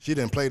she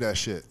didn't play that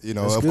shit. You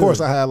know, of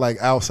course I had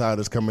like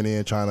outsiders coming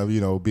in trying to, you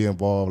know, be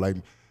involved, like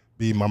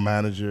be my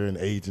manager and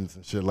agents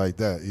and shit like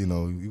that. You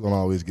know, you're going to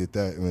always get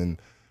that. And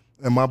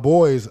my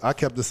boys, I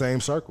kept the same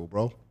circle,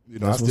 bro. You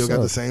know, I still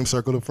got the same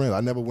circle of friends.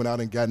 I never went out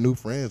and got new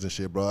friends and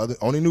shit, bro. The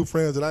only new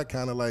friends that I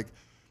kind of like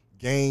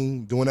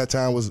gained during that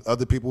time was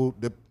other people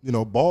that, you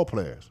know, ball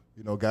players,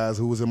 you know, guys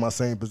who was in my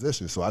same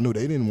position. So I knew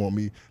they didn't want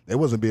me. They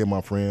wasn't being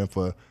my friend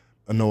for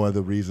no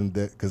other reason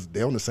that because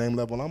they're on the same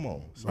level I'm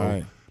on.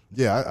 So,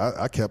 yeah,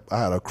 I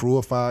had a crew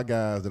of 5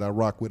 guys that I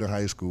rocked with in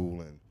high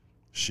school, and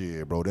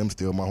shit, bro, them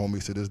still my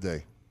homies to this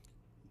day.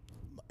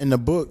 In the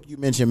book, you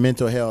mentioned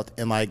mental health,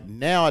 and like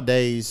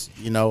nowadays,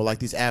 you know, like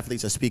these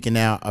athletes are speaking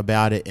out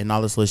about it and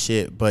all this little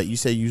shit. But you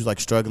say you was like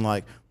struggling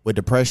like with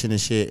depression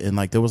and shit, and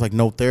like there was like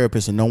no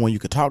therapist and no one you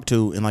could talk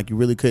to, and like you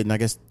really couldn't, I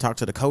guess, talk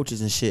to the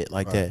coaches and shit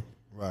like that.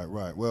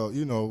 Right. Well,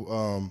 you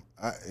know,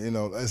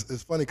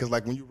 it's funny because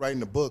like when you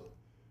writing the book,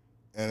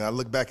 and I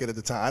look back at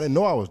the time, I didn't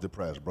know I was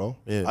depressed, bro.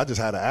 Yeah. I just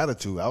had an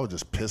attitude. I was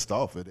just pissed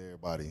off at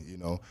everybody, you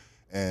know,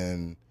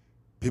 and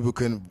people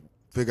couldn't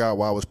figure out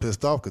why I was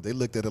pissed off because they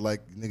looked at it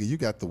like, nigga, you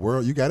got the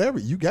world, you got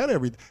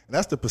everything, and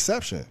that's the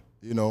perception,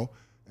 you know,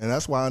 and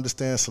that's why I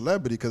understand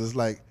celebrity, because it's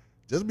like,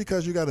 just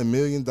because you got $1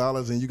 million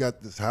and you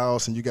got this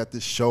house and you got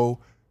this show,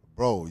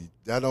 bro,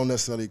 that don't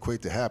necessarily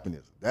equate to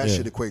happiness. That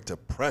should equate to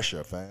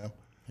pressure, fam.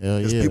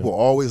 Because people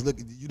always look,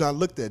 you're not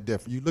looked at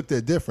different. You looked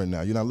at different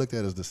now. You're not looked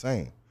at as the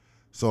same.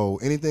 So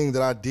anything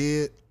that I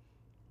did,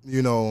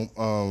 you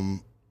know,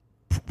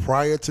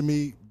 prior to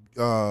me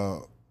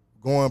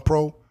going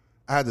pro,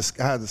 I had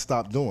to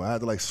stop doing. I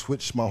had to like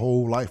switch my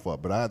whole life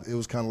up. But it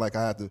was kind of like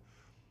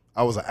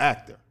I was an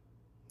actor.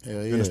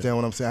 You understand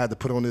what I'm saying? I had to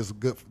put on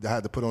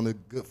a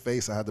good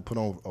face. I had to put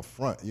on a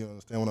front. You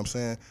understand what I'm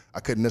saying? I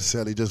couldn't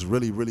necessarily just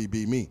really, really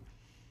be me.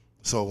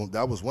 So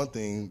that was one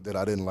thing that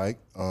I didn't like.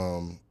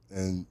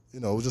 And you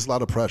know, it was just a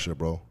lot of pressure,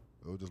 bro.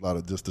 It was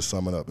just just to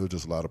sum it up, it was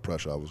just a lot of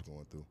pressure I was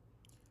going through.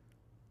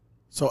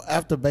 So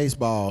after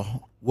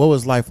baseball, what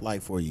was life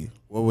like for you?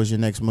 What was your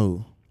next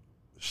move?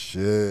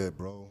 Shit,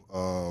 bro.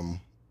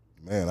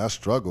 Man, I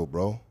struggled,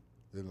 bro.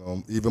 You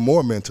know, even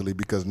more mentally,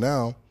 because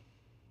now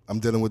I'm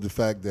dealing with the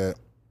fact that,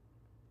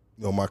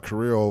 you know, my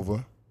career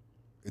over.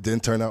 It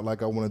didn't turn out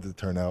like I wanted it to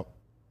turn out.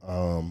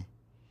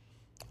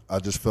 I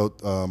just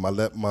felt I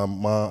let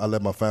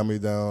my family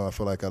down. I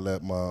feel like I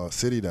let my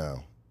city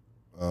down.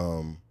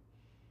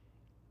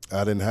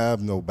 I didn't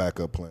have no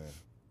backup plan.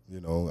 You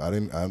know, I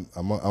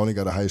only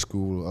got a high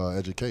school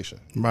education.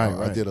 Right.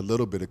 I did a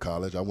little bit of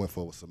college. I went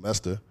for a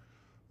semester,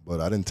 but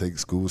I didn't take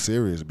school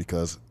serious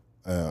because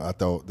I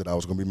thought that I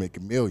was going to be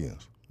making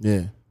millions.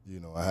 Yeah. You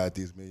know, I had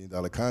these $1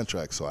 million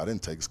contracts, so I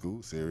didn't take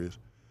school serious.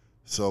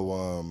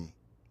 So,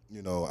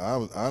 you know, I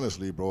was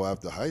honestly, bro,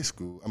 after high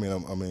school, I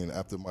mean,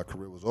 after my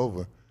career was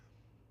over,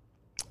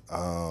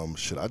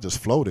 I just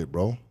floated,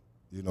 bro.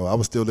 You know, I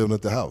was still living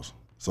at the house,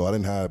 so I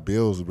didn't have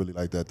bills really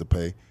like that to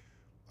pay.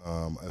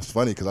 It's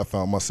funny because I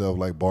found myself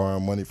like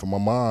borrowing money from my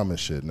mom and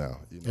shit now.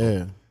 You know?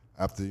 Yeah.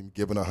 After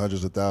giving her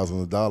hundreds of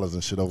thousands of dollars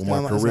and shit over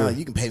my career. Like,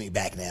 you can pay me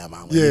back now,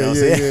 mama. Yeah,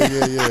 you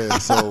know yeah.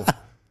 So,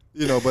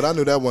 you know, but I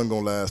knew that wasn't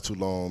gonna last too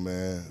long,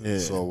 man. Yeah.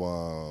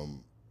 So,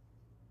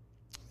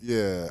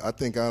 yeah, I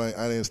think I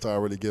didn't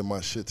start really getting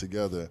my shit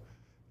together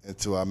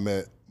until I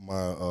met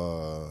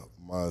until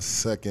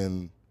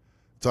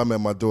I met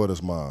my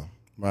daughter's mom.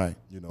 Right.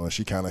 You know, and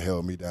she kind of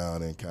held me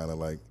down and kind of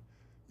like,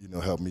 you know,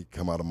 helped me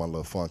come out of my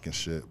little funk and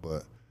shit.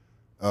 But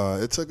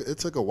it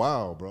took a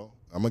while, bro.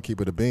 I'm gonna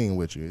keep it a bean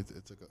with you.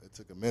 It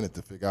took a minute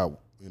to figure out,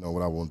 you know,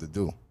 what I wanted to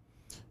do.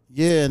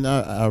 Yeah, and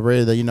I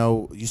read that, you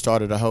know, you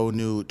started a whole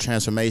new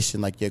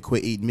transformation, like you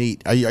quit eating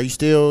meat. Are you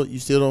still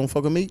don't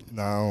fuck with meat?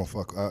 Nah, I don't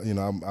fuck. You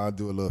know, I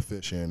do a little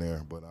fish here and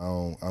there, but I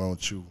don't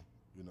chew.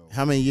 You know.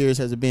 How many years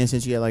has it been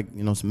since you had like,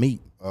 you know, some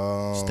meat,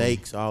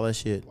 steaks, all that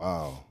shit?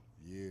 Wow,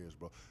 years,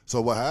 bro.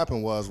 So what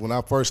happened was when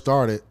I first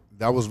started,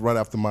 that was right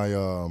after my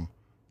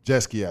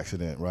jet ski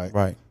accident, right?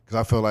 Right. Because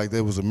I felt like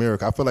there was a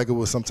miracle. I felt like it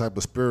was some type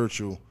of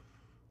spiritual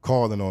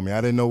calling on me. I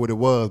didn't know what it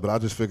was, but I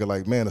just figured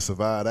like, man, to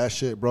survive that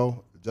shit,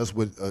 bro, just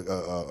with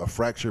a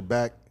fractured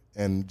back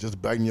and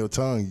just biting your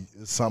tongue,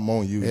 it's something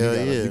on you.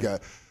 You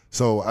got.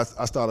 So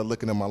I started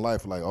looking at my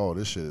life like, oh,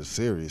 this shit is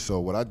serious. So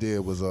what I did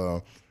was,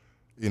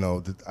 you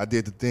know, I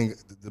did the thing.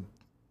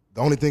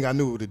 The only thing I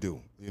knew to do,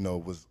 you know,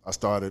 was I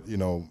started, you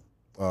know,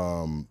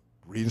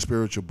 reading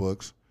spiritual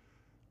books.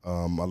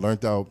 I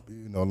learned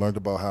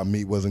about how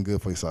meat wasn't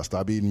good for you, so I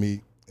stopped eating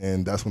meat,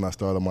 and that's when I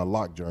started my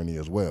lock journey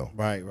as well.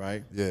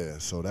 Right. Yeah,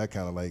 so that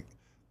kind of like,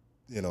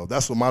 you know,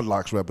 that's what my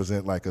locks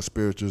represent, like a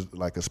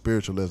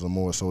spiritualism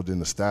more so than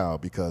the style,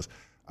 because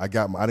I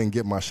didn't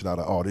get my shit out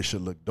of, oh, this shit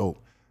look dope.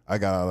 I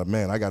got out of,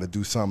 man, I got to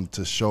do something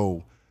to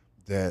show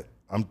that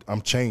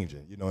I'm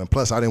changing, you know, and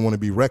plus I didn't want to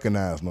be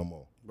recognized no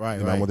more. Right,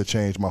 you know, I want to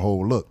change my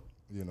whole look,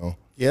 you know.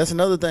 Yeah, that's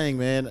another thing,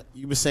 man.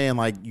 You were saying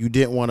like you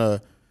didn't want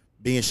to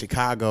be in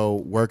Chicago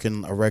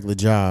working a regular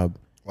job.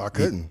 Well, I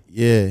couldn't.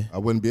 Yeah, I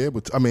wouldn't be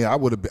able to. I mean, I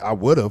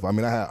would have. I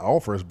mean, I had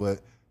offers,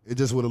 but it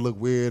just would have looked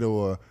weird,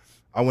 or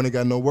I wouldn't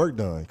have got no work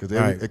done,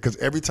 because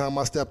every time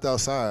I stepped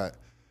outside,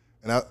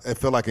 and it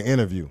felt like an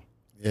interview.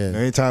 yeah. And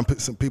anytime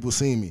some people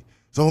see me,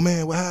 so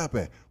man, what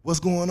happened? What's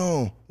going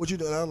on? What you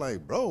doing? I'm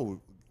like, bro,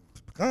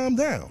 calm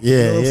down. Yeah, you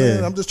know what I'm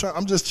yeah. saying?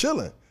 I'm just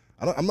chilling.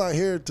 I'm not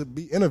here to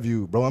be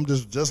interviewed, bro. I'm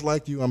just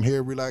like you. I'm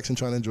here relaxing,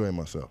 trying to enjoy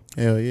myself.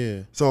 Hell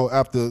yeah. So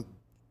after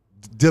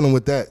dealing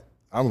with that,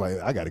 I'm like,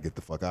 I got to get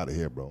the fuck out of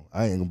here, bro.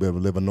 I ain't gonna be able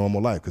to live a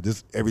normal life,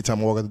 because every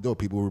time I walk out the door,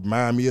 people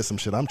remind me of some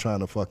shit I'm trying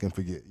to fucking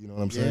forget. You know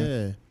what I'm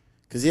saying? Yeah.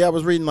 Because, I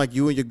was reading like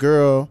you and your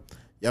girl,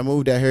 y'all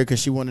moved out here because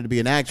she wanted to be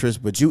an actress,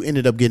 but you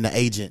ended up getting an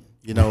agent,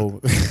 you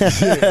know.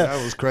 Yeah,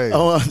 that was crazy.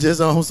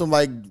 Just on some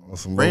like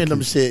some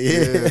random shit.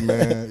 Yeah,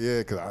 man. Yeah,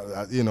 because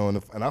I you know,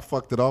 and I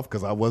fucked it off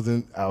because I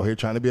wasn't out here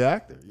trying to be an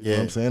actor. You know what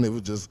I'm saying? It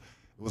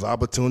was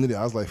opportunity.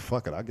 I was like,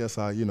 fuck it. I guess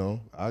I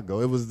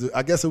go.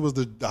 I guess it was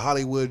the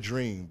Hollywood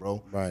dream,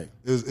 bro. Right.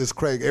 It's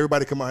crazy.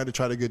 Everybody come out here to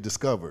try to get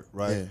discovered,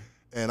 right? Yeah.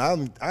 And I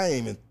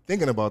ain't even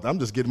thinking about that. I'm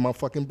just getting my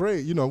fucking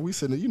braid. You know, we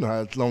sitting there, you know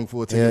how long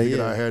for it takes to get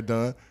our hair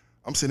done.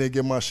 I'm sitting there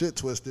getting my shit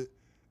twisted.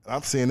 And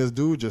I'm seeing this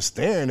dude just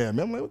staring at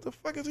me. I'm like, what the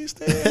fuck is he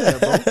staring at,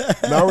 bro?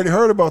 And I already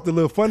heard about the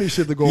little funny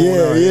shit that going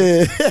on out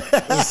here.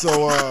 And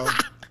so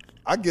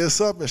I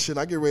get up and shit.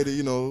 I get ready,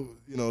 you know,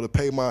 to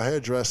pay my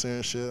hairdresser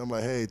and shit. I'm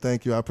like, hey,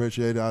 thank you. I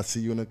appreciate it. I'll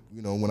see you in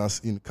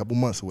a couple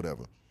months or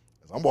whatever.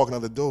 As I'm walking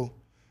out the door,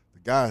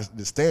 the guy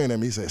just staring at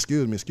me. He said,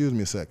 excuse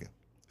me a second.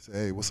 I said,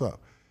 hey, what's up?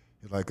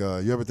 He's like,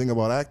 you ever think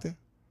about acting?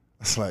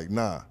 I was like,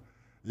 nah.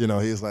 You know,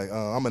 he's like,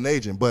 I'm an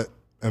agent, but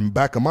in the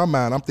back of my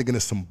mind, I'm thinking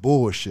it's some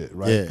bullshit,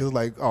 right? Yeah. Because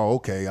like, oh,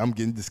 okay, I'm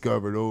getting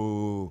discovered.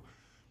 Oh,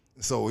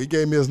 so he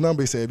gave me his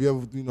number. He said, if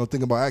you ever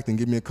think about acting,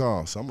 give me a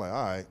call. So I'm like,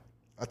 all right,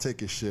 I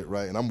take his shit,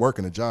 right? And I'm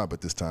working a job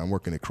at this time,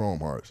 working at Chrome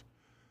Hearts,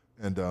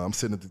 and I'm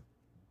sitting at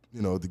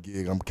the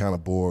gig. I'm kind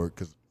of bored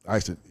because I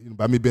used to,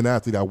 by me being an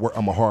athlete,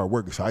 I'm a hard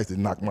worker, so I used to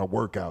knock my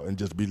work out and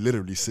just be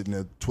literally sitting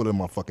there twiddling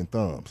my fucking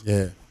thumbs.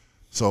 Yeah.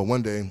 So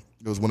one day,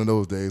 it was one of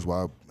those days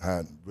where I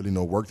had really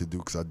no work to do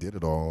because I did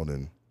it all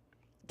and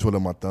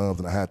twiddling my thumbs,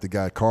 and I had the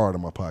guy card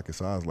in my pocket.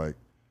 So I was like,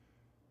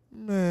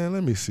 man,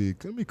 let me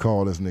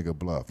call this nigga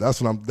bluff. That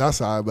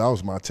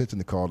was my intention,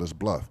 to call this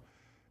bluff.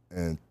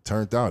 And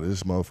turned out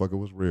this motherfucker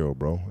was real,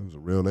 bro. He was a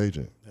real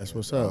agent. That's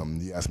what's up.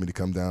 He asked me to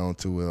come down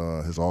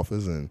to his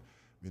office and,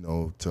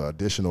 to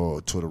audition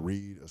or to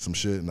read some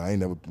shit. And I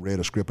ain't never read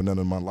a script or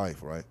nothing in my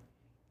life, right?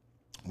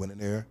 Went in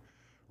there,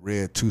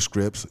 read 2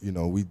 scripts.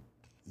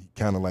 He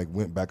kind of like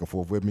went back and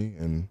forth with me.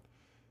 And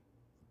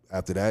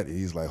after that,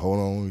 he's like, hold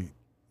on.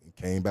 He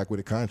came back with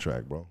a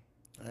contract, bro.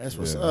 That's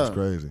what's up. That's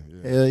crazy.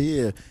 Yeah. Hell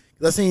yeah.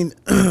 I seen,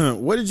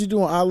 what did you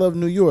do on I Love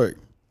New York,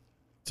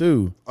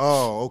 too?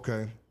 Oh,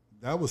 okay.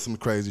 That was some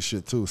crazy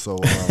shit, too. So,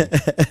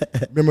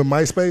 remember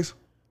MySpace?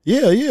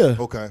 Yeah.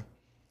 Okay.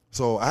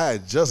 So, I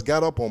had just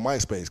got up on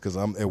MySpace because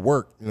I'm at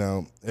work.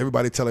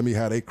 Everybody telling me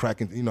how they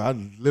cracking. I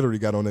literally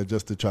got on there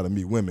just to try to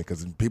meet women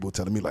because people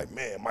telling me, like,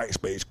 man,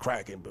 MySpace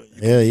cracking. But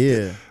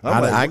yeah.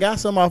 I got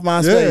some off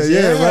MySpace.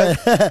 Yeah,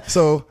 right.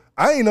 So,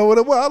 I ain't know what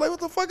it was. I was like, what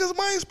the fuck is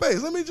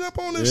MySpace? Let me jump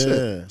on this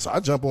shit. So, I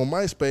jump on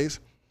MySpace.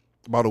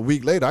 About a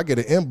week later, I get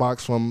an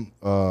inbox from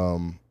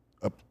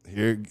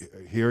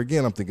here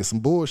again. I'm thinking some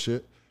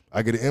bullshit.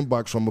 I get an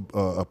inbox from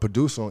a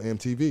producer on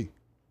MTV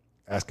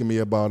asking me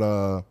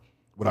about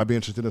would I be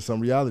interested in some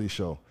reality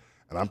show.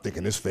 And I'm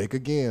thinking it's fake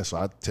again. So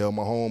I tell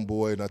my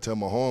homeboy and I tell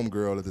my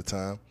homegirl at the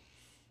time.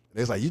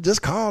 They're like, you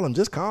just call him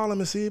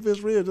and see if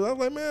it's real. I was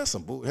like, man,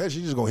 some bullshit.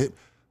 She just gonna hit.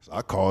 So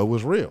I call it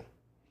was real.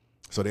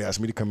 So they asked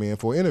me to come in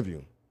for an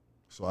interview.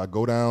 So I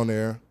go down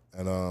there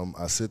and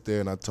I sit there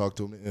and I talk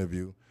to them in the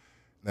interview.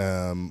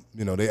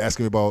 They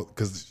asking me about,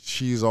 because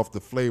she's off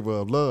the Flavor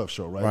of Love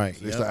show, right? Right.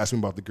 So they start asking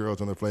me about the girls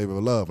on the Flavor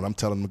of Love, and I'm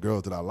telling them the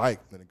girls that I like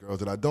and the girls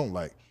that I don't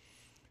like.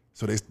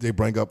 So they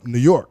bring up New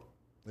York.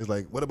 It's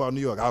like, what about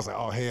New York? I was like,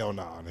 oh, hell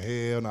no.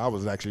 I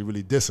was actually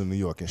really dissing New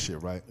York and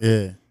shit, right?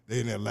 Yeah. They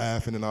in there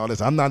laughing and all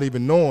this. I'm not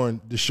even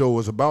knowing the show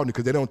was about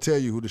because they don't tell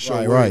you who the show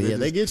was. Right. Yeah,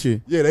 they get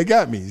you. Yeah, they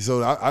got me.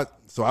 So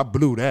I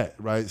blew that,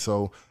 right?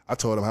 So I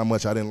told them how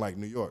much I didn't like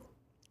New York.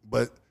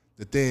 But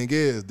the thing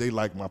is, they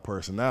like my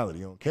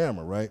personality on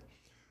camera, right?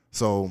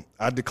 So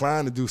I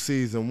declined to do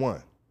season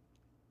 1.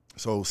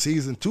 So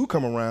season 2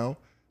 come around,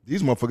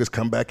 these motherfuckers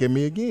come back at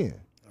me again.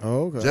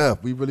 Oh, okay.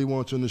 Jeff, we really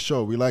want you on the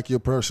show. We like your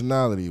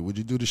personality. Would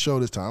you do the show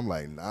this time? I'm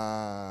like,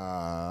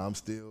 nah, I'm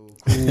still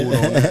cool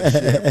on that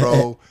shit,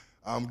 bro.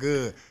 I'm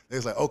good. They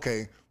was like,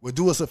 okay, well,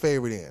 do us a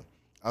favor then.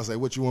 I was like,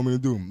 what you want me to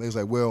do? They was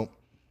like, well,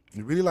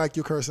 we really like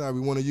your personality.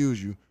 We want to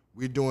use you.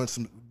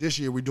 this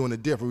year we're doing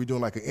it different. We're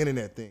doing like an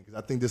internet thing. Because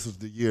I think this was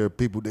the year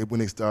when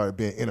they started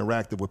being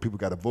interactive where people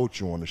got to vote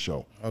you on the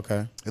show.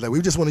 Okay. It's like,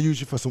 we just want to use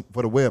you for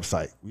the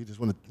website. We just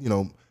want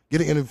to,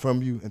 get an interview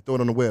from you and throw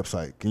it on the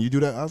website. Can you do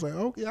that? I was like,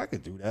 oh, yeah, I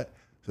can do that.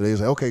 So they was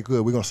like, okay,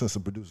 good. We're going to send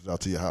some producers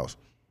out to your house.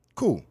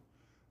 Cool.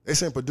 They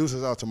sent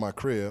producers out to my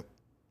crib,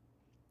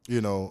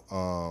 get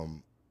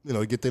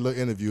their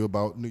little interview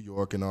about New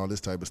York and all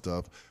this type of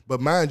stuff.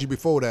 But mind you,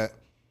 before I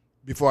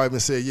even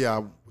said, yeah,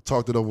 I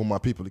talked it over with my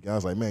people again. I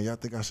was like, man, y'all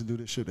think I should do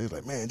this shit? They was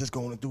like, man, just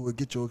go on and do it,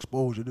 get your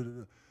exposure.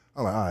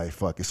 I'm like, all right,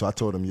 fuck it. So I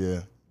told them,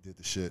 yeah, did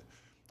the shit.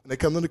 And they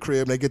come to the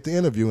crib and they get the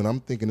interview, and I'm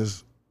thinking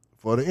it's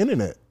for the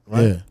internet,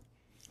 right? Yeah.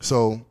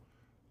 So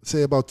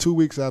say about 2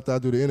 weeks after I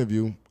do the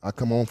interview, I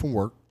come home from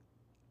work,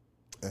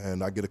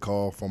 and I get a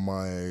call from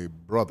my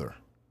brother.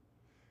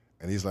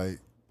 And he's like,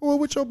 boy,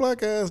 what your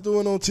black ass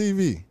doing on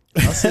TV?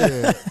 I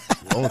said,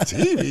 on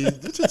TV?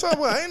 What you talking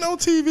about? I ain't on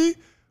TV.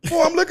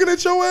 Boy, I'm looking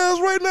at your ass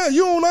right now.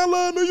 You on I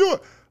Love New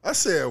York. I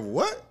said,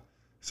 what?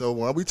 So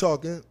while we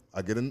talking,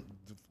 I get in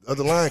the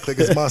other line click.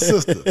 It's my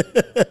sister.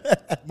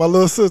 My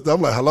little sister.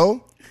 I'm like,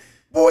 hello?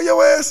 Boy,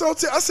 your ass on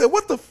TV. I said,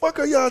 what the fuck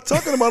are y'all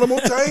talking about?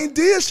 I ain't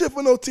did shit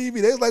for no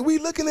TV. They was like, we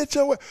looking at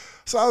your ass.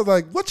 So I was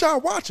like, what y'all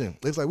watching?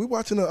 They was like, we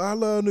watching the I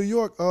Love New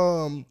York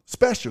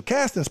special,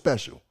 casting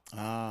special.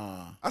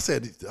 I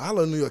said, I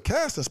Love New York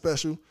casting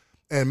special.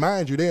 And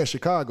mind you, they're in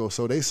Chicago,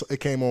 so it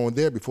came on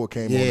there before it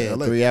came on in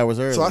LA. 3 hours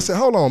early. So I said,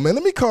 hold on, man,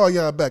 let me call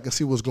y'all back and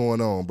see what's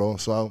going on, bro.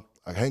 So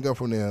I hang up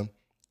from them,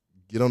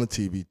 get on the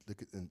TV,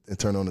 and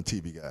turn on the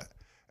TV guide.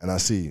 And I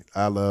see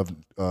I Love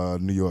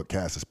New York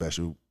casting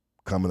special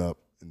coming up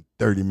in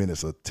 30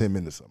 minutes or 10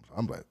 minutes.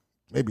 I'm like,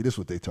 maybe this is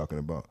what they talking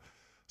about.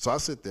 So I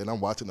sit there and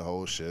I'm watching the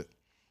whole shit.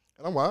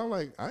 And I'm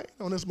like, I ain't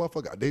on this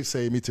motherfucker. They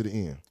saved me to the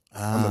end.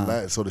 I'm the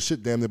last. So the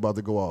shit damn near about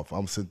to go off.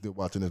 I'm sitting there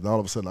watching this, and all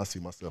of a sudden I see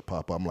myself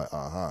pop up. I'm like,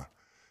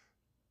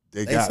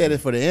 They said me. it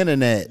for the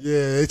internet.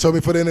 Yeah, they told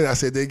me for the internet. I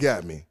said, they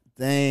got me.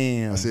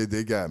 Damn. I said,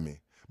 they got me.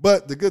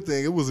 But the good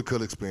thing, it was a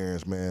cool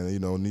experience, man.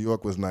 New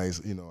York was nice.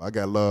 I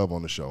got love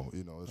on the show.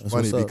 It's That's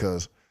funny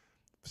because,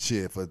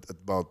 shit, for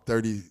about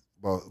 30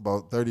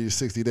 to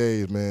 60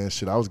 days, man,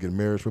 shit, I was getting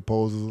marriage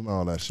proposals and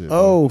all that shit.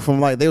 Oh, from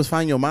they was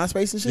finding your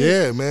MySpace and shit?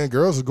 Yeah, man,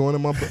 girls was going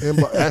in my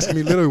inbox, asking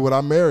me literally would I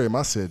marry him.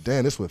 I said,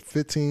 damn, this what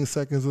 15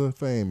 seconds of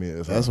fame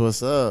is. That's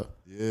what's up.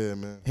 Yeah,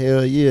 man.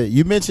 Hell yeah.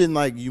 You mentioned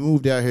you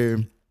moved out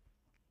here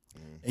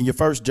and your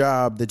first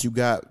job that you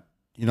got,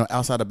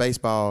 outside of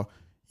baseball,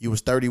 you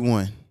was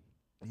 31.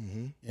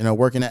 Mm-hmm.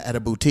 Working at a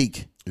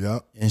boutique. Yeah.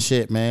 And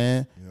shit,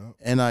 man. Yeah.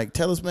 And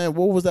tell us, man,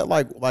 what was that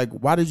like? Like,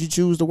 why did you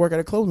choose to work at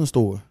a clothing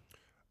store?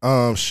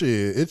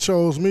 Shit, it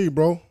chose me,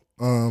 bro.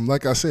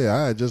 Like I said,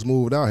 I had just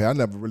moved out here. I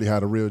never really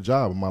had a real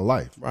job in my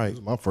life. Right. It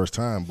was my first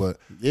time, but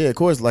yeah, of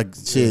course.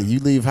 You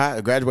leave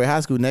graduate high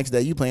school, next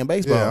day you playing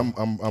baseball. Yeah,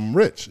 I'm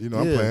rich. I'm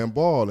playing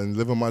ball and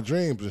living my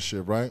dreams and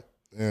shit, right?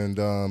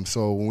 And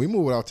so when we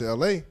moved out to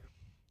LA,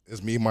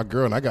 it's me and my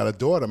girl, and I got a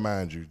daughter,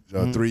 mind you,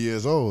 3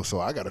 years old.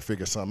 So I got to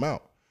figure something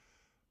out.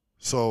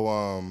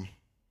 So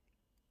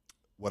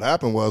what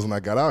happened was when I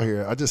got out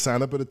here, I just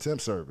signed up at a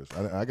temp service.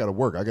 I got to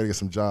work. I got to get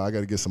some job. I got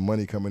to get some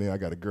money coming in. I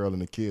got a girl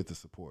and a kid to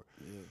support.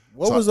 Yeah.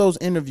 What was those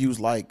interviews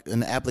like?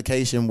 An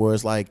application where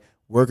it's like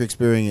work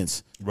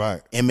experience,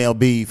 right?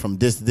 MLB from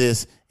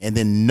this, and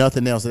then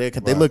nothing else. They're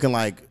looking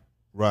like,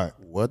 right?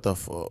 What the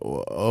fuck?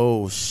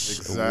 Oh shit!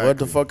 Exactly. What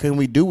the fuck can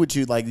we do with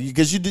you?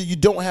 Because you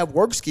don't have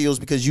work skills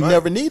because you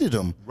never needed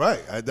them. Right.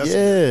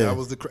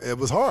 It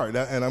was hard,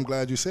 and I'm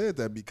glad you said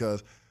that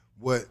because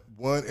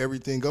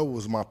everything go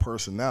was my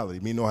personality.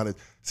 Me know how to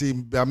see.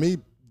 By me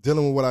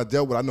dealing with what I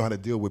dealt with, I know how to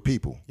deal with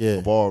people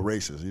of all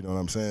races. You know what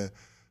I'm saying?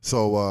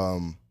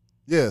 So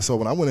so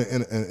when I went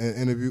in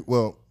interview,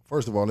 well,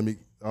 first of all,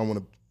 I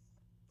want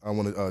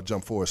to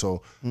jump forward.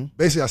 So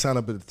basically, I signed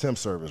up at the temp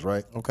service,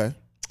 right? Okay.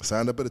 I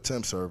signed up at the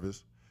temp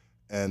service,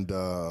 and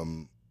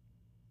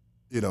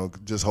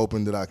just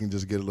hoping that I can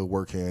just get a little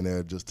work here and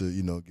there, just to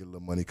get a little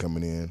money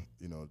coming in,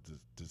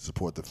 to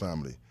support the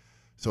family.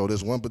 So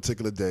there's one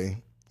particular day.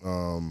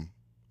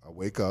 I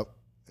wake up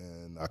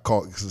and I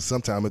call, because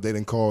sometimes if they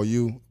didn't call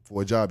you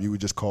for a job, you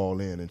would just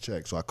call in and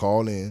check. So I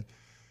call in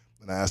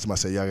and I asked them, I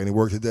said, y'all got any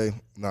work today?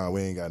 Nah,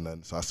 we ain't got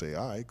nothing. So I say,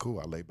 all right, cool.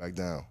 I lay back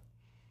down.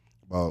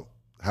 About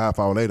half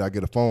hour later, I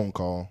get a phone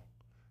call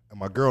and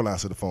my girl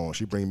answered the phone.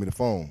 She bring me the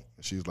phone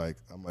and she's like,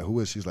 I'm like, who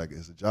is? She's like,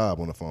 it's a job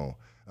on the phone.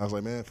 I was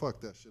like, man, fuck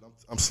that shit.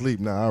 I'm asleep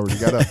now. I already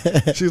got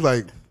up. She's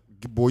like,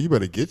 boy, you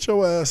better get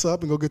your ass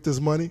up and go get this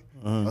money.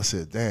 I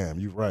said, damn,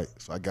 you right.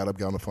 So I got up,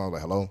 got on the phone,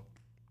 like, hello?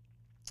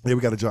 Yeah,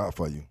 we got a job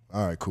for you.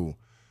 All right, cool.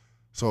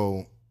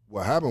 So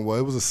what happened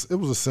was it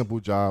was a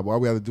simple job. All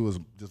we had to do was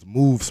just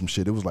move some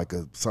shit. It was like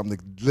something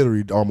that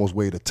literally almost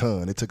weighed a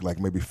ton. It took like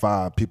maybe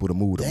 5 people to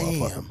move the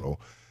motherfucker, bro.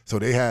 So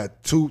they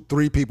had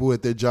 2-3 people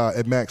at their job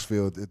at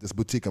Maxfield at this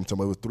boutique I'm talking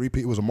about. It was 3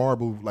 people. It was a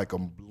marble, like a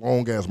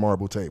long ass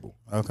marble table.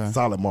 Okay.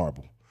 Solid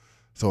marble.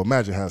 So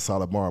imagine having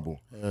solid marble.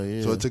 Hell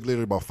yeah. So it took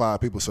literally about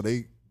 5 people. So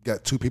they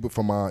got 2 people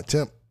from our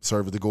temp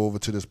service to go over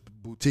to this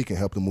boutique and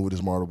help them move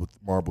this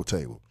marble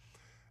table.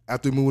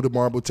 After we moved to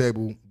marble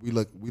table, we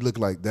look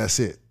like that's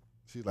it.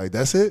 She's like,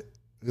 that's it?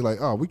 We're like,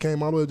 oh, we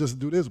came all the way just to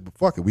do this, but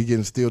fuck it, we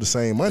getting still the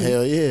same money.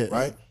 Hell yeah.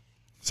 Right?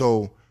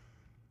 So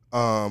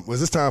when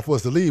it's time for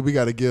us to leave, we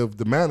got to give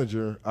the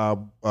manager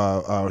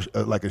our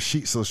like a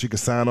sheet so she can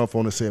sign off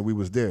on it saying we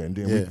was there. And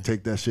then we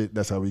take that shit,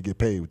 that's how we get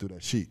paid, through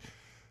that sheet.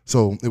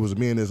 So it was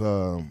me and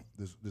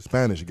this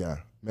Spanish guy,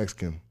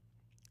 Mexican.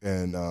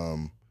 And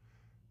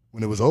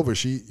when it was over,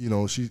 she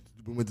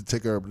went to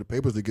take the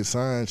papers to get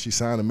signed. She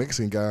signed a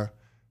Mexican guy.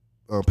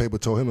 Paper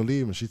told him to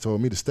leave, and she told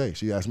me to stay.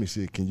 She asked me, she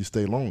said, can you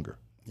stay longer?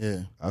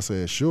 Yeah. I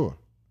said, sure.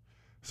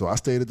 So I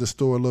stayed at the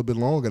store a little bit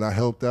longer, and I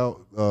helped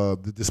out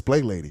the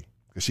display lady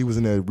because she was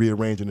in there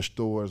rearranging the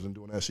stores and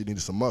doing that. She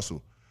needed some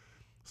muscle.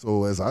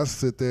 So as I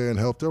sit there and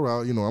helped her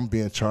out, I'm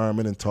being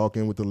charming and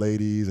talking with the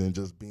ladies and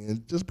just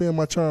being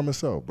my charming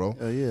self, bro.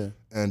 Yeah.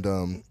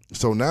 And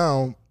so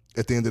now,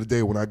 at the end of the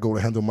day, when I go to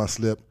handle my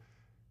slip,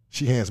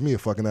 she hands me a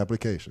fucking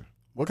application.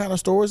 What kind of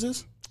store is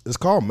this? It's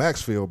called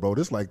Maxfield, bro.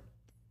 This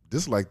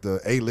is like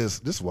the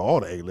A-list. This is where all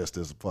the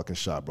A-listers fucking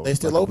shop, bro. They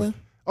still open?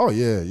 Oh,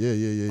 yeah.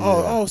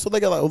 Oh, so they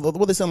got like,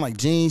 what they selling, like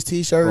jeans,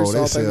 T-shirts?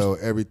 Bro, they sell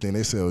everything.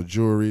 They sell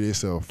jewelry. They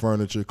sell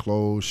furniture,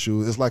 clothes,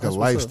 shoes. It's like a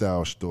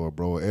lifestyle store,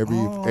 bro. Every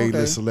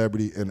A-list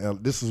celebrity,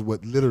 and this is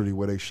literally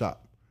where they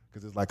shop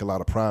because it's like a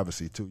lot of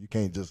privacy, too. You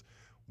can't just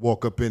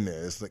walk up in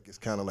there. It's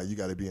kind of like you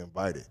got to be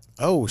invited.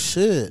 Oh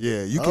shit!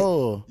 Yeah, you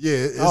can.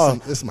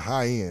 Yeah, it's some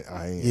high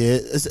end. Yeah,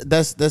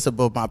 that's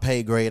above my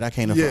pay grade. I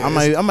can't. Yeah,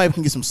 I might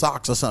can get some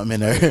socks or something in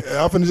there.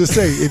 I'm finna just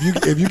say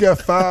if you got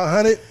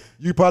 500,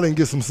 you probably can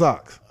get some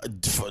socks.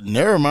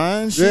 Never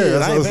mind.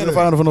 Shit, I ain't paying to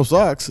find for no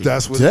socks.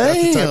 That's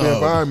the type of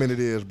environment it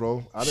is,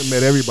 bro. I done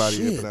met everybody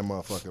up in that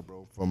motherfucker,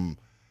 bro. From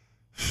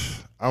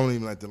I don't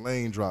even like the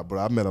lane drop, but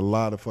I met a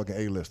lot of fucking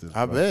A-listers.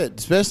 I bet,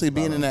 especially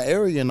being in that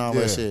area and all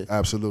that shit.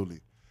 Absolutely.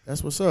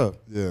 That's what's up.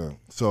 Yeah.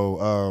 So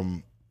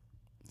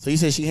so you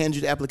said she handed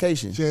you the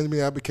application? She handed me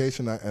the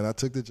application, and I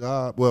took the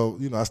job. Well,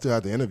 I still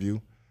had the interview,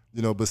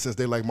 but since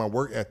they like my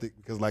work ethic,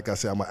 because like I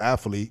said, I'm an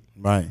athlete.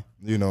 Right.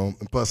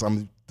 And plus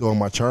I'm throwing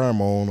my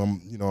charm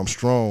on. I'm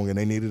strong, and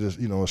they needed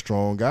a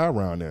strong guy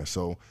around there.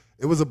 So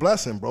it was a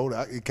blessing, bro.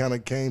 It kind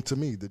of came to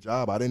me, the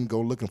job. I didn't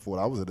go looking for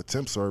it. I was at a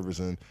temp service,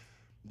 and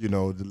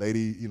the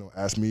lady,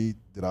 asked me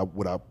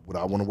would I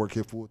want to work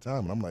here full time,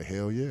 and I'm like,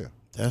 hell yeah.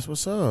 That's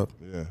what's up.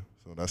 Yeah.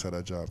 So that's how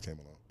that job came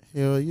along.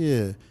 Hell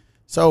yeah.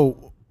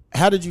 So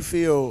how did you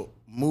feel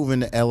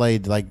moving to LA,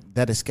 like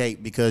that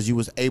escape, because you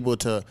was able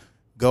to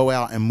go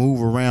out and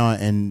move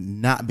around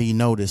and not be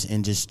noticed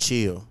and just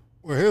chill?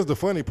 Well, here's the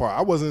funny part.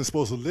 I wasn't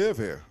supposed to live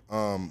here.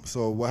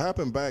 So what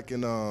happened back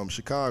in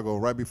Chicago,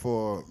 right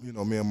before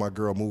me and my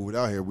girl moved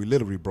out here, we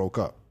literally broke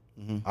up.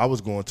 Mm-hmm. I was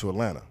going to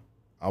Atlanta.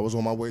 I was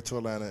on my way to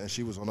Atlanta, and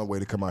she was on her way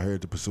to come out here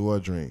to pursue her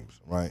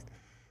dreams, right?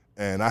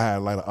 And I had a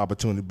lot of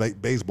opportunity,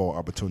 baseball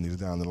opportunities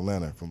down in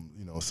Atlanta from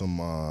some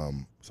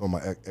of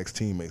my ex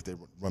teammates. They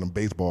running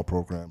baseball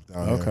programs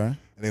down there. Okay. And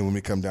then when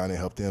we come down there,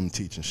 help them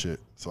teach and shit.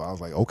 So I was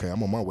like, okay,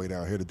 I'm on my way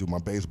down here to do my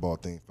baseball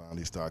thing.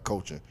 Finally, start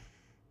coaching,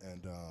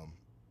 and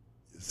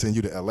send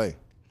you to LA.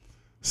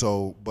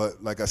 So,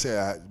 but like I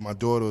said, my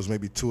daughter was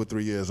maybe 2 or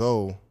 3 years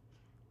old.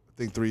 I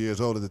think 3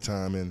 years old at the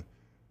time,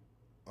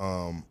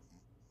 and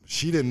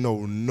she didn't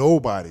know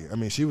nobody. I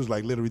mean, she was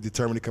like literally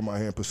determined to come out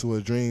here and pursue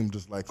her dream,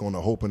 just like on a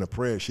hope and a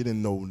prayer. She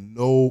didn't know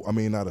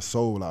not a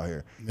soul out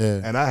here. Yeah.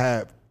 And I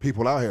had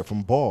people out here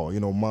from Ball.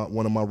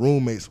 One of my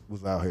roommates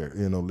was out here,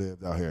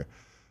 lived out here.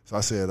 So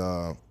I said,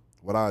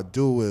 what I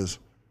do is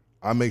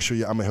I make sure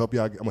I'm gonna help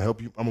you.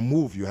 I'm gonna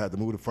move you. I had to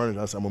move the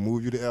furniture. I said, I'm gonna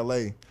move you to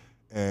LA,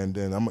 and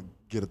then I'm gonna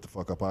get it the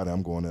fuck up out of there.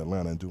 I'm going to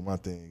Atlanta and do my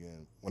thing.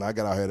 And when I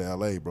got out here to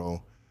LA,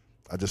 bro,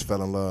 I just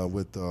fell in love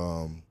with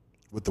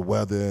the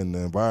weather and the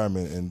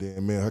environment, and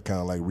then me and her kind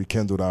of like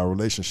rekindled our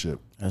relationship.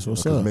 That's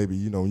what's up. Because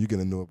maybe, when you get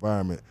in a new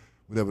environment,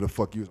 whatever the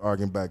fuck you was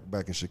arguing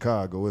back in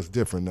Chicago, it's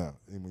different now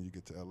when you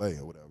get to LA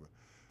or whatever.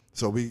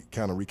 So we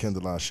kind of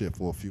rekindled our shit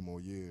for a few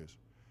more years,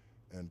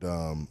 and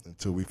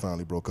until we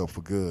finally broke up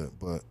for good.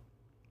 But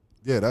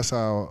yeah, that's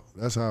how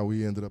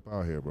we ended up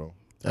out here, bro.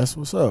 That's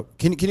what's up.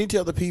 Can you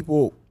tell the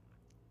people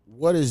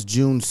what is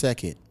June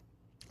 2nd?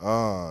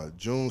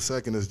 June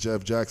 2nd is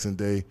Jeff Jackson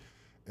Day,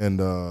 and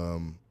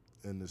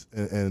in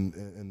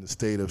the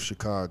state of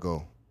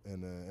Chicago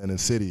and the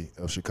city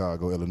of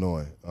Chicago,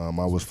 Illinois. I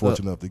was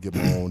fortunate enough to get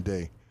my own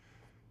day.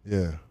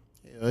 Yeah.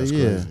 That's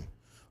crazy.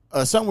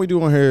 Something we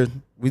do on here,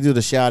 we do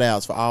the shout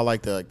outs for all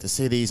like the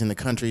cities and the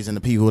countries and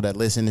the people that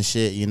listen to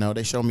shit.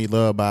 They show me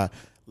love by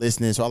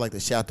listening, so I like to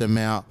shout them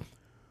out.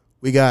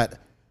 We got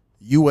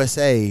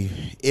USA,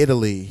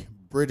 Italy,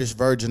 British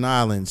Virgin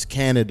Islands,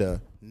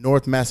 Canada,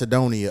 North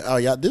Macedonia. Oh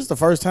yeah, this is the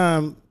first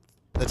time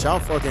that y'all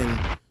fucking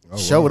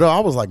showed up. I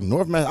was like,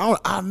 North Macedonia.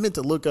 I meant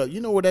to look up.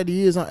 You know where that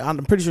is? I'm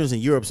pretty sure it's in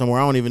Europe somewhere.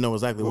 I don't even know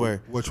exactly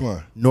where. Which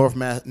one? North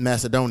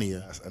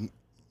Macedonia.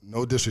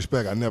 No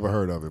disrespect. I never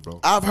heard of it, bro.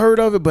 I've heard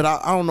of it, but I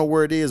don't know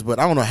where it is. But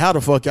I don't know how the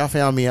fuck y'all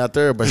found me out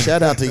there. But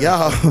shout out to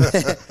y'all.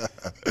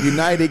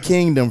 United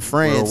Kingdom,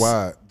 France,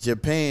 worldwide.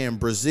 Japan,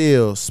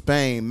 Brazil,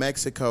 Spain,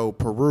 Mexico,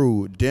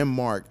 Peru,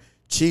 Denmark,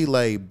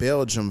 Chile,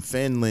 Belgium,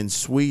 Finland,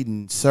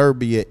 Sweden,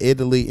 Serbia,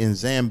 Italy, and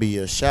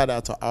Zambia. Shout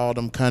out to all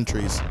them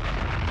countries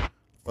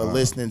for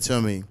listening to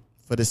me.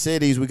 For the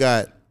cities, we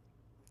got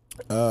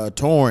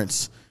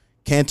Torrance,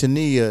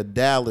 Cantonia,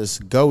 Dallas,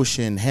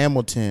 Goshen,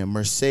 Hamilton,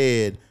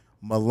 Merced,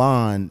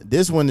 Milan.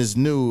 This one is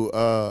new.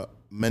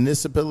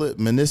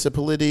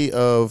 Municipality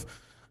of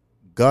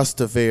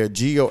Gustavere,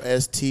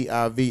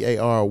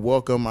 Gostivar.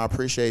 Welcome. I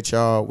appreciate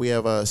y'all. We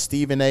have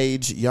Stephen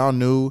Age. Y'all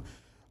new.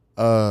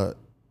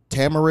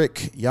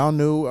 Tamarick. Y'all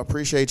new. I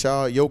appreciate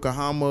y'all.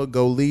 Yokohama,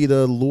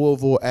 Goleta,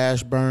 Louisville,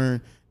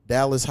 Ashburn,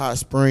 Dallas Hot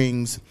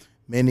Springs,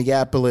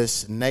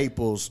 Minneapolis,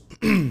 Naples,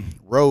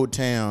 Road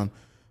Town,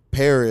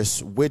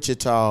 Paris,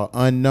 Wichita,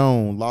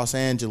 Unknown, Los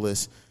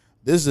Angeles.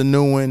 This is a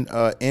new one,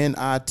 Niteroi.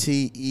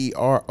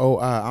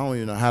 I don't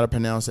even know how to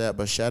pronounce that,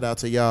 but shout out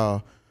to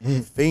y'all.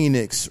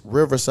 Phoenix,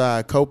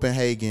 Riverside,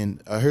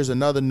 Copenhagen. Here's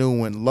another new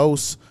one,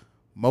 Los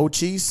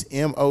Mochis,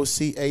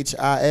 Mochis.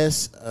 I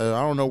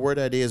don't know where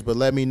that is, but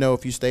let me know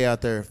if you stay out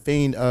there.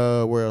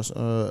 Where else?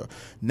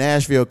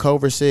 Nashville,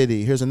 Culver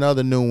City. Here's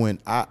another new one,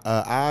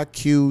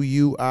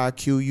 Iquue. I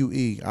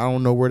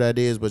don't know where that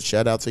is, but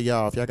shout out to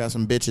y'all. If y'all got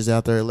some bitches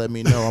out there, let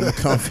me know. I'm gonna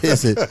come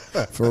visit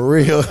for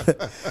real.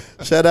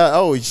 Shout out.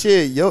 Oh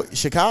shit, yo,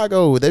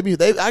 Chicago. I get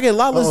a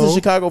lot of listens to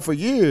Chicago for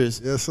years.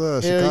 Yes, sir.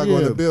 Chicago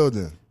in the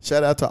building.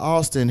 Shout out to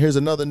Austin. Here's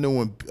another new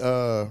one.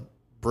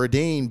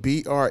 Bredene,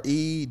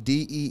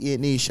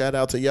 Bredene. Shout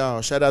out to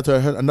y'all. Shout out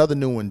to another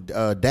new one,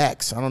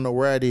 Dax. I don't know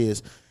where it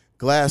is.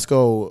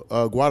 Glasgow,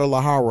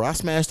 Guadalajara. I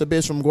smashed a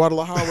bitch from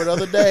Guadalajara the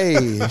other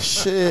day.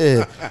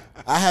 Shit.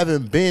 I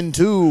haven't been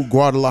to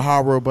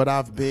Guadalajara, but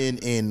I've been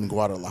in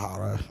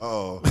Guadalajara.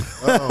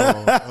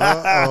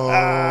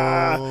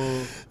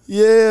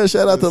 Yeah,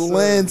 shout out to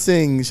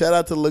Lansing. Shout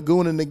out to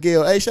Laguna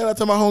Niguel. Hey, shout out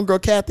to my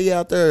homegirl Kathy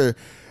out there.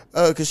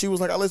 Because she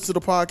was like, I listened to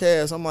the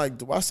podcast. I'm like,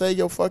 do I say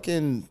your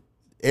fucking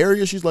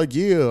area? She's like,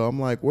 yeah.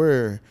 I'm like,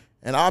 where?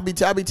 And I be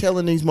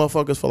telling these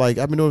motherfuckers for like,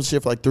 I've been doing this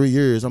shit for like 3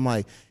 years. I'm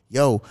like,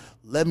 yo,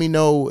 let me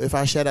know if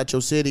I shout out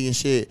your city and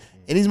shit.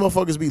 And these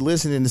motherfuckers be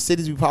listening. The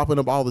cities be popping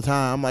up all the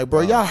time. I'm like, bro,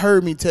 y'all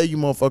heard me tell you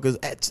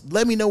motherfuckers,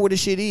 let me know where this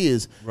shit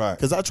is. Right.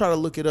 Because I try to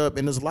look it up,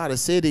 and there's a lot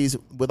of cities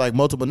with like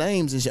multiple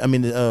names and shit. I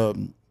mean,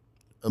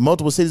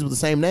 multiple cities with the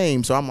same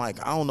name. So I'm like,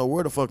 I don't know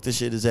where the fuck this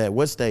shit is at.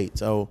 What state?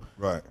 So,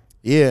 right.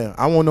 Yeah,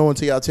 I won't know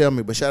until y'all tell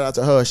me. But shout out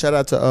to her. Shout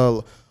out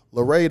to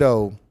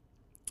Laredo.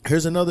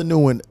 Here's another new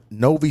one,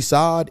 Novi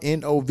Sad,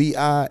 Novi,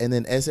 and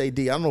then SAD.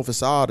 I don't know if it's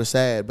Sad or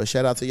Sad, but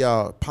shout out to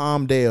y'all.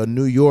 Palmdale,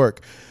 New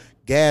York,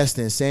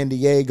 Gaston, San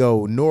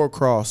Diego,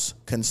 Norcross,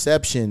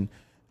 Conception.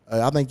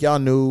 I think y'all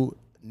knew.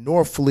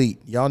 Northfleet,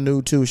 y'all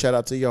knew too. Shout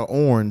out to y'all.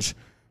 Orange.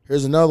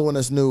 Here's another one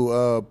that's new,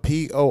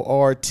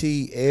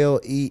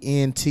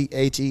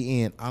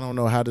 Portlandthen. I don't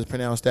know how to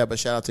pronounce that, but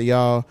shout out to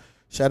y'all.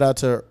 Shout out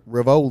to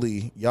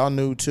Rivoli. Y'all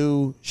knew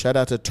too. Shout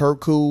out to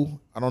Turku.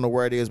 I don't know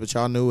where it is, but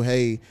y'all knew.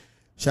 Hey.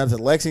 Shout out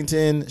to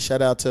Lexington.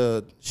 Shout out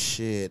to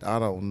I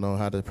don't know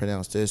how to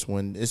pronounce this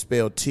one. It's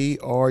spelled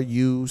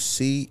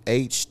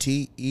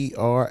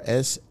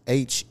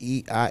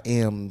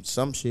Truchtersheim.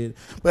 Some shit.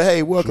 But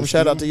hey, welcome.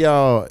 Shout out to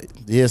y'all.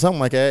 Yeah, something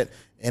like that.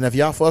 And if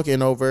y'all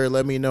fucking over,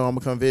 let me know. I'm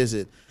gonna come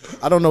visit.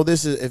 I don't know if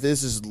this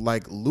is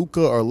like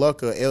Luca or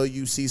Lucca,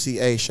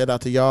 Lucca. Shout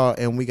out to y'all.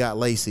 And we got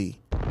Lacey.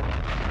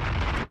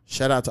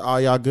 Shout out to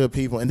all y'all good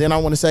people. And then I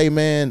want to say,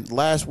 man,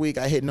 last week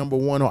I hit number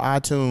 1 on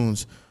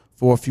iTunes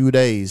for a few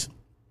days.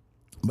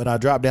 But I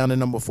dropped down to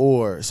number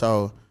 4.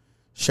 So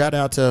shout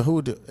out to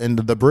in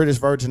the British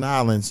Virgin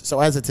Islands. So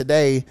as of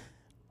today,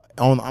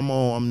 I'm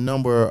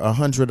number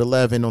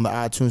 111 on the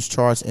iTunes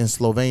charts in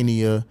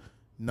Slovenia,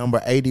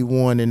 number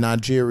 81 in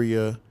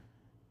Nigeria,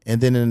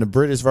 and then in the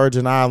British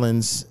Virgin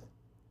Islands,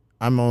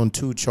 I'm on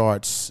 2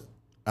 charts.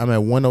 I'm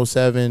at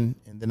 107,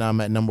 and then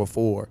I'm at number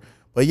 4.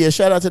 But yeah,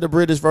 shout out to the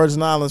British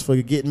Virgin Islands for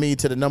getting me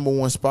to the number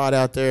 1 spot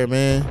out there,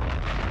 man.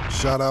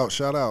 Shout out.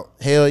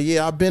 Hell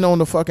yeah, I've been on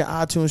the fucking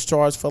iTunes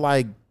charts for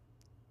like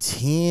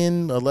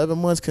 10, 11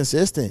 months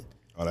consistent.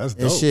 Oh, that's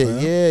dope, and shit.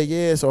 man.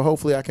 Yeah. So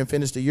hopefully I can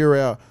finish the year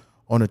out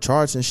on the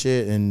charts and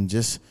shit and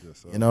just,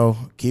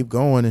 keep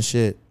going and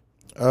shit.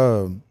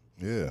 Yeah,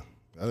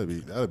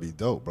 that'd be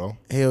dope, bro.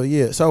 Hell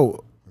yeah.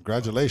 So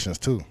congratulations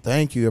too.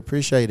 Thank you.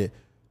 Appreciate it.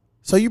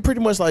 So you pretty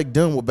much like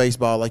done with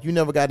baseball. Like you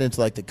never got into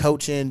like the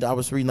coaching. I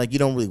was reading like you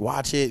don't really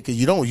watch it because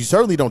you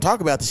certainly don't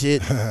talk about the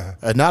shit.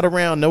 Not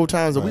around no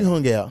times that we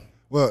hung out.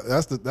 Well,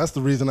 that's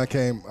the reason I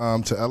came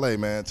to LA,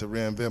 man, to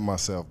reinvent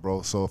myself,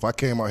 bro. So if I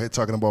came out here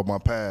talking about my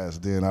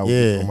past, then I would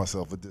do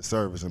myself a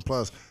disservice. And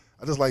plus,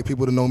 I just like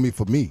people to know me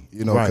for me,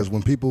 because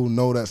when people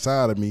know that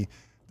side of me,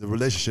 the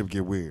relationship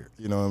get weird.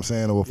 You know what I'm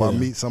saying? Or if I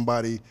meet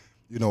somebody,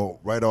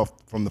 right off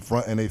from the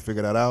front and they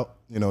figure that out,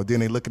 then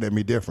they looking at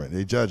me different.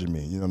 They judging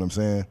me. You know what I'm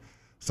saying?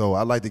 So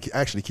I like to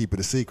actually keep it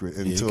a secret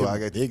until I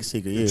get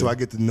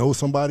to know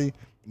somebody.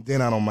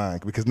 Then I don't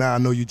mind because now I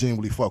know you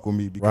genuinely fuck with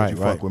me because you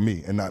fuck with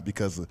me and not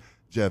because of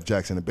Jeff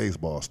Jackson and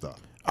baseball stuff.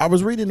 I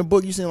was reading the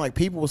book. You saying like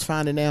people was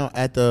finding out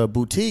at the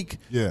boutique,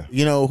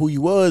 who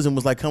you was and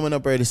was like coming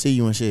up there to see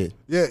you and shit.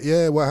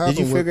 Yeah. What happened?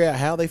 Did you figure out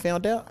how they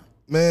found out?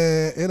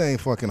 Man, it ain't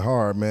fucking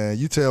hard, man.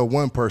 You tell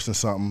one person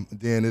something,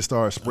 then it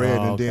starts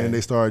spreading, and then they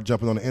start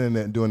jumping on the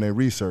internet and doing their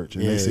research,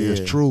 and they say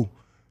it's true.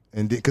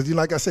 And because,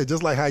 like I said,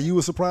 just like how you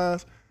were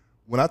surprised,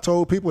 when I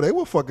told people, they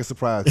were fucking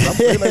surprised.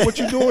 I'm like, what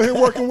you doing here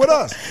working with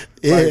us?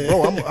 Like,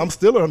 bro, I'm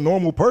still a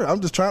normal person. I'm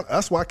just trying.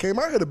 That's why I came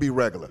out here to be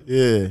regular.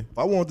 Yeah. If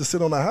I wanted to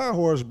sit on a high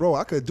horse, bro,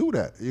 I could do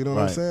that. You know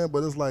what I'm saying?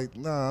 But it's like,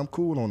 nah, I'm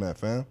cool on that,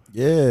 fam.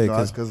 Yeah.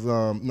 Because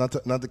not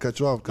to cut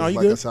you off, because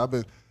I said, I've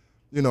been,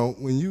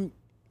 when you.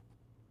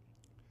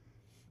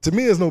 To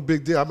me, it's no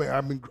big deal.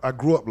 I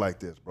grew up like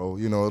this, bro.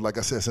 Like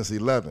I said, since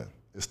 11.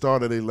 It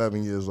started at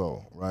 11 years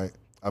old, right?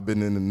 I've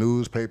been in the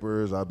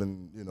newspapers. I've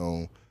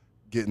been,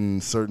 getting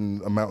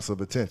certain amounts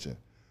of attention.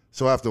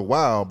 So after a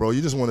while, bro, you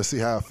just want to see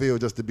how I feel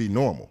just to be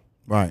normal.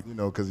 Right.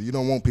 Because you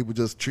don't want people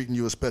just treating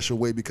you a special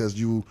way because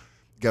you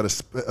got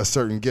a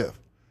certain gift.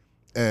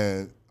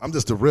 And I'm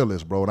just a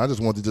realist, bro, and I just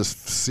want to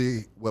just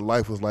see what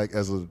life was like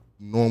as a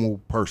normal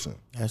person.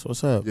 That's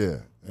what's up. Yeah.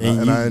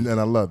 And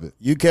I love it.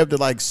 You kept it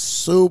like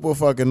super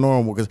fucking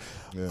normal because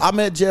I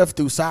met Jeff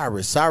through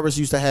Cyrus. Cyrus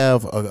used to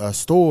have a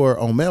store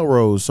on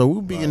Melrose, so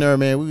we'd be in there,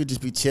 man. We would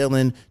just be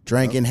chilling,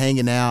 drinking,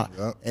 hanging out,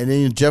 and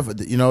then Jeff,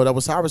 that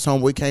was Cyrus'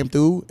 home. We came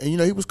through,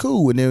 and he was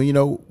cool, and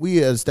then we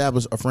had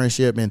established a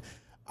friendship, and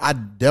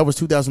that was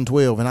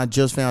 2012, and I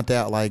just found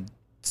out like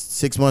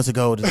 6 months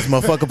ago that this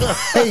motherfucker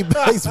played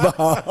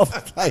baseball.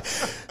 Like,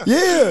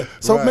 yeah.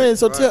 So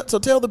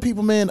tell the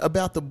people, man,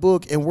 about the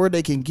book and where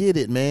they can get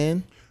it,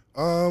 man.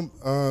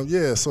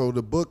 So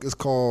the book is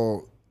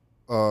called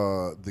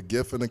The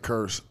Gift and the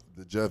Curse,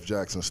 the Jeff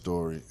Jackson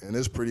story, and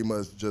it's pretty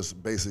much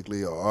just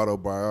basically an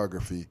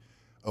autobiography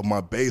of my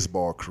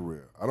baseball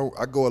career.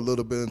 I go a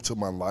little bit into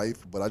my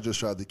life, but I just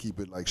tried to keep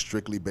it like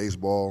strictly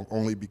baseball,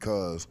 only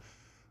because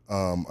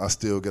I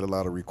still get a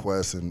lot of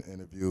requests and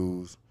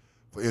interviews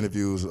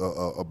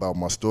about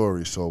my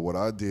story. So what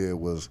I did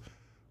was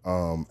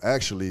I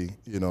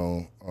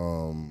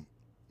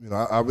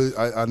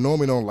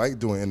normally don't like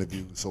doing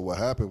interviews. So what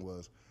happened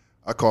was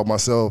I called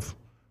myself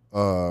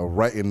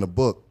writing the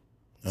book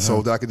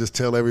so that I could just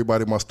tell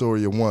everybody my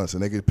story at once,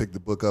 and they could pick the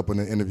book up and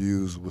the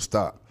interviews would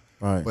stop.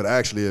 Right. But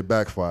actually, it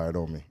backfired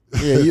on me.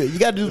 Yeah, you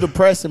got to do the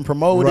press and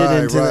promote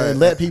it and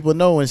let people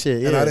know and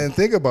shit. Yeah. And I didn't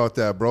think about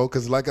that, bro,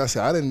 because like I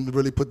said, I didn't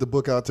really put the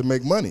book out to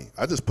make money.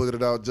 I just put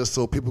it out just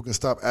so people can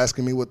stop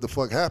asking me what the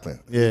fuck happened.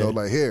 Yeah.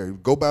 Like, here,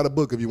 go buy the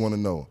book if you want to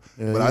know.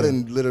 Yeah, but I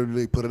didn't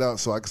literally put it out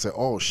so I could say,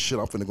 oh, shit,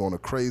 I'm finna go on a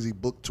crazy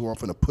book tour. I'm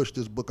finna push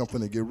this book. I'm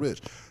finna get rich.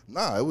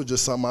 Nah, it was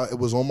just something, it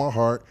was on my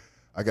heart.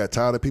 I got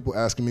tired of people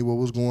asking me what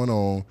was going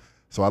on,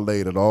 so I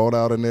laid it all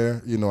out in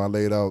there. I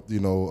laid out,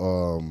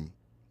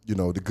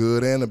 the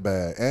good and the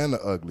bad and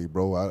the ugly,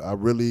 bro. I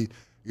really,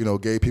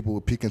 gave people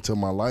a peek into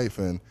my life,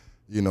 and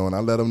I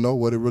let them know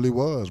what it really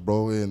was,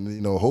 bro.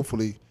 And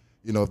hopefully,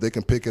 if they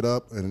can pick it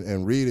up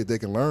and read it, they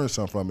can learn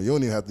something from it. You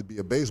don't even have to be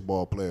a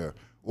baseball player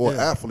or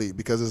athlete,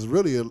 because it's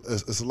really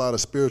it's a lot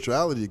of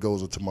spirituality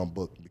goes into my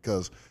book.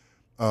 Because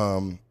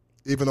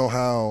even though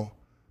how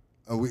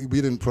we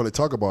didn't probably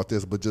talk about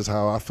this, but just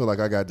how I feel like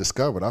I got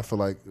discovered, I feel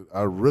like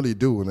I really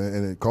do,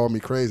 and it called me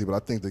crazy, but I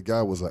think the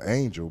guy was an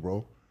angel,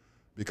 bro.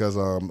 Because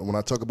when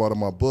I talk about in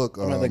my book,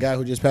 the guy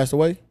who just passed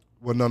away.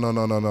 Well, no.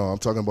 I'm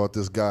talking about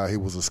this guy. He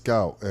was a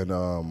scout, and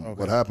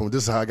what happened?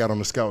 This is how I got on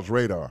the scouts'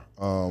 radar.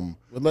 Well,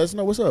 let us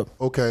know what's up.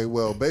 Okay.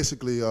 Well,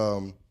 basically,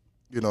 at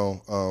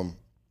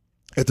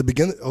the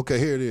beginning. Okay,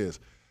 here it is.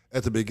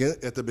 At the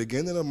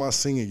beginning of my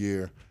senior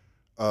year,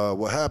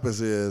 what happens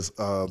is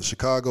the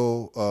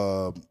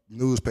Chicago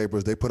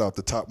newspapers, they put out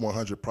the top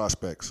 100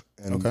 prospects,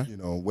 and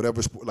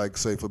whatever, like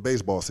say for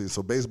baseball season.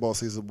 So baseball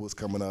season was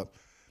coming up.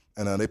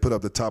 And they put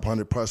up the top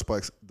 100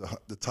 prospects,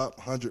 the top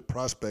 100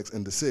 prospects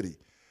in the city.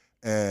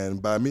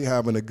 And by me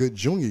having a good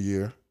junior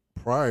year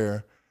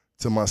prior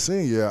to my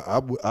senior year,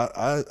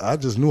 I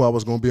just knew I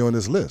was going to be on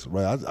this list,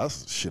 right?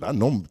 I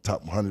know the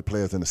top 100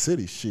 players in the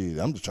city. Shit,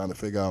 I'm just trying to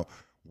figure out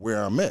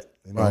where I'm at.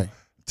 Right.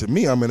 To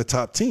me, I'm in the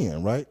top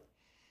 10, right?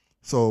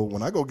 So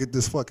when I go get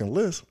this fucking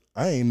list,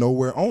 I ain't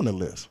nowhere on the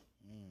list.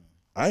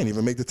 I ain't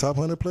even make the top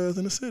 100 players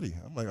in the city.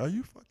 I'm like, are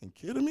you fucking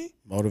kidding me?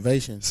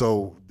 Motivation.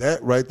 So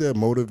that right there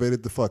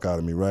motivated the fuck out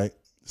of me, right?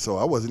 So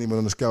I wasn't even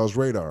on the scouts'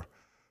 radar.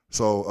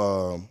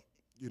 So,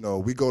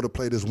 we go to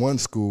play this one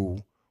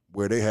school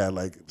where they had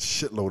like a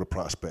shitload of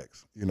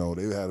prospects.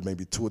 They had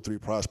maybe 2 or 3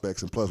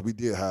 prospects, and plus we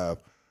did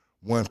have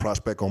one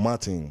prospect on my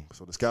team.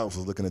 So the scouts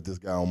was looking at this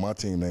guy on my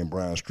team named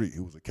Brian Street,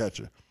 who was a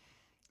catcher.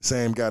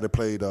 Same guy that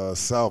played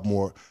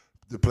sophomore,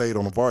 that played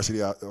on the varsity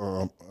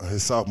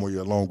his sophomore year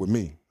along with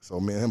me. So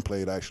me and him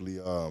played actually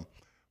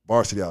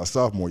varsity our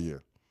sophomore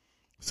year.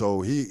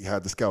 So he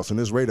had the scouts on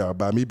his radar.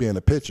 By me being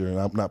a pitcher and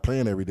I'm not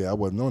playing every day, I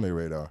wasn't on their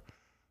radar.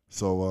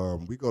 So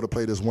we go to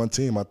play this one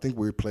team. I think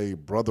we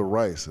played Brother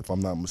Rice, if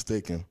I'm not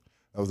mistaken.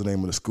 That was the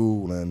name of the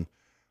school. And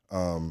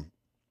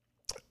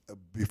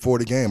before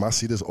the game, I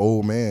see this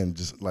old man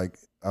just like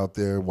out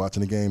there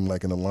watching the game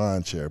like in a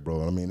lawn chair,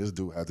 bro. I mean, this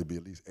dude had to be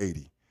at least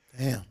 80.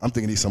 Damn. I'm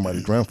thinking he's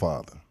somebody's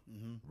grandfather,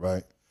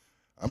 right?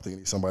 I'm thinking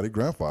he's somebody's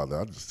grandfather.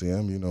 I just see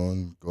him,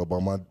 and go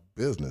about my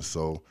business.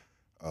 So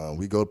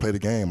We go play the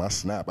game. I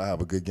snap. I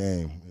have a good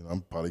game. You know,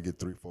 I'm probably get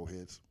 3-4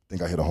 hits.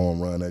 Think I hit a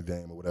home run that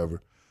game or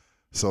whatever.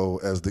 So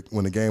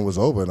when the game was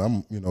over and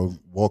I'm, you know,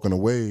 walking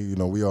away, you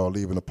know, we all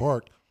leaving the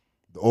park,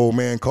 the old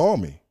man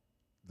called me.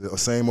 The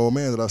same old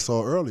man that I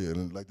saw earlier,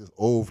 and like this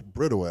old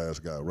brittle ass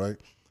guy, right?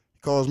 He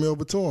calls me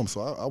over to him.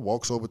 So I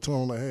walks over to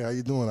him like, hey, how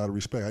you doing? Out of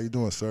respect, how you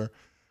doing, sir?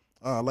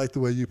 I like the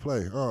way you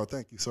play. Oh,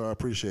 thank you, sir. I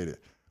appreciate it.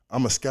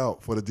 I'm a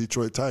scout for the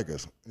Detroit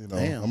Tigers. You know,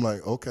 Damn. I'm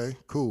like, okay,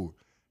 cool.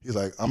 He's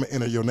like, I'm gonna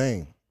enter your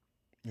name,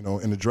 you know,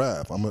 in the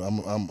draft. I'm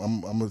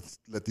gonna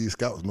let these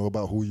scouts know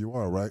about who you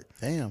are, right?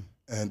 Damn.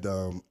 And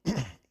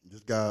this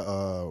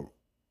guy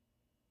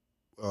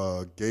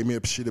gave me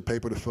a sheet of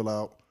paper to fill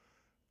out.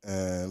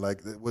 And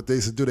like what they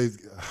used to do,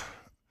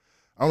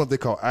 I don't know if they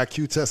call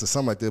IQ tests or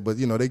something like that, but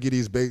you know they get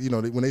these, you know,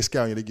 when they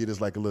scout you, they get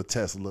this like a little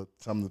test,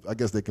 something. I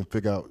guess they can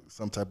figure out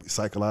some type of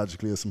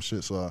psychologically or some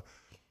shit. So I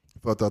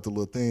filled out the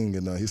little thing,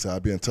 and he said I'll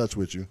be in touch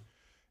with you.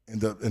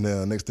 And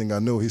the next thing I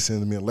knew, he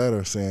sent me a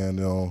letter saying,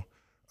 you know,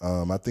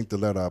 I think the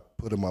letter I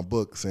put in my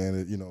book saying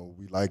that, you know,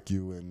 we like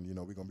you and you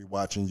know we're gonna be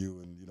watching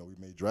you and you know we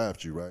may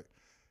draft you, right?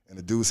 And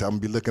the dude said I'm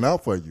gonna be looking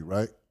out for you,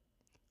 right?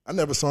 I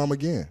never saw him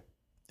again.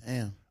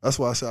 Damn. That's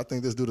why I said I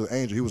think this dude is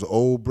Angel. He was an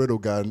old brittle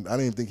guy. And I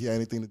didn't think he had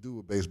anything to do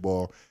with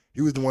baseball.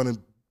 He was the one that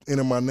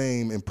entered my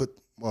name and put,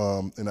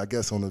 and I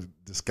guess on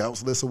the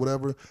scouts list or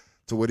whatever,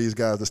 to where these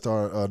guys to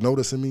start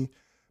noticing me.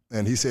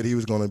 And he said he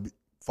was going to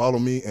follow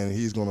me and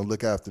he's going to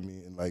look after me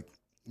and like,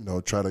 you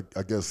know, try to,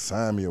 I guess,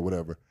 sign me or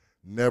whatever.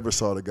 Never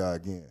saw the guy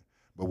again.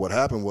 But what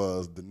happened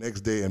was the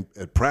next day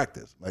at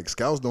practice, like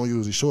scouts don't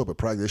usually show up at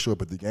practice. They show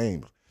up at the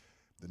games.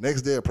 The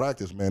next day of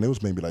practice, man, it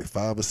was maybe like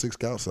 5 or 6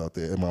 scouts out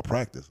there in my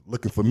practice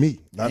looking for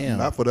me,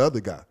 not for the other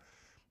guy.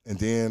 And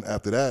then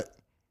after that,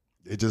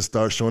 they just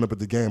started showing up at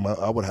the game.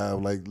 I would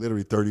have like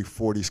literally 30,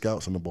 40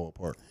 scouts in the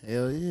ballpark.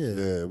 Hell yeah.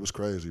 Yeah, it was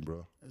crazy,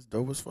 bro. That's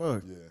dope as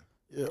fuck. Yeah.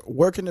 Yeah.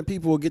 Where can the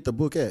people get the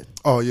book at?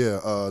 Oh, yeah.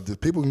 The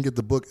people can get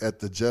the book at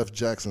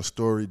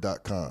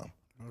thejeffjacksonstory.com.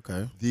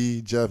 Okay.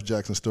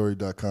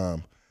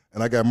 Thejeffjacksonstory.com.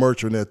 And I got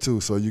merch in there too,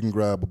 so you can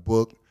grab a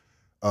book.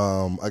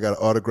 I got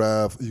an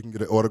autograph. You can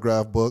get an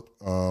autograph book.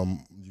 You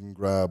can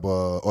grab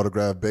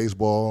autograph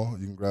baseball.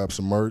 You can grab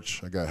some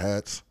merch. I got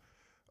hats.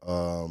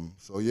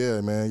 So yeah,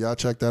 man, y'all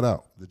check that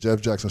out.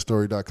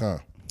 TheJeffJacksonStory.com.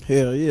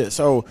 Hell yeah.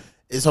 So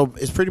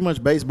it's pretty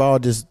much baseball,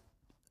 just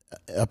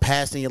a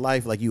past in your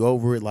life, like you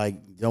over it, like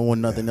you don't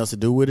want nothing else to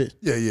do with it.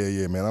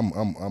 Yeah, man.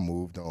 I'm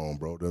moved on,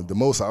 bro. The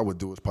most I would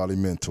do is probably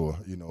mentor.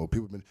 You know,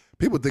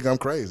 people think I'm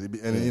crazy,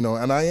 and you know,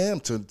 and I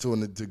am to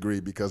a degree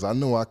because I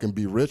know I can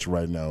be rich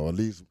right now, at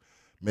least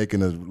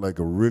making a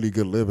really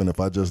good living if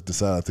I just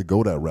decide to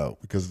go that route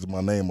because it's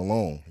my name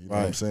alone. You know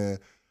what I'm saying?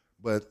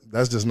 But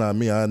that's just not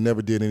me. I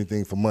never did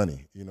anything for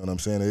money. You know what I'm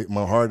saying?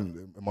 My heart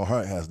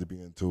has to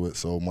be into it.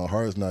 So my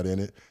heart is not in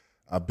it.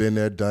 I've been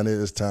there, done it.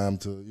 It's time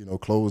to, you know,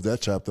 close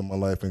that chapter of my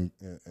life and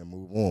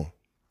move on.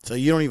 So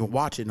you don't even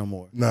watch it no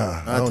more?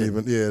 Nah, I don't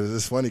even. Yeah,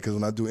 it's funny because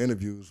when I do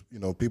interviews, you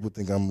know, people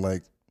think I'm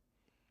like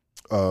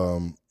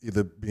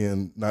either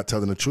being not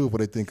telling the truth or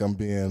they think I'm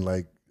being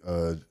like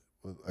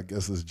I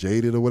guess it's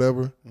jaded or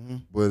whatever. Mm-hmm.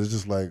 But it's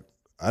just like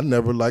I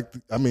never liked.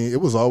 I mean,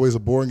 it was always a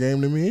boring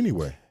game to me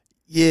anyway.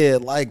 Yeah,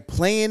 like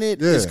playing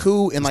it is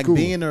cool, and like cool.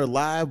 Being there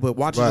live, but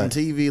watching it on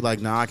TV, like,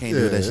 nah, I can't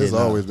do that shit. It's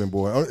always been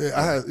boring.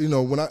 I had, you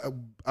know, when I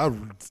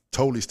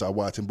totally stopped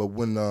watching, but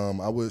when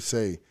I would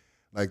say,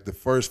 like the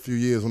first few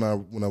years when I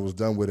was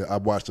done with it, I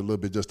watched a little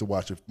bit just to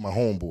watch it. My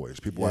homeboys,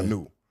 people I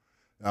knew.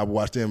 I would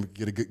watch them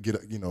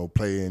you know,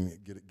 play and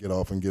get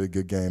off and get a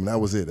good game. And that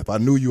was it. If I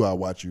knew you, I'd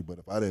watch you. But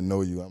if I didn't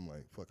know you, I'm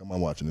like, fuck, am I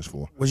watching this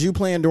for? Was you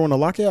playing during the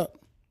lockout?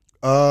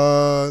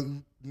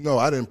 No,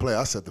 I didn't play.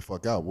 I set the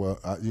fuck out. Well,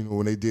 you know,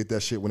 when they did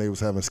that shit, when they was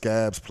having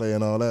scabs play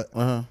and all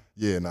that.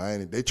 Yeah,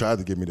 they tried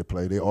to get me to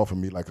play. They offered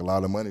me like a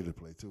lot of money to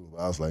play too. But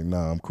I was like,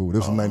 nah, I'm cool.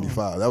 This was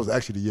 '95. That was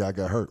actually the year I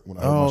got hurt when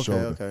I hurt my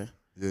shoulder. Okay.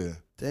 Yeah.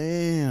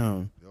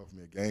 Damn. They offered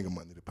me a gang of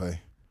money to pay.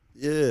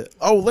 Yeah.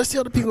 Oh, let's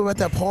tell the people about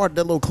that part,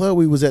 that little club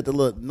we was at, the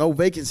little no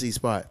vacancy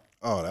spot.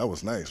 Oh, that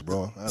was nice,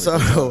 bro.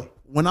 So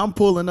when I'm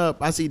pulling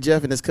up, I see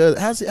Jeff and his cousin.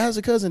 How's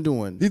your cousin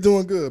doing? He's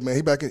doing good, man.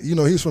 He back in, you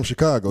know, he's from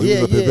Chicago. He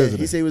was up here visiting.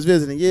 He said he was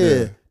visiting.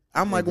 Yeah.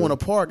 I'm like going to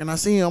park and I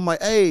see him. I'm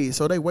like, hey.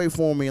 So they wait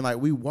for me and like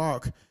we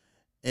walk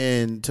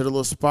and to the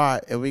little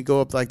spot and we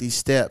go up like these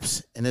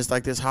steps and it's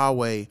like this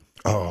hallway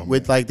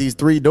with like these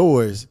 3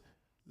 doors.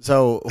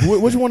 So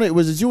which one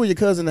was it? You or your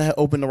cousin that had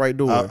opened the right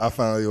door? I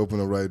finally opened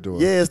the right door.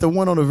 Yeah, it's the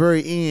one on the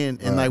very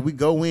end, and like we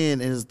go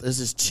in, and there's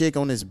this chick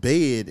on this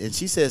bed, and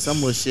she said some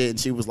little shit, and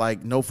she was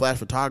like, "No flash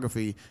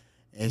photography,"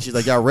 and she's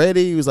like, "Y'all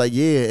ready?" He was like,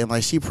 "Yeah," and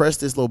like she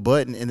pressed this little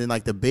button, and then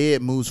like the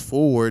bed moves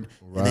forward,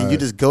 and then you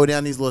just go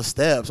down these little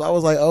steps. I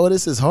was like, "Oh,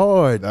 this is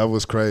hard." That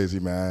was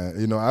crazy, man.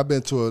 You know, I've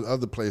been to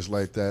another place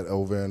like that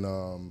over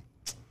in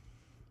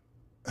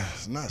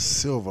it's not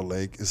Silver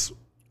Lake, it's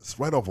It's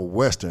right off of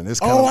Western. It's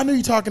Oh, I knew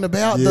you talking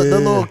about the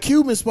little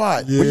Cuban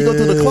spot where you go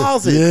through the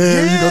closet.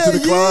 Yeah, you go to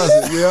the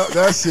closet. Yeah,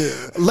 that's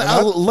it.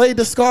 Lay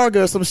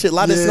Descarga or some shit.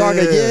 La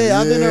Descarga. Yeah,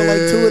 I've been there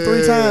like 2 or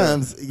 3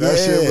 times.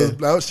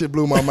 That shit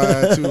blew my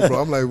mind too,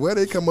 bro. I'm like, where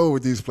they come over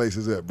with these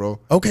places at, bro?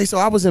 Okay, so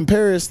I was in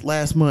Paris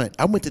last month.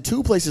 I went to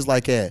 2 places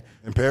like that.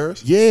 In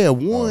Paris? Yeah,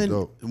 one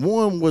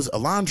was a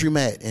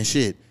laundromat and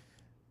shit.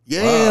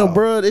 Yeah, wow.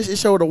 Bro, it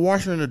showed a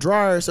washer and a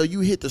dryer. So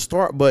you hit the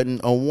start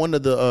button on one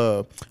of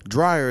the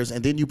dryers,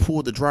 and then you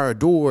pull the dryer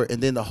door,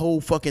 and then the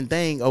whole fucking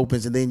thing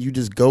opens, and then you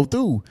just go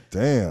through.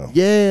 Damn.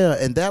 Yeah,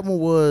 and that one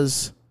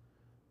was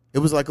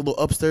like a little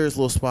upstairs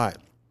little spot.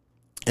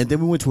 And then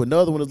we went to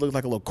another one that looked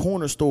like a little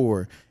corner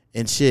store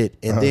and shit.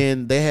 And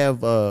then they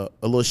have a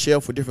little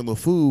shelf with different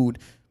little food.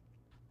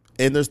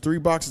 And there's 3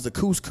 boxes of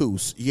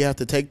couscous. You have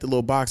to take the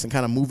little box and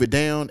kind of move it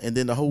down, and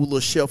then the whole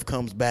little shelf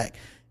comes back.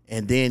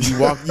 And then you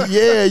walk,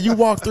 you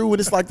walk through, and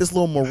it's like this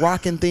little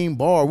Moroccan themed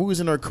bar. We was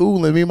in there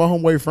cooling, me and my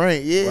homeboy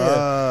Frank. Yeah,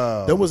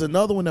 wow. There was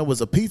another one that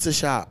was a pizza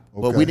shop,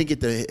 but we didn't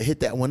get to hit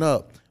that one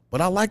up. But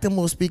I like them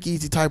little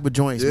speakeasy type of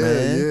joints,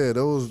 man. Yeah,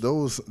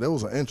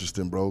 those are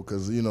interesting, bro,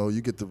 because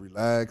you get to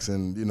relax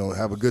and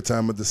have a good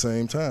time at the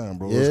same time,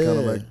 bro. Yeah. It's kind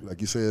of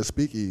like you said,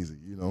 speakeasy,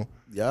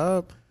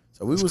 Yup.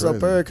 So we was crazy. Up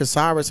there because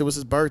Cyrus, it was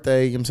his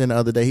birthday. You know what I'm saying, the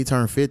other day he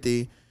turned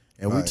 50,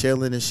 and we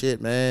chilling and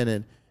shit, man,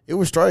 and. It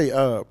was straight.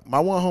 My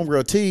one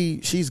homegirl T,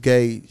 she's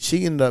gay.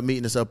 She ended up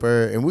meeting us up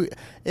there, and we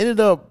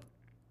ended up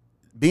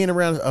being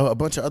around a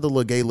bunch of other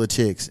little gay little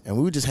chicks, and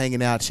we were just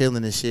hanging out,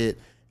 chilling and shit.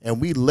 And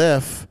we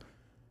left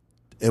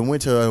and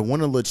went to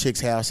one of the little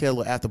chicks' house. She had a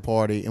little after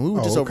party, and we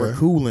were just over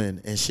cooling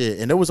and shit.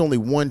 And there was only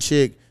one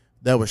chick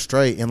that was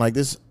straight, and like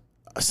this,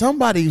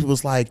 somebody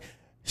was like,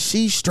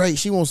 "She's straight.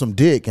 She wants some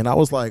dick," and I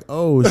was like,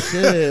 "Oh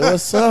shit,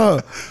 what's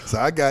up?" So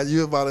I got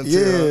you a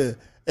volunteer. Yeah.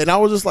 And I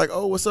was just like,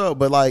 "Oh, what's up?"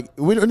 But like,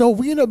 we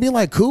ended up being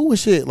like cool and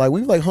shit. Like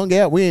we like hung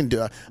out. We didn't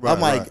do. I'm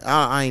like,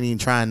 I ain't even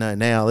trying nothing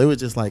now. It was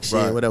just like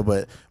shit,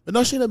 whatever. But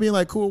no, she ended up being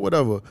like cool,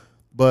 whatever.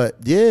 But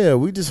yeah,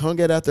 we just hung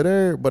out after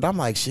there. But I'm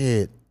like,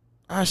 shit,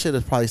 I should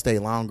have probably stayed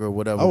longer or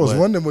whatever. I was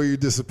wondering where you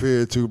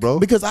disappeared to, bro.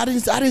 Because I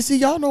didn't see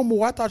y'all no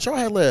more. I thought y'all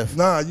had left.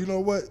 Nah, you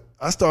know what?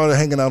 I started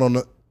hanging out on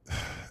the.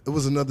 It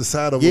was another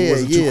side of it. It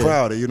wasn't too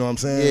crowded. You know what I'm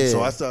saying? Yeah.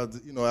 So I started,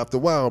 after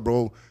a while,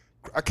 bro.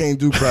 I can't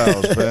do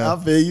crowds, man. I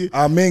feel you.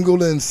 I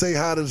mingle and say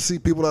hi to see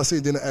people I see.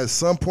 Then at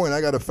some point, I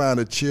got to find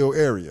a chill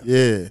area.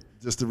 Yeah.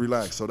 Just to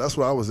relax. So that's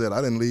where I was at.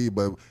 I didn't leave,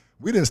 but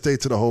we didn't stay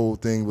till the whole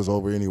thing was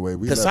over anyway.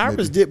 Because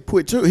Cyrus did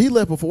quit too. He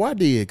left before I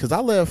did because I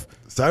left.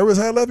 Cyrus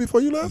had left before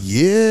you left?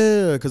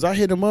 Yeah, because I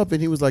hit him up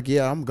and he was like,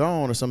 "Yeah, I'm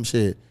gone" or some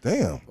shit.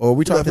 Damn. Or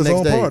we talked the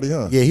next day. Party,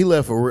 huh? Yeah, he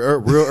left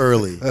real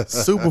early.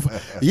 Super.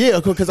 Yeah,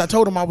 because I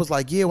told him, I was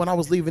like, yeah, when I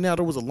was leaving out,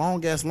 there was a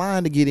long ass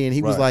line to get in.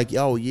 He was like,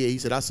 "Oh yeah," he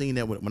said, "I seen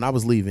that when I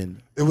was leaving."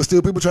 It was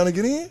still people trying to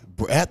get in?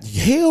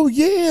 Hell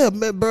yeah,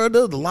 man, bro.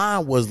 The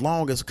line was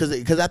long because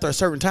after a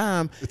certain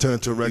time it turned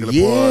into a regular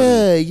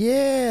party.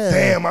 Yeah.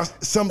 Damn,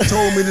 something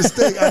told me to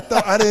stay.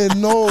 I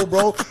didn't know,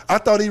 bro. I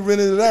thought he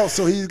rented it out,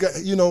 so he's got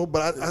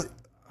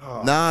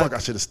but fuck, I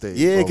should have stayed.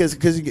 Yeah, because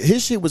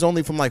his shit was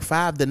only from like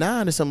 5 to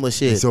 9 or some little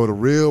shit. And so the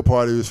real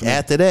party was from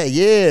after that.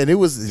 Yeah, and it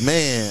was,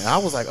 man, I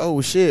was like, oh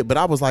shit, but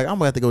I was like, I'm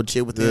gonna have to go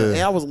chill with him.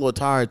 And I was a little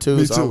tired too,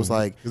 Me so too. I was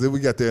like, because we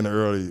got there in the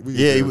early.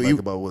 We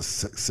about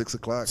 6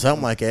 o'clock,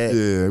 something like that.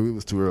 Yeah, we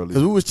was too early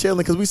because we was chilling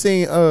because we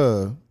seen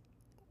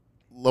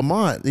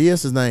Lamont,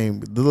 yes, his name,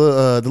 the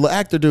little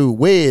actor dude,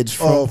 Wedge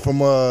from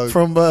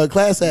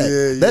Class Act.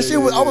 Yeah, that shit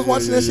was. I was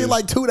watching that shit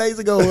like 2 days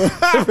ago.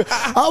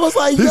 I was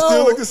like, yo, he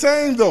still look the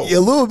same though. Yeah,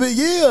 a little bit,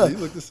 yeah. He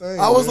looked the same.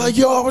 I was like,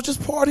 yo, I was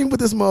just partying with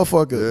this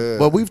motherfucker. Yeah.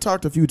 But we've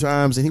talked a few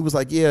times, and he was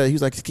like, yeah,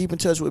 he's like, keep in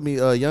touch with me,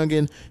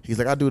 youngin. He's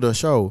like, I do the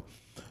show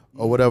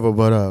or whatever,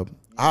 but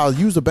I'll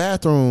use the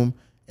bathroom.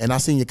 And I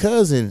seen your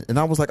cousin, and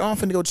I was like, "Oh, I'm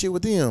finna go chill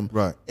with him."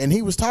 Right. And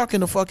he was talking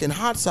to fucking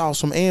Hot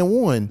Sauce from And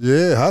One.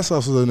 Yeah, Hot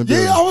Sauce was in the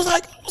building. Yeah, I was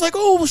like,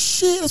 "Oh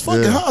shit, it's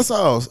fucking Hot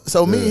Sauce."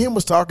 So me and him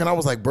was talking. I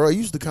was like, "Bro, you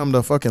used to come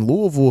to fucking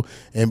Louisville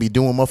and be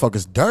doing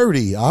motherfuckers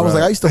dirty." I was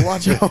like, "I used to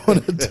watch you on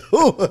the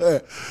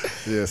tour."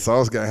 Yeah,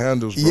 Sauce got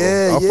handles, bro.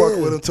 Yeah, I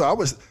fuck with him too. I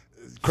was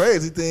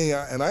crazy thing,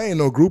 and I ain't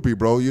no groupie,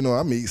 bro.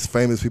 I meet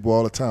famous people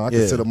all the time. I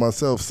consider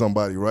myself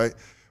somebody, right?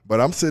 But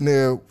I'm sitting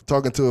there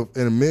talking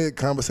in a mid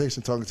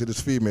conversation, talking to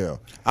this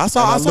female. I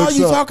saw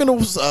you talking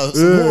to some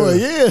boy.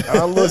 Yeah.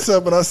 I look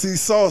up and I see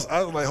Sauce.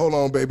 I was like, "Hold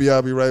on, baby,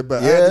 I'll be right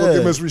back." I had to go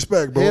give him his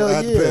respect, bro. I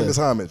had to pay him his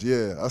homage.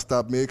 Yeah, I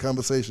stopped mid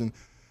conversation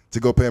to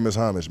go pay him his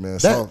homage, man.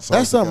 That's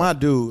something I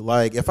do.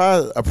 Like, if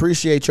I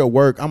appreciate your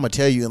work, I'm gonna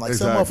tell you. And like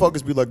some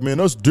motherfuckers be like, "Man,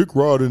 that's dick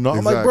riding."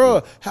 I'm like,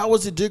 bro, how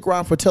was it dick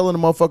riding for telling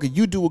the motherfucker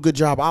you do a good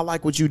job? I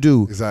like what you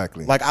do.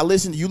 Exactly. Like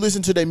you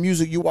listen to their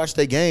music, you watch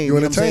their game. You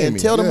entertain me.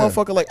 Tell the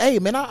motherfucker like, "Hey,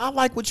 man, I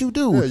like what you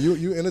do." Yeah,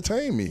 you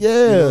entertain me. Yeah,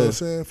 you know what I'm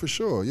saying, for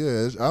sure.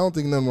 Yeah, I don't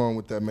think nothing wrong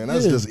with that, man.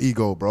 That's just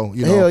ego, bro.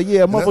 Hell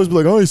yeah, motherfuckers be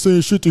like, "I ain't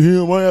saying shit to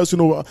him. I ain't asking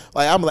no."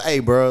 Like I'm like, "Hey,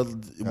 bro,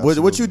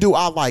 what you do,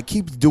 I like.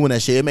 Keep doing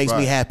that shit. It makes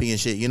me happy and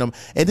shit."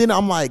 And then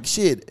I'm like,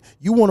 shit,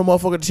 you want a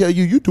motherfucker to tell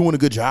you doing a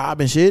good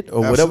job and shit,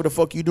 or whatever the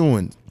fuck you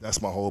doing.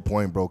 That's my whole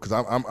point, bro. Because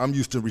I'm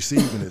used to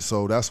receiving it,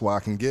 so that's why I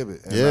can give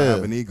it and not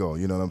have an ego.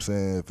 You know what I'm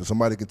saying? If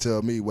somebody could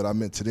tell me what I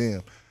meant to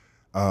them,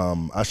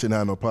 I shouldn't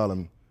have no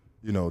problem,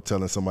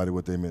 telling somebody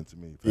what they meant to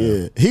me.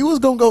 Yeah, he was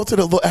gonna go to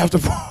the little after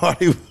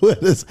party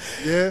with us.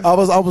 Yeah, I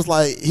was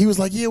like, he was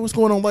like, yeah, what's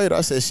going on later?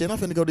 I said, shit, I'm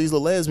finna go to these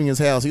little lesbians'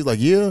 house. He's like,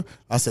 yeah.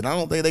 I said, I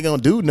don't think they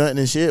gonna do nothing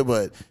and shit,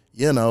 but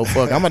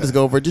fuck, I'm about to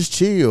go over just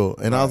chill.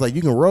 And I was like,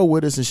 you can roll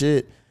with us and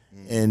shit.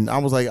 And I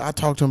was like, I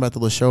talked to him about the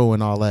little show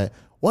and all that.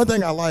 One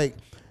thing I like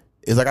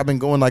is like I've been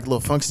going like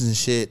little functions and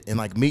shit and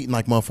like meeting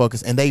like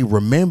motherfuckers and they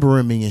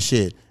remembering me and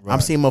shit. Right.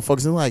 I'm seeing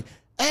motherfuckers and like,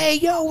 hey,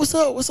 yo, what's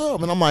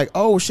up? And I'm like,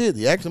 oh shit,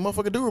 the actual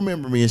motherfucker do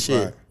remember me and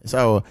shit. Right.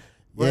 So,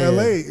 well,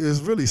 LA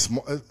is really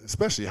small,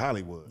 especially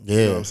Hollywood. Yeah.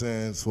 You know what I'm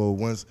saying? So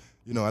once,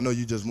 I know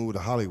you just moved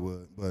to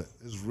Hollywood, but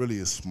it's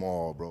really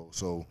small, bro.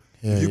 So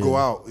if you go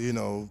out,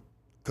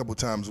 a couple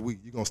times a week,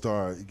 you're going to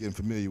start getting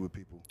familiar with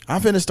people.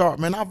 I'm finna start,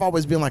 man. I've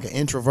always been like an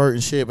introvert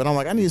and shit, but I'm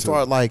like, I need to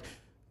start like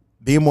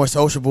being more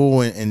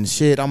sociable and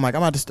shit. I'm like,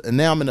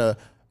 now I'm in a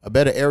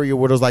better area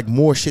where there's like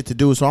more shit to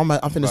do. So I'm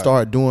finna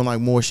start doing like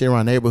more shit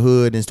around the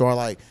neighborhood and start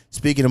like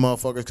speaking to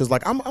motherfuckers. Cause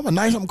like I'm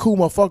cool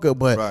motherfucker,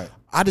 but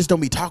I just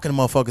don't be talking to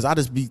motherfuckers. I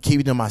just be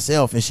keeping to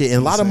myself and shit. And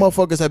a lot of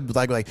motherfuckers have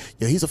like,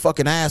 yo, he's a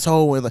fucking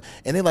asshole. And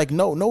they're like,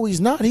 no, he's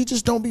not. He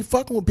just don't be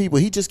fucking with people.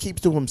 He just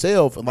keeps to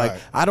himself. And like,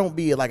 I don't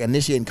be like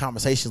initiating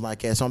conversations like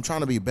that. So I'm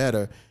trying to be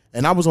better.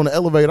 And I was on the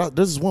elevator.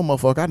 This is one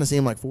motherfucker. I done seen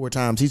him like 4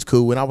 times. He's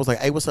cool. And I was like,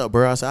 hey, what's up,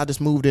 bro? I said, I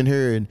just moved in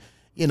here and,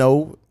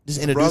 just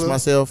introduced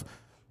myself.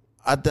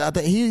 I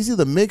think he's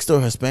either mixed or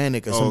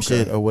Hispanic or some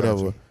shit or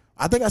whatever. Gotcha.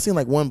 I think I seen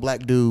like one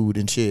black dude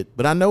and shit.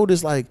 But I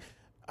noticed like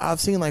I've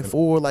seen like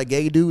 4 like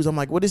gay dudes. I'm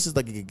like, well, this is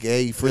like a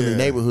gay friendly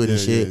neighborhood and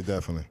shit. Yeah,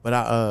 definitely.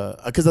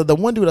 But because the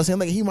one dude I seen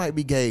like he might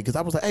be gay because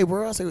I was like, hey,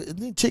 bro, I said, is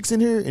there chicks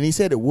in here? And he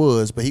said it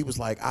was, but he was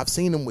like, I've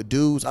seen them with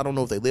dudes. I don't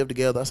know if they live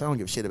together. I said, I don't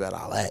give a shit about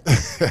all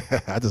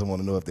that. I just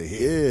want to know if they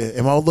hit. Yeah,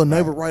 and my little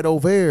neighbor right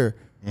over there,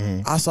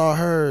 I saw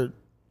her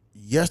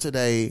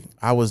yesterday.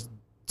 I was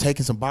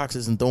taking some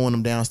boxes and throwing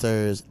them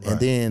downstairs, and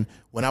then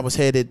when I was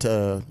headed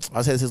to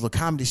this little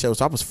comedy show,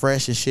 so I was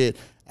fresh and shit.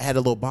 I had a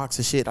little box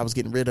of shit I was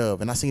getting rid of,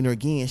 and I seen her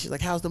again. She's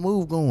like, how's the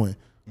move going?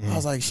 I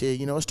was like,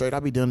 shit, it's straight.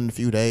 I'll be done in a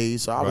few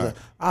days. So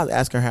I was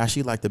asking her how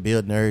she liked the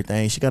build and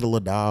everything. She got a little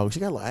dog. She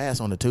got a little ass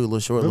on it too, a little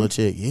short little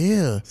chick.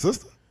 Yeah.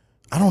 Sister?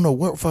 I don't know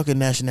what fucking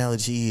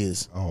nationality she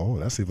is. Oh,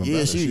 that's even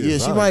better.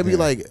 She might be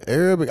like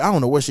Arabic. I don't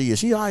know what she is.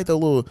 She all right though,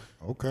 little.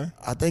 Okay.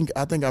 I think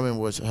I remember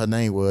what her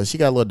name was. She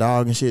got a little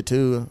dog and shit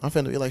too. I'm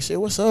finna be like, shit,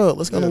 what's up?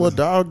 Let's go on a little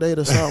dog date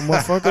or something,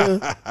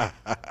 motherfucker.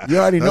 You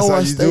already know where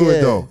I stay at. That's how you do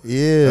it though.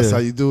 Yeah. That's how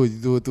you do it. You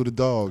do it through the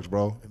dogs,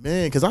 bro.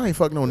 Man, because I ain't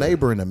fucking no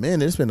neighbor in a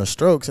minute. It's been a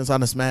stroke since I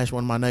done smashed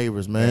one of my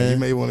neighbors, man. You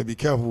may want to be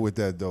careful with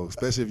that though,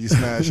 especially if you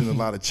smashing a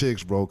lot of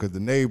chicks, bro, because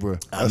the neighbor.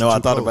 I know, I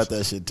thought about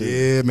that shit too.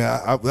 Yeah,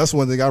 man. That's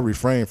one thing I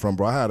refrained from,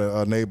 bro. I had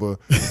a neighbor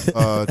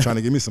trying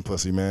to give me some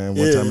pussy, man,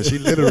 one time. And she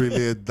literally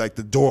lived like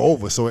the door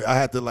over. So I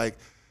had to like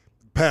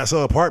pass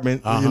her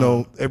apartment,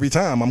 every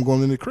time I'm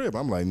going in the crib.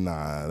 I'm like,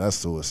 nah, that's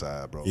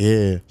suicide, bro.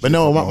 Yeah. But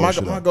no,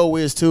 my goal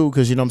is too,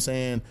 because you know what I'm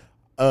saying?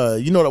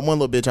 That one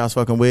little bitch I was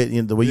fucking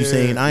with, the way you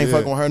saying, I ain't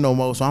fucking with her no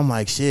more. So I'm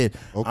like, shit,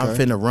 I'm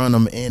finna run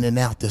them in and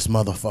out this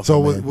motherfucker. So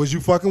was you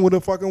fucking with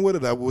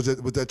her? Was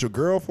that your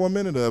girl for a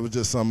minute, or was it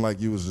just something like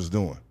you was just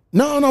doing?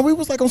 No, we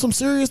was like on some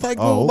serious like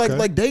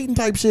like dating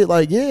type shit.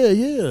 Like,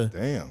 yeah.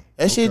 Damn.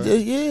 That shit,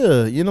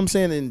 yeah. You know what I'm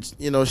saying?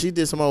 And she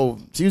did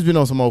she was been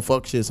on some old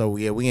fuck shit. So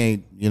yeah, we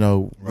ain't, we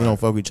don't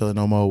fuck with each other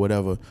no more,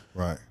 whatever.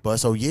 Right. But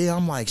so yeah,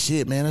 I'm like,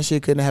 shit, man, that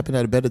shit couldn't happen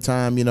at a better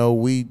time.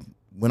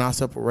 When I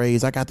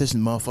separate, I got this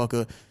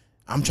motherfucker.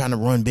 I'm trying to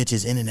run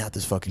bitches in and out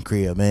this fucking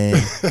crib, man.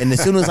 And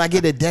as soon as I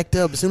get it decked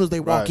up, as soon as they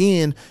walk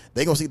in,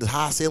 they gonna see the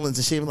high ceilings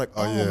and shit. I'm like,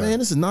 oh man,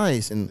 this is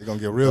nice. And they're gonna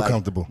get real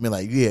comfortable. I mean,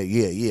 like,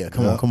 yeah.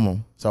 Come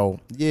on. So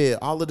yeah,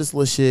 all of this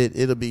little shit,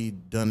 it'll be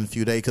done in a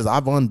few days because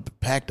I've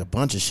unpacked a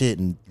bunch of shit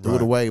and threw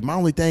it away. My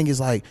only thing is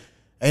like,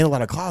 ain't a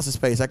lot of closet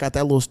space. I got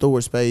that little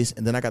storage space,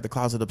 and then I got the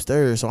closet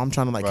upstairs. So I'm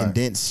trying to like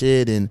condense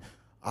shit and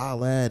all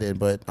that.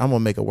 But I'm gonna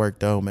make it work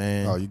though,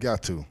 man. Oh, you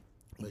got to.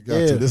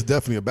 This is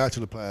definitely a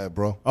bachelor pad,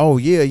 bro. Oh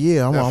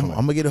yeah. I'm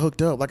gonna get it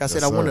hooked up. Like I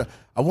said, I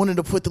wanted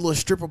to put the little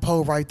stripper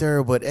pole right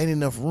there, but ain't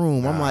enough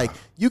room. I'm like,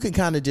 you can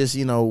kind of just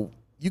you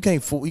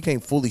can't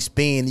fully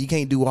spin. You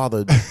can't do all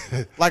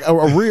the like a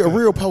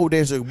real pole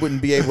dancer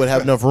wouldn't be able to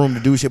have enough room to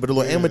do shit. But a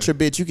little amateur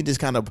bitch, you can just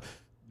kind of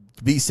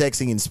be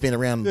sexy and spin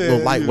around a little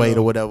lightweight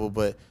or whatever.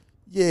 But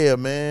yeah,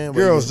 man.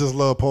 Girls just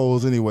love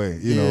poles anyway.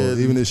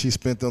 Even if she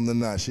spent them or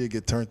not, she'll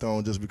get turned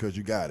on just because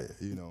you got it.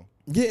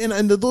 Yeah,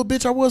 and the little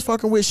bitch I was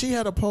fucking with, she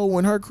had a pole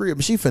in her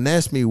crib. She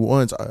finessed me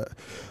once.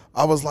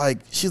 I was like,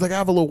 she's like, I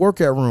have a little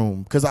workout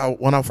room. Because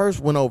when I first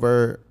went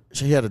over,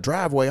 she had a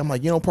driveway. I'm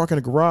like, park in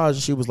the garage.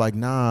 And she was like,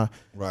 nah.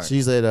 Right.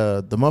 She said,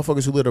 the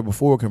motherfuckers who lived there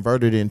before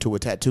converted it into a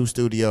tattoo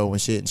studio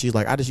and shit. And she's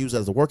like, I just use it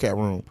as a workout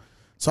room.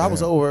 So I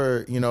was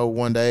over,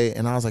 one day,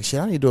 and I was like, shit,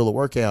 I need to do a little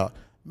workout.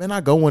 Man,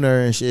 I go in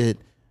there and shit.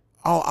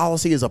 All I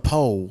see is a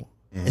pole.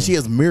 and she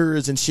has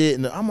mirrors and shit.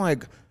 And I'm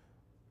like,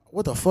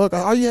 what the fuck?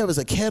 All you have is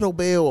a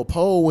kettlebell, a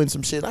pole, and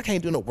some shit. I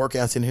can't do no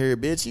workouts in here,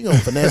 bitch. You gonna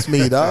finesse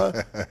me,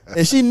 dog?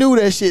 And she knew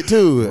that shit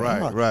too.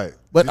 Right, right.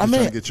 But She I just mean,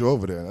 trying to get you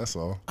over there. That's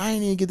all. I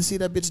ain't even get to see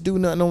that bitch do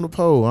nothing on the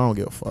pole. I don't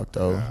give a fuck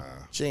though. Nah.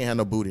 She ain't had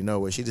no booty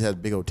nowhere. She just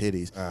had big old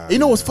titties. You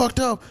know what's fucked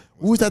up?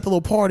 We was at the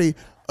little party.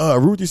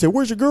 Ruthie said,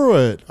 "Where's your girl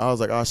at?" I was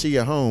like, "Oh, she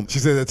at home." She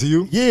said that to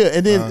you? Yeah,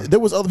 and then there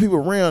was other people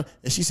around,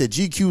 and she said,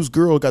 "GQ's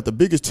girl got the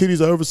biggest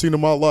titties I ever seen in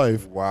my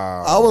life."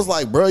 Wow. I was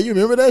like, "Bro, you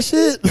remember that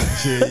shit?"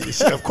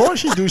 Of course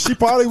she do. She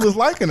probably was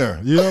liking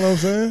her. You know what I'm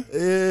saying?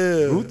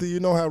 Yeah. Ruthie, you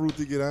know how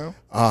Ruthie get out?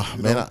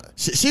 Man,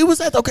 she was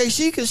at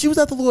she was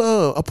at the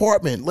little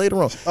apartment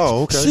later on.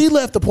 Oh, okay. She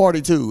left the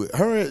party too.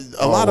 Her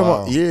a lot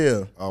of them,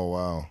 yeah. Oh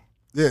wow.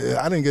 Yeah,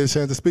 I didn't get a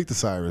chance to speak to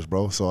Cyrus,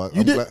 bro. So I'm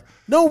did? glad.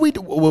 No, we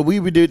didn't.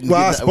 Well,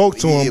 I spoke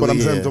to him, but I'm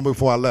saying yeah.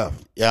 before I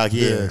left.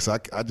 Yeah. So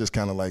I just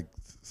kind of like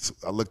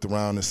I looked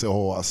around and said,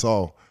 "Oh, I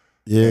saw."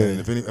 Yeah.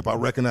 And if I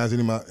recognized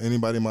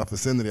anybody in my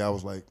vicinity, I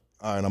was like,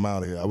 "All right, I'm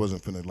out of here." I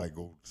wasn't finna like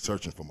go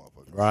searching for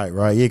motherfuckers.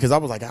 Right. Yeah, because I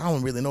was like, I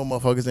don't really know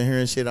motherfuckers in here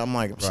and shit. I'm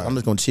like, I'm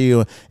just gonna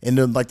chill. And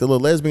then like the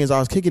little lesbians I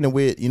was kicking it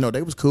with,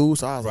 they was cool.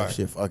 So I was like,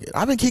 shit, fuck it.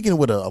 I've been kicking it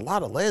with a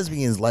lot of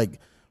lesbians like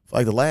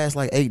the last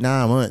 8-9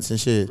 months and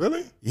shit.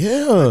 Really?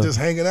 Yeah. Like just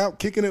hanging out,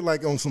 kicking it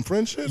like on some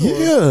friend shit?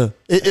 Yeah.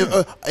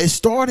 It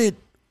started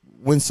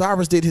when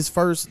Cyrus did his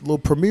first little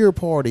premiere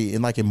party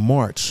in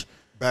March.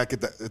 Back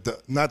at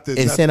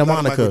in Santa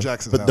Monica,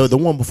 but the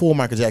one before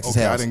Michael Jackson's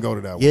house. I didn't go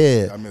to that one.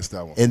 Yeah, I missed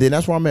that one. And then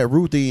that's where I met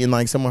Ruthie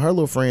and some of her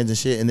little friends and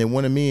shit. And then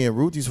one of me and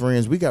Ruthie's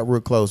friends, we got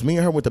real close. Me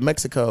and her went to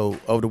Mexico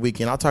over the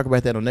weekend. I'll talk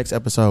about that on next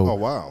episode. Oh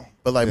wow!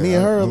 But me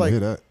and her hear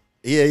that.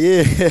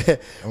 Yeah.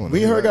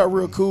 Me and her got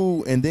real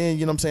cool. And then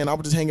I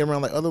was just hanging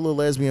around other little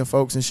lesbian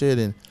folks and shit.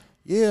 And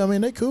yeah, I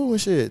mean they cool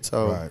and shit.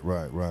 So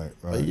right.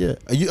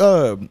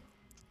 Yeah.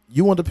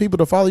 You want the people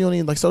to follow you on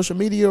any social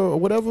media or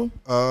whatever?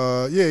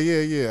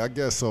 Yeah. I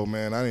guess so,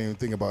 man. I didn't even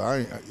think about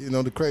it.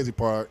 The crazy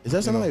part. Is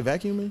that somebody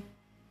vacuuming?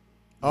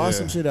 Oh,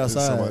 some shit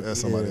outside. That's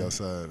somebody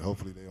outside.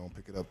 Hopefully they don't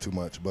pick it up too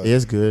much. But yeah,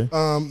 it's good.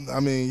 I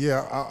mean,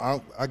 yeah,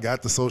 I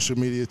got the social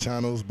media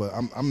channels, but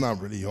I'm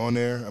not really on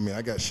there. I mean,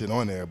 I got shit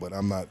on there, but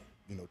I'm not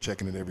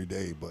checking it every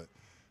day. But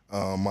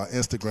my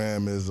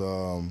Instagram is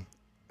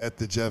at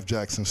the Jeff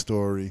Jackson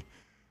Story.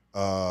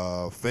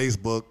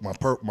 Facebook,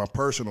 my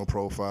personal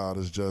profile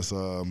is just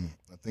I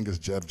think it's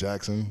Jeffrey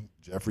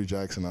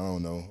Jackson. I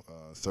don't know.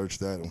 Search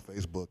that on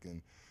Facebook.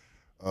 And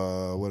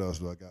what else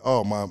do I got?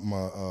 Oh, my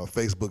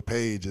Facebook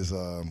page is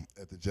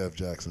at the Jeff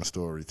Jackson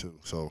Story too.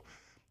 So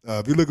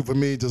if you're looking for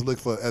me, just look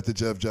for at the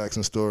Jeff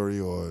Jackson Story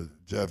or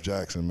Jeff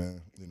Jackson,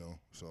 man.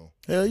 So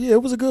hell yeah,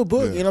 it was a good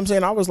book. Yeah. You know what I'm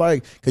saying? I was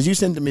like, because you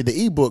sent me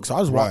the ebook, so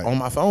I was on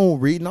my phone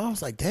reading. I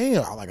was like,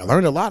 damn, I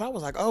learned a lot. I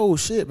was like, oh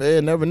shit,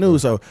 man, never knew.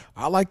 So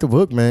I like the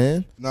book,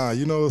 man. Nah,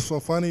 it's so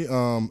funny.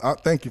 I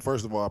thank you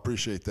first of all. I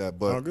appreciate that.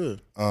 But all good.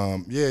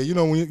 Yeah,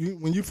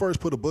 when you first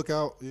put a book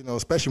out,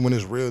 especially when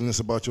it's real and it's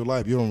about your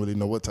life, you don't really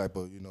know what type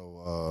of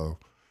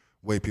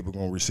way people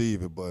gonna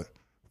receive it. But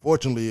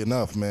fortunately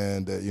enough,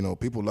 man, that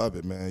people love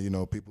it, man.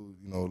 People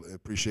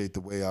appreciate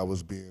the way I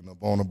was being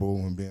vulnerable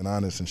and being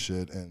honest and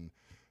shit. And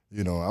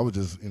I was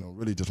just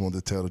really just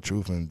wanted to tell the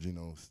truth and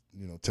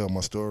tell my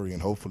story,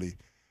 and hopefully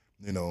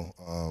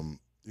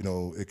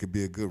it could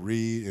be a good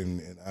read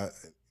and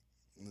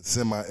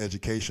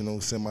semi-educational,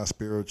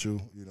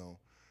 semi-spiritual,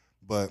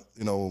 but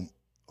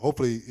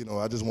hopefully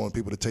I just want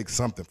people to take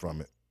something from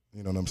it.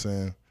 You know what I'm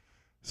saying?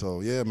 So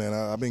yeah, man,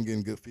 I've been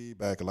getting good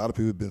feedback. A lot of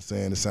people have been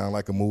saying it sounds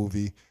like a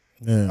movie.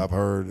 Yeah. I've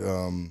heard,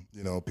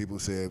 people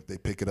say if they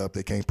pick it up,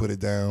 they can't put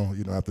it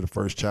down. After the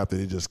first chapter,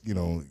 they just,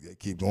 they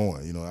keep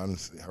going.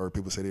 I heard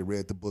people say they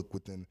read the book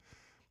within,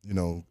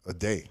 a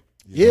day.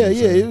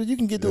 You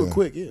can get through it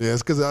quick. Yeah,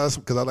 it's because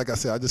like I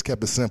said, I just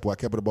kept it simple. I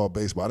kept it about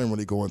baseball. I didn't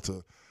really go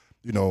into,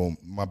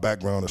 my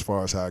background as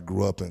far as how I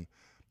grew up, and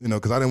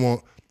because I didn't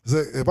want.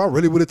 If I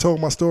really would have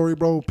told my story,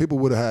 bro, people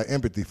would have had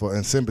empathy for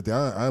and sympathy.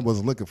 I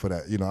wasn't looking for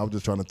that. I was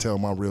just trying to tell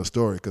my real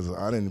story because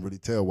I didn't really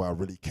tell where I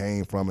really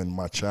came from in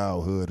my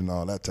childhood and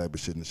all that type of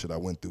shit and shit I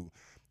went through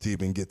to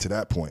even get to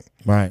that point.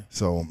 Right.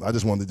 So I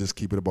just wanted to just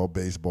keep it about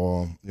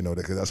baseball,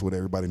 because that's what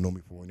everybody knew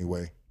me for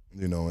anyway,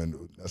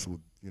 and that's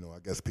what, I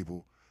guess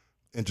people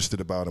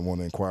interested about and want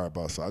to inquire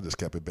about. So I just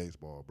kept it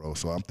baseball, bro.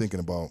 So I'm thinking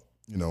about,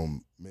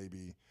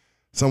 maybe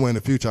somewhere in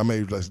the future, I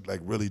may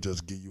really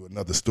just give you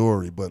another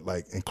story, but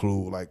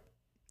include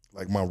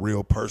my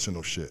real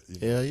personal shit.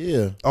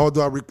 Yeah.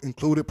 Although I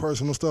included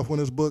personal stuff in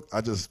this book,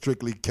 I just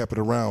strictly kept it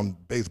around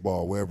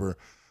baseball, wherever,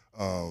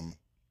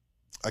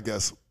 I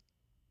guess,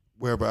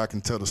 wherever I can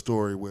tell the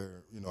story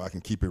where I can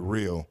keep it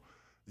real,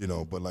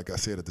 But like I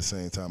said, at the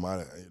same time,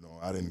 I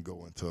didn't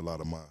go into a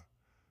lot of my,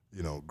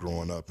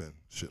 growing up and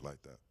shit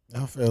like that.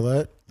 I feel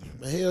that.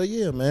 Hell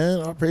yeah, man.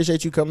 I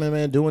appreciate you coming,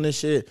 man, doing this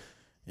shit.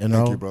 You know?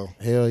 Thank you, bro.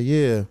 Hell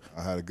yeah.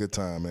 I had a good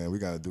time, man. We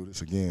got to do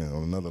this again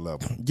on another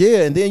level. Yeah,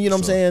 and then, you know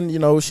what I'm saying? You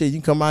know, shit, you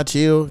can come out,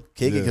 chill,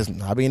 kick it,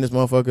 because I be in this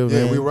motherfucker,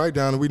 Yeah, man. we right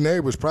down, we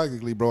neighbors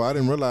practically, bro. I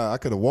didn't realize I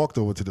could have walked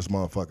over to this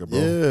motherfucker, bro.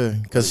 Yeah,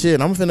 because shit,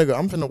 I'm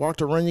finna walk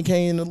to Runyon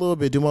Canyon a little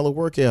bit, do my little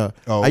workout.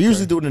 Oh, okay. I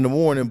usually do it in the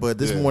morning, but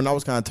this morning I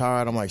was kind of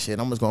tired. I'm like, shit,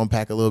 I'm just going to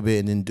unpack a little bit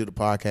and then do the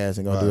podcast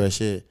and go do that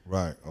shit.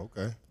 Right,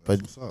 okay.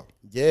 But what's up.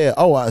 Yeah.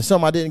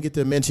 Something I didn't get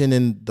to mention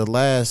in the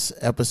last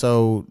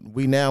episode.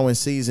 We now in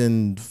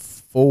season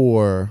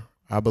 4,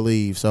 I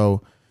believe.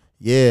 So,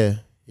 yeah,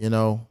 you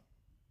know.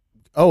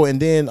 Oh, and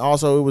then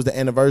also it was the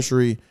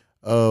anniversary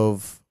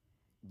of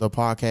the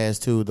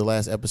podcast too. The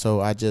last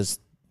episode, I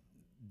just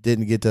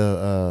didn't get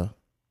to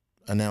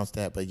announce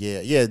that, but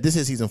yeah, this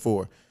is season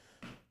 4,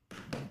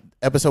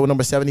 episode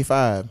number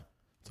 75.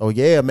 So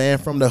yeah, man,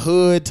 from the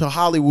hood to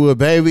Hollywood,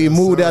 baby. Yes,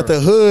 Moved sir. out the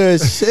hood,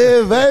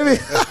 shit,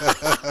 baby.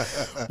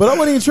 But I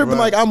wasn't even tripping.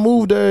 Right. Like I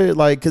moved there,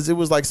 like because it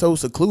was like so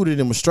secluded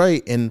and was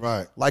straight, and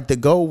Right. like the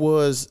goal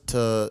was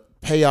to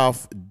pay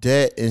off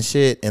debt and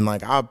shit. And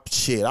like I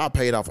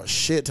paid off a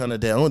shit ton of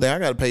debt. The only thing I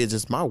gotta pay is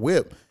just my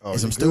whip and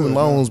some student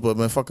loans. But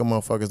man, fuck them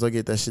motherfuckers. They'll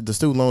get that shit. The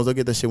student loans, they'll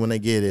get that shit when they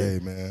get it.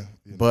 Hey, man.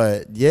 You know.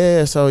 But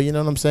yeah, so you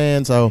know what I'm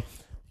saying. So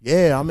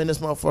yeah, I'm in this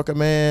motherfucker,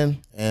 man,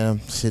 and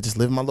shit, just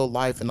living my little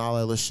life and all that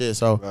little shit.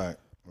 So Right.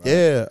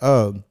 yeah,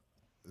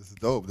 This is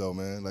dope, though,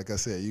 man. Like I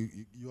said, you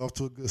off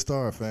to a good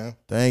start, fam.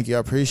 thank you, I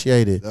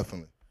appreciate it.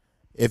 Definitely.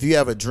 If you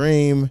have a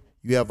dream,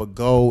 you have a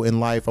goal in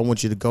life, I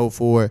want you to go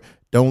for it.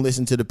 Don't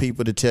listen to the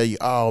people that tell you,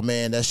 oh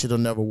man, that shit'll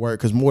never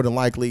work, because more than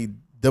likely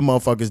them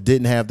motherfuckers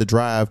didn't have the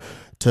drive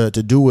to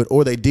do it,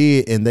 or they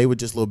did and they were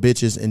just little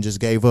bitches and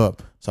just gave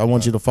up. So I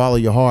want you to follow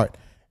your heart.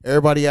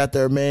 Everybody out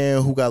there,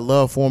 man, who got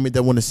love for me,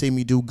 that want to see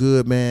me do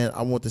good, man,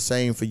 I want the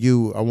same for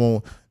you. I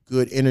want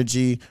good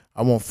energy.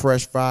 I want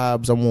fresh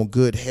vibes. I want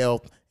good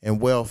health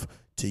and wealth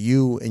to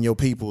you and your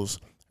peoples.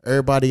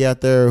 Everybody out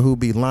there who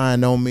be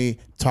lying on me,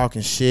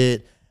 talking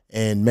shit,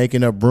 and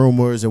making up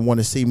rumors and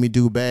want to see me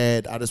do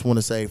bad, I just want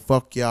to say,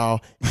 fuck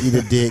y'all, eat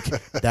a dick,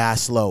 die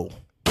slow.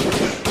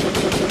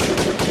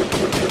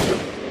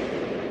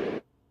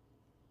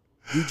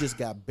 You just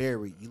got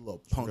buried, you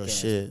little punk ass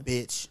shit.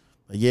 bitch.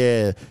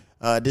 Yeah,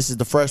 this is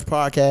the Fresh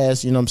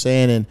Podcast, you know what I'm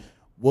saying? And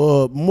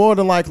well, more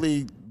than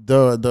likely,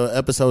 the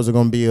episodes are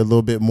going to be a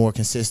little bit more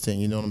consistent,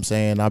 you know what I'm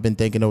saying? I've been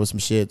thinking over some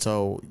shit,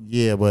 so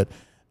yeah, but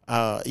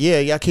yeah,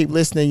 y'all keep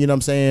listening, you know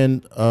what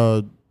I'm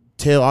saying?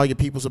 Tell all your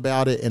peoples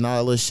about it and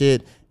all that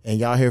shit, and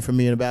y'all hear from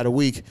me in about a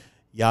week.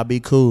 Y'all be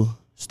cool.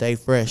 Stay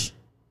fresh.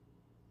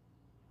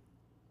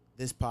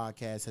 This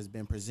podcast has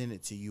been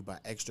presented to you by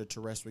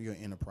Extraterrestrial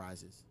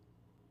Enterprises.